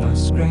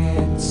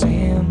 Muskrat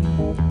Sam,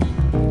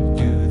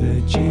 do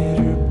the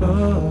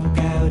jitterbug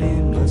out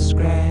in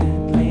Muskrat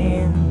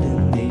Land,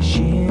 and they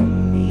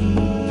shimmy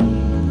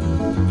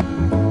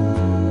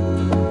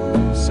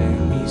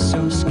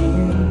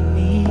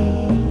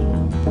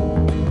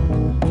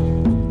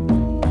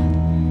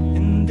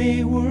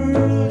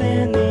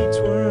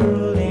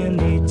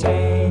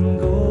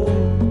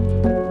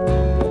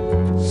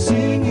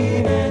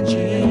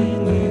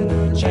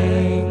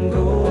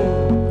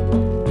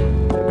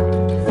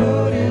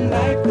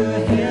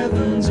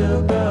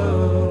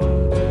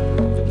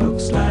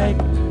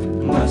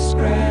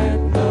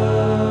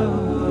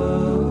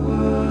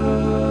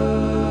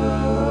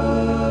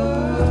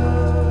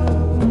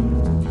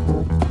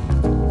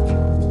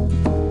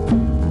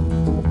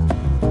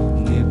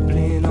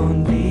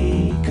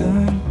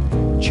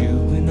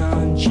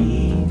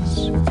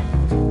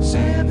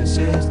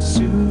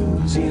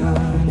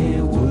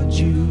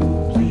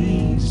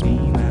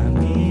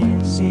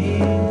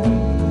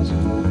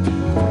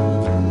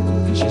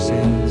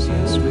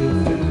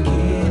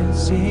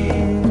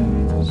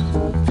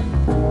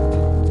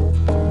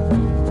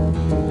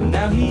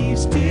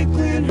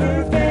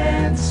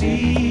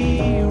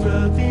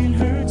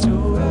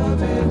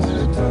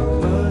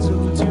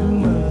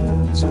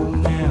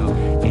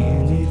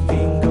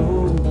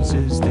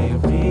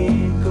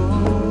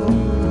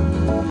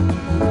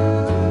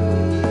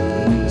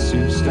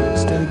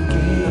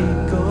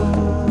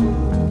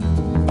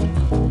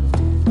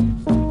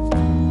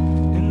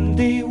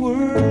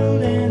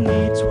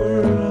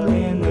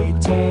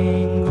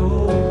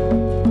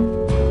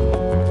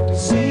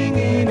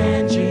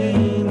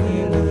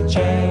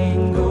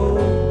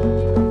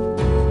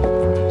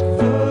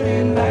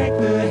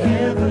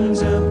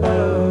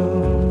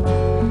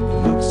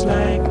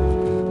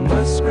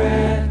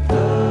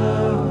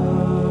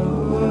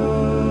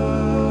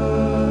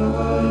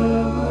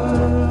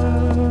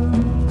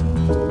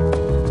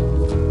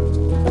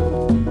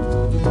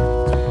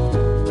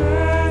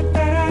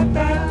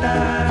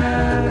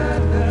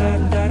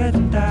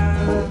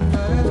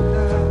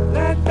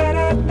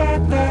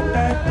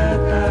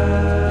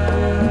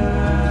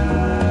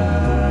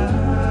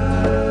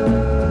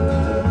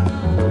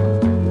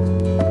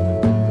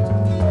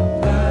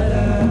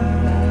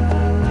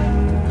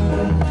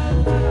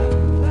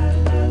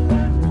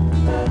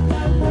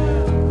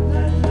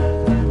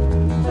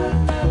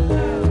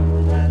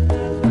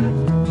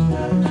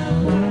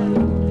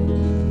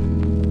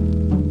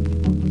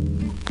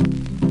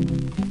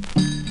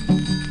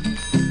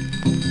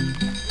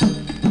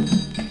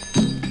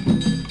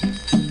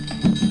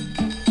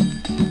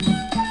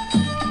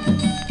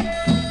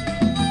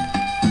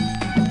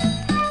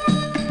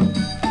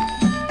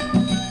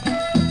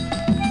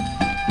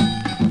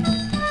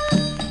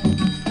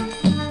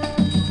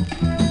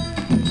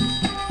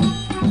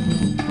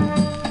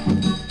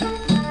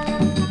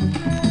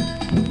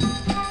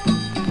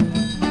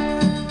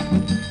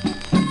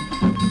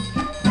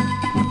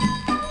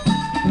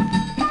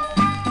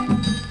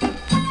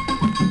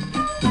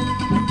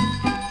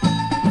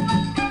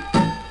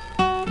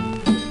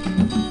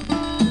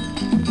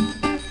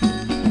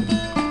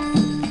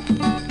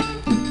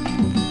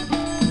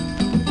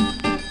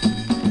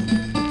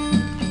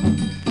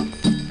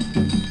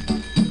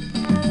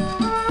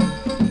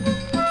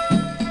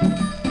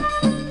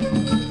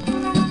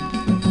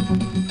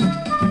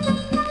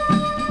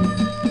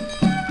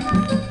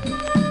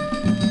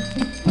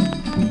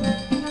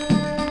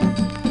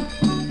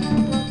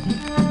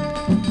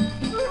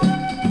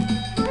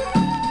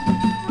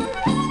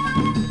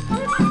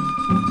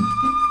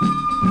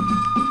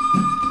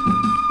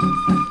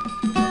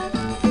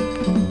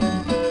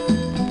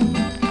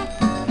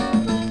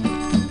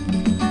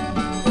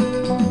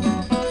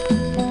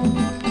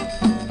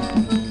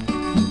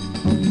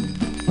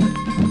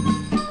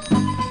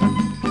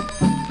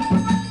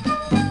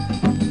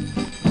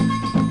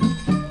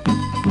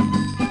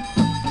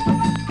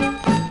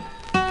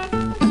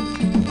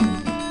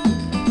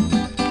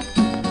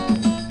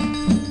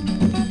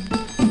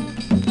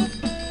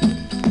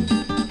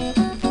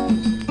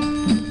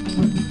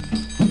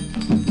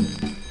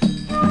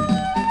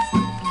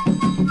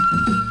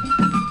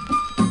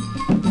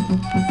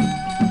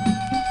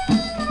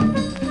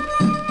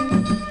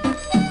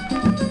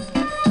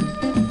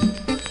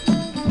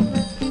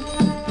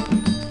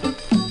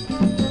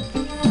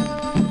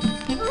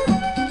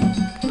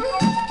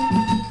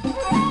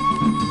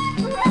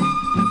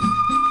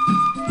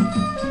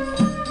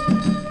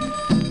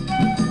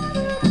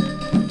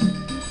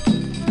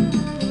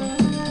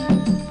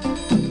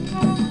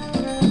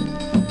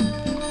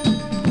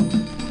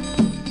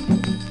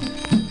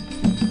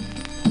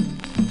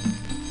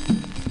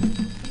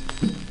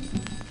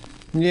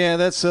Yeah,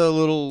 that's a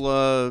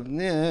little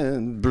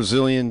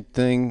Brazilian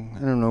thing.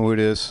 I don't know who it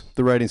is.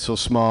 The writing's so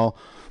small.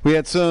 We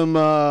had some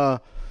that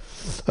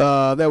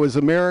was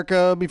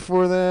America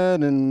before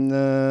that,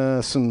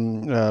 and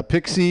some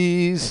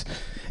Pixies,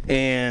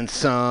 and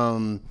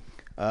some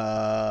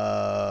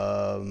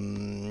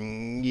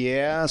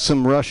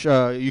some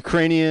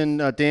Ukrainian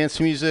dance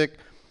music.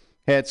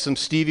 Had some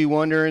Stevie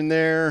Wonder in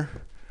there.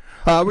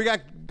 We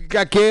got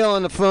Gail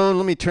on the phone.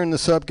 Let me turn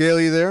this up. Gail,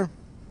 you there?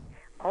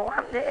 Oh,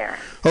 I'm there.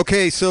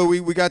 Okay, so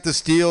we got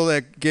this deal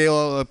that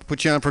Gail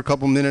put you on for a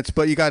couple minutes,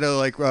 but you got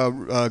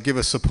to give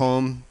us a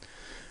poem.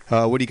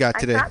 What do you got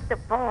today? I got the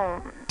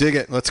poem. Dig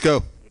it. Let's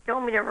go. You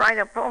told me to write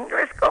a poem.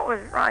 Driscoll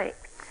was right.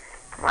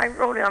 If I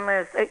wrote it, I'm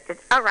going to say it.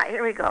 All right,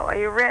 here we go. Are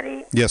you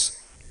ready? Yes.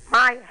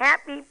 My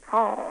happy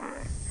poem.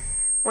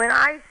 When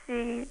I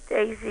see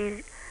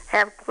daisies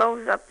have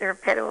closed up their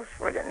petals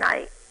for the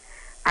night,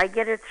 I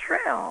get a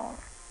thrill.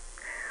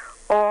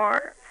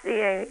 Or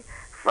see a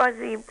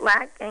fuzzy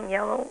black and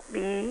yellow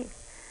bee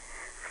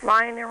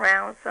flying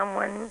around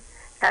someone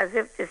as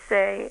if to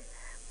say,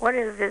 what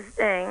is this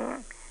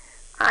thing?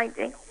 I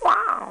think,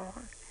 wow,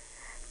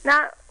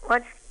 not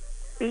much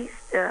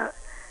beats the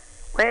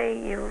way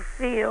you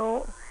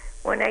feel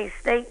when a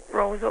snake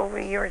rolls over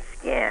your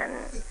skin,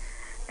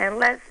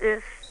 unless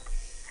it's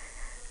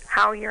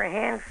how your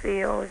hand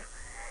feels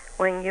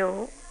when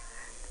you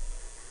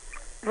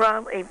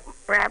rub a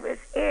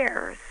rabbit's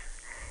ears,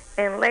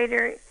 and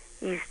later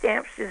he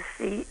stamps his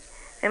feet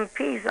and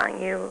pees on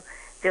you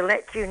to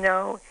let you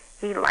know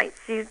he likes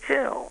you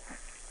too.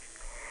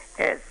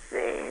 Let's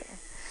see.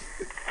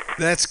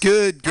 That's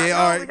good, Gail.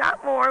 No,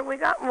 we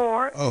got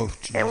more. Oh,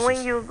 Jesus. And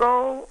when you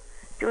go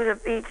to the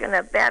beach and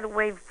a bad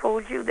wave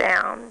pulls you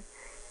down,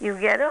 you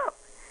get up,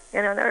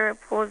 and another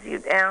pulls you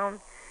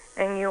down,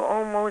 and you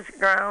almost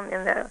drown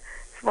in a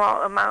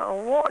small amount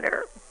of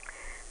water,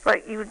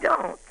 but you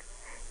don't.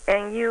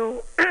 And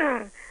you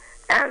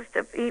ask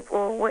the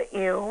people with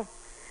you,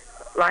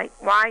 like,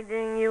 why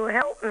didn't you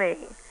help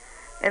me?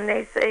 And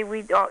they say,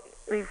 we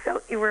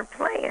felt you were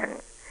playing.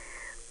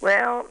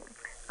 Well,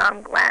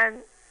 I'm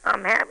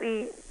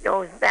happy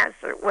those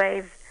bastard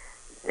waves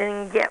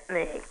didn't get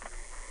me.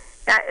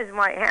 That is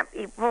my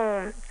happy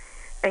poem.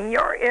 And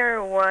your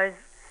error was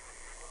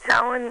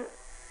telling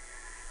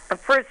a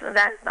person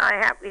that's not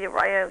happy to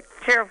write a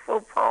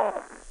cheerful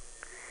poem.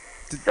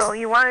 So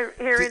you want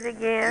to hear it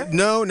again?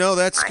 No,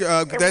 that's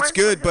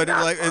good. But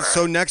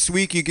so next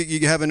week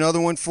you have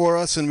another one for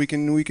us, and we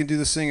can do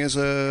this thing as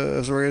a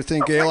regular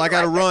thing. Gail, I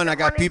got to run. I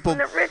got people.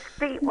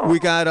 We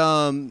got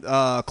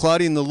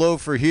Claudia and the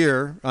Loaf are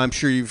here. I'm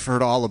sure you've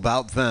heard all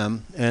about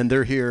them, and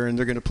they're here, and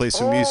they're going to play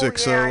some music.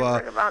 Yeah, I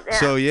heard about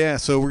that.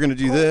 So we're going to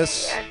do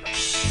this.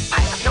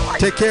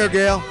 Take care,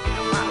 Gail.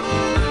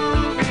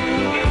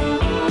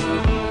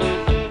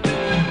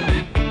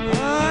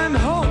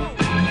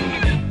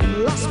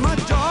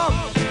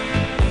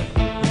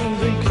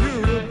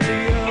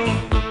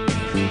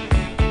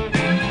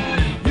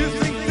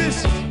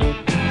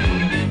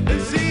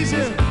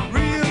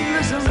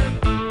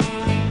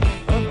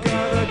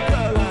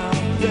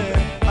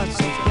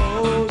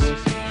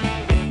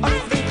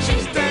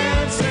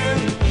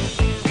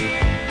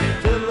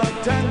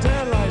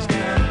 Tantalized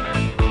now.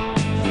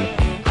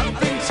 I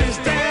think she's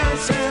dancing.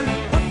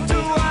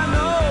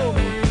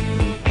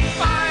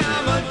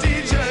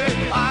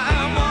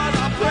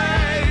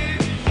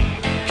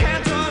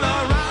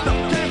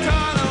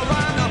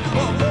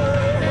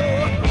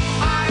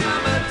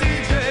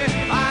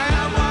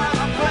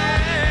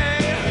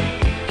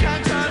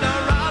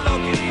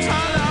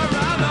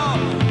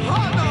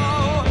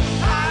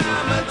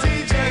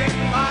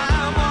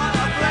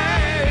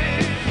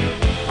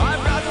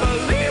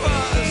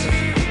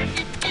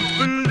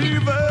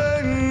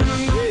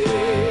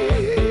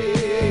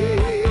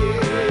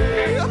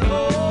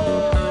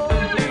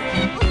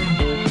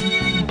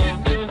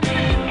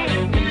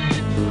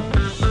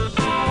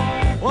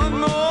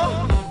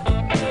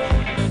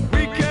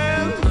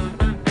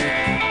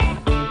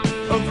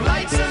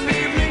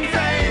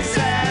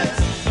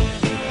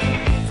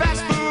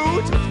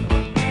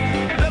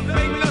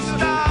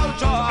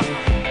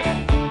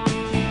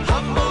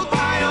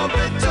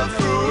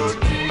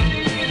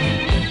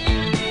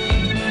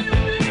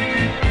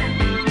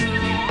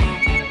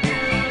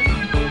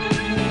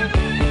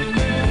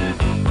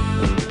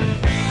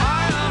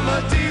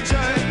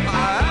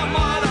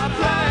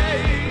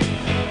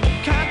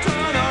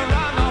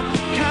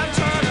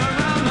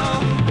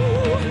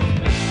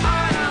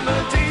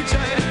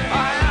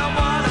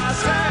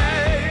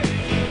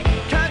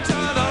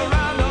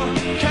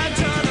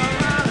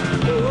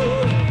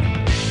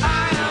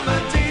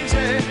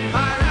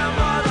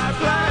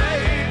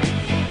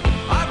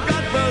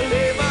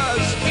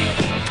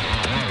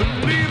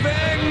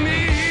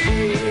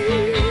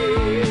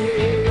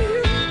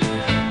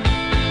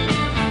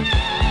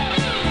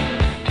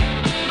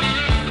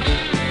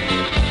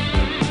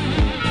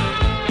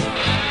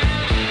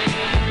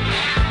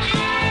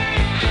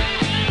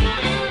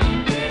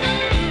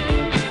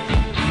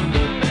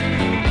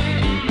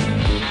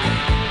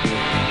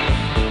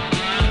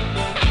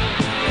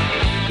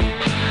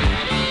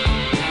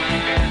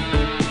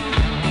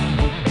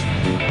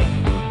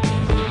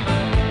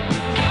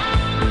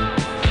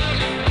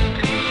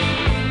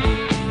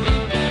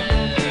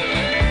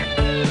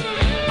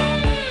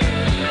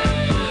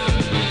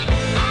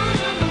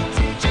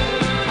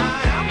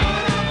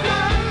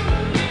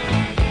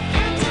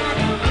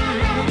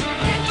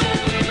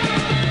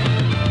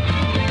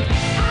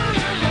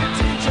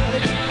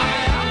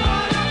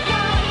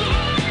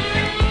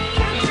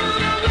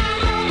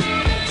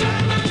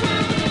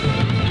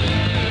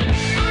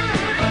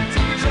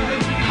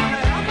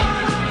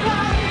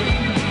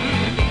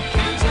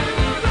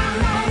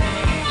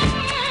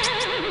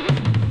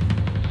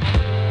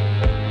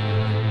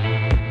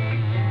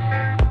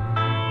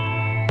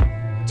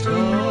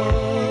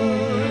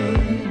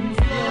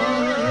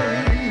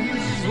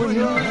 when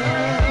you're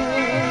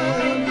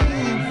having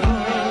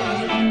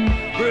fun.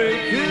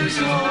 Break his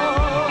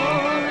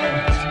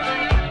heart.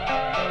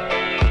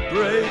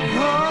 Break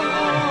her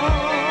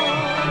heart.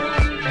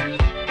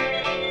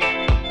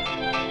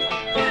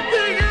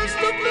 He used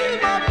to be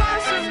my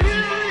boss and he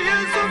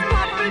is a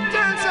puppet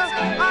dancer.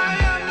 I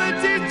am the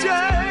DJ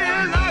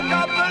and I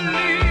got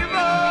believers.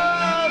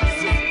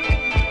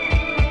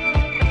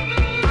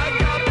 I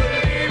got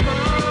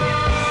believers.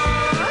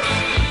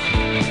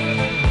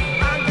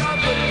 I got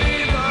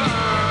believers.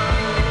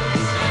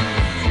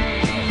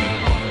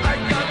 I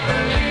got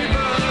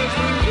believers.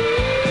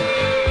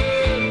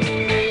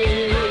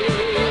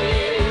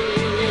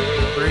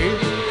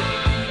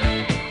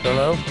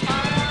 Hello?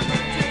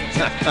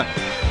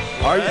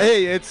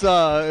 Hey, it's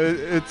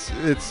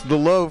the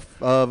loaf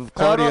of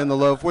Claudia and the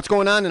loaf. What's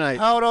going on tonight?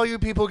 How'd all you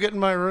people get in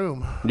my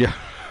room? Yeah.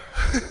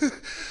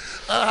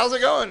 How's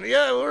it going?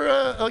 Yeah, we're.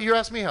 Oh, you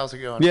asked me how's it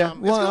going. Yeah,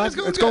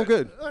 it's going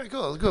good. All right,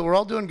 cool. It's good. We're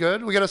all doing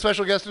good. We got a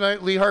special guest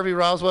tonight. Lee Harvey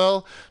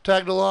Roswell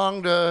tagged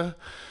along to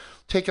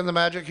taking the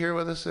magic here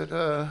with us at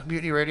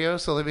Mutiny Radio.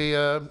 So there'll be.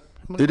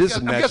 It is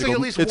I'm magical. guessing at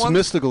least it's one.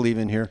 mystical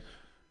even here.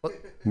 What?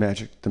 The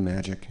magic. Is,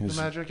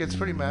 The magic. It's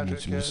pretty magic.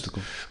 It's yes.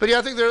 mystical. But yeah,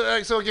 I think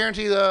they're so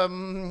guaranteed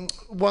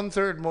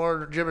 1/3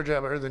 more jibber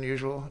jabber than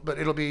usual. But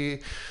it'll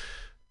be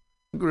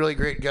really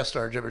great guest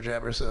star jibber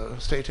jabber. So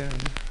stay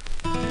tuned.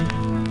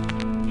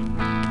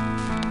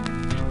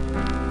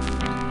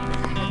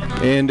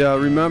 And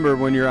remember,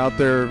 when you're out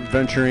there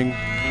venturing,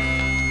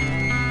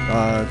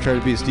 try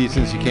to be as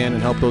decent as you can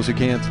and help those who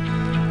can't.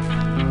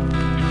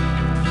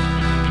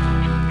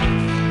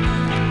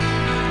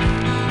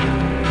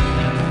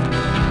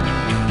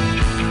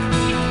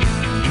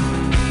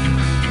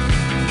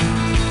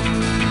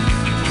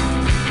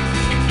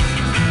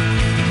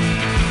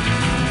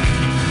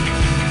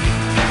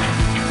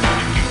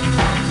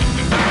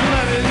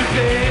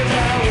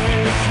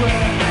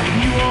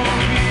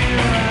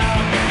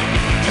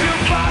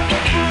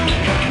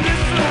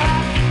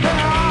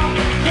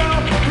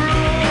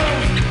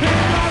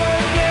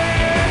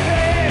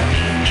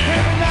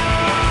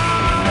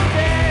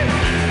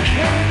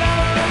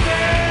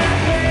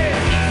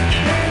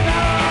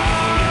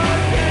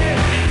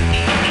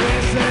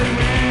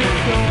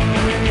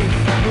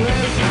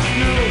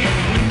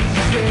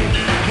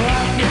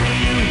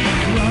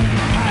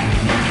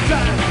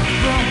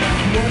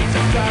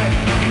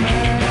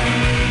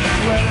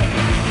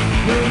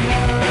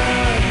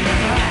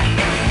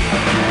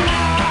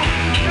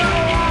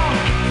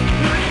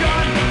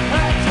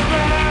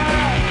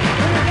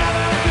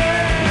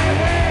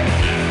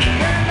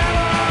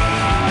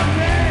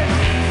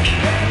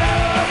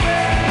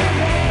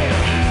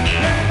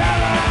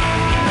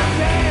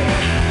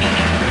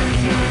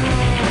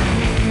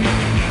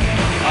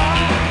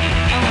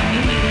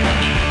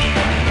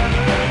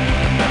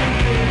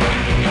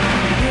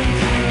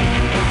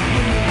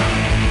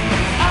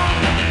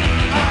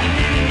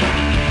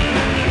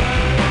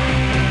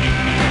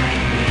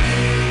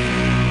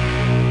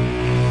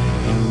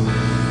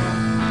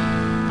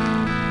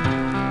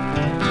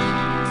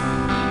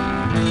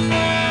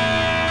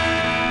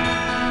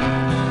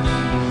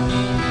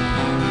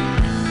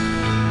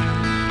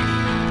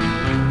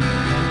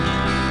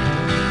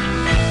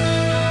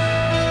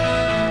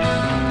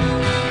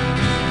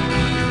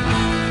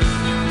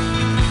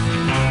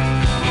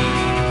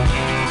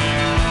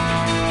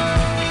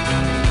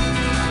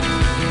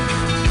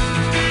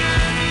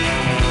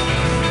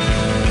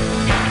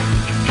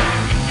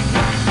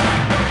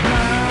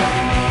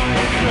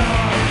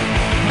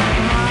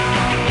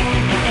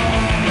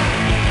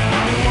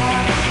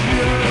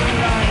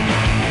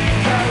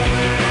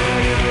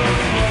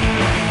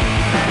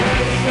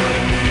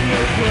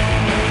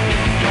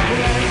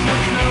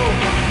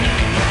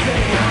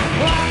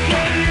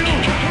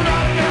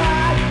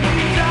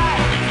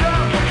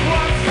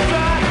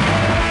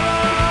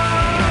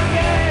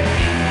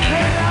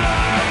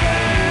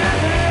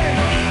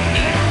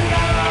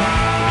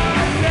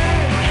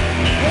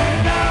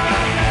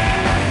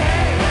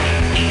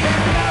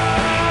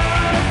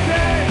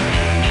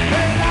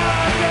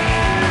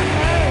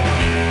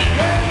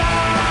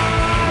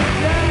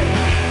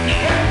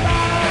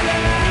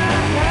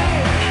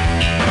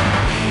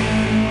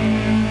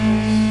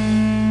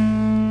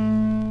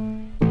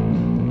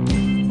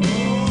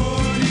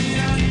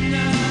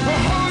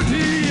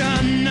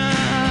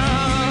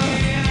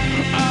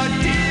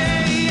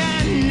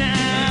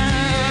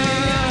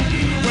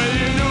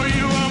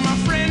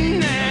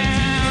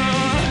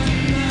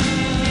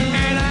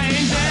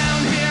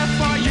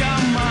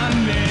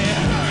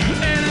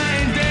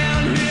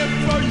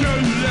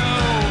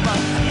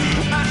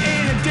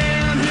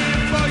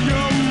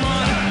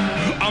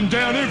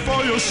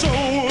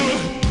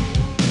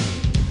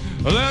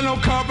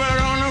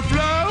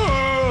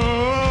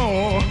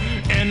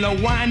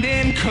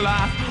 winding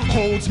clock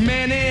holds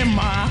many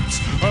marks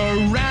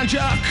around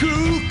your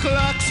Ku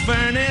Klux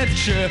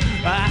furniture.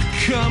 I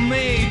come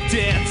a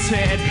death's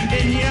head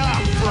in your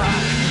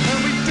frock,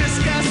 and we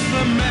discuss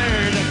the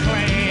murder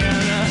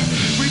plan.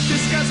 We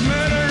discuss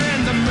murder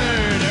and the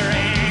murder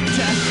act.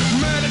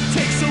 Murder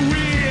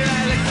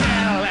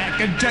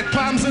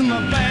in my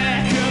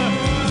back.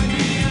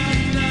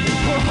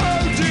 Oh,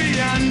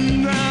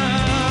 Diana,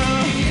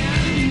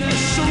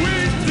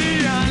 sweet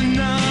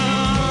Diana.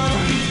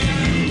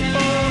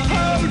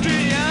 Oh,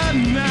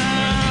 Diana.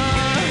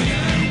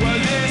 Well,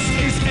 this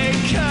is a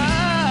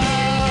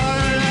car,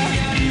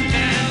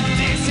 and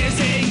this is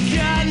a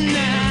gun,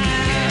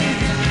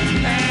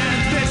 and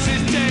this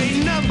is day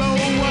number 1.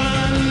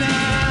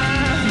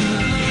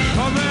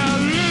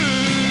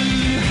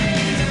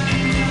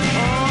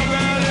 Oh,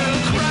 well,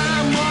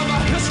 crime of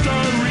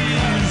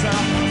histories,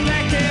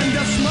 back in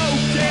the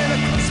smoke in the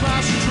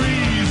Christmas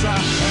trees,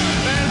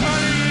 and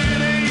honey,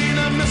 it ain't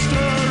a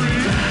mystery.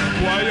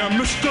 Why a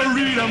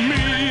mystery to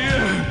me?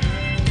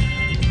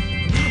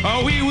 Oh,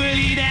 we will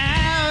eat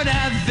out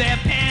of their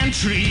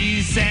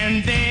pantries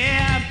and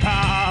their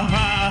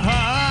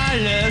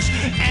parlors,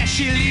 as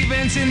she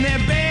leavings in their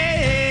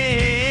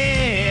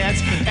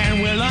beds,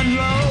 and we'll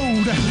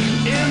unload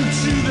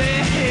into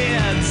their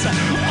heads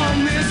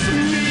on this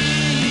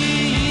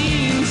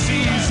mean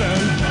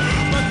season.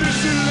 But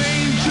this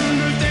angel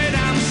that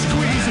I'm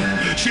squeezing,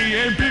 she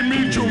ain't been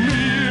mean to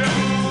me.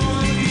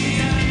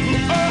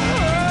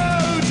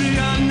 Oh,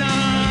 Diana,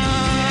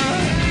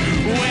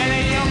 well,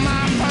 you're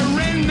my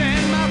friend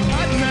and my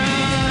partner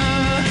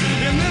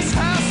in this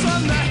house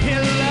on the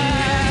hill,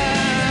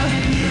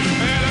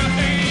 and I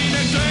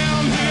ain't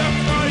down here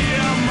for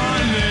your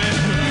money,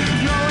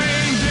 no, I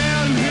ain't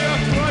down here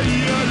for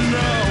your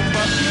love,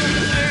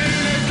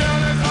 ain't down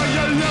here for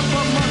your love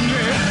for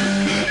money,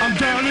 I'm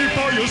down here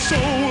for your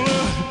soul.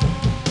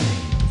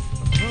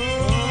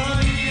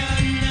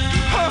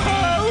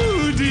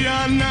 Oh,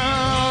 Diana,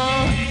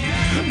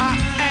 I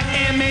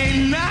am a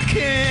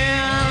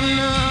knocking.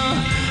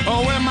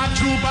 Oh, in my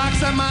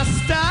toolbox and my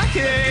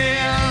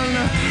stocking.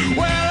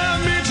 Well, I'll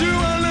meet you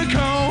on the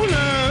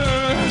corner.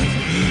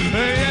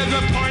 It's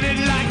pointed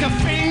like a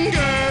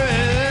finger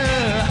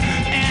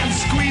and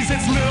squeeze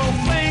its little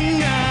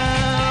finger.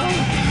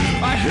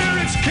 I hear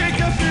its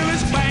kick, I feel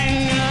its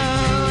bang.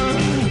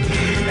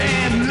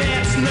 And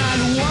let's not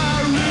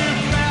worry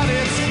about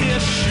its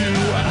issue.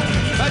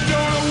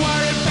 Don't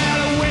worry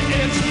about when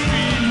it's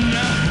feeding.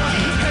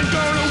 And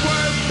don't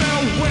worry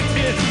about when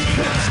it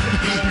hits.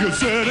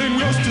 Cause it ain't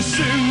yours to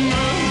sin.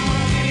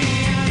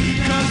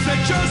 Cause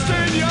it just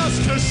ain't yours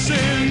to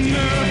sin.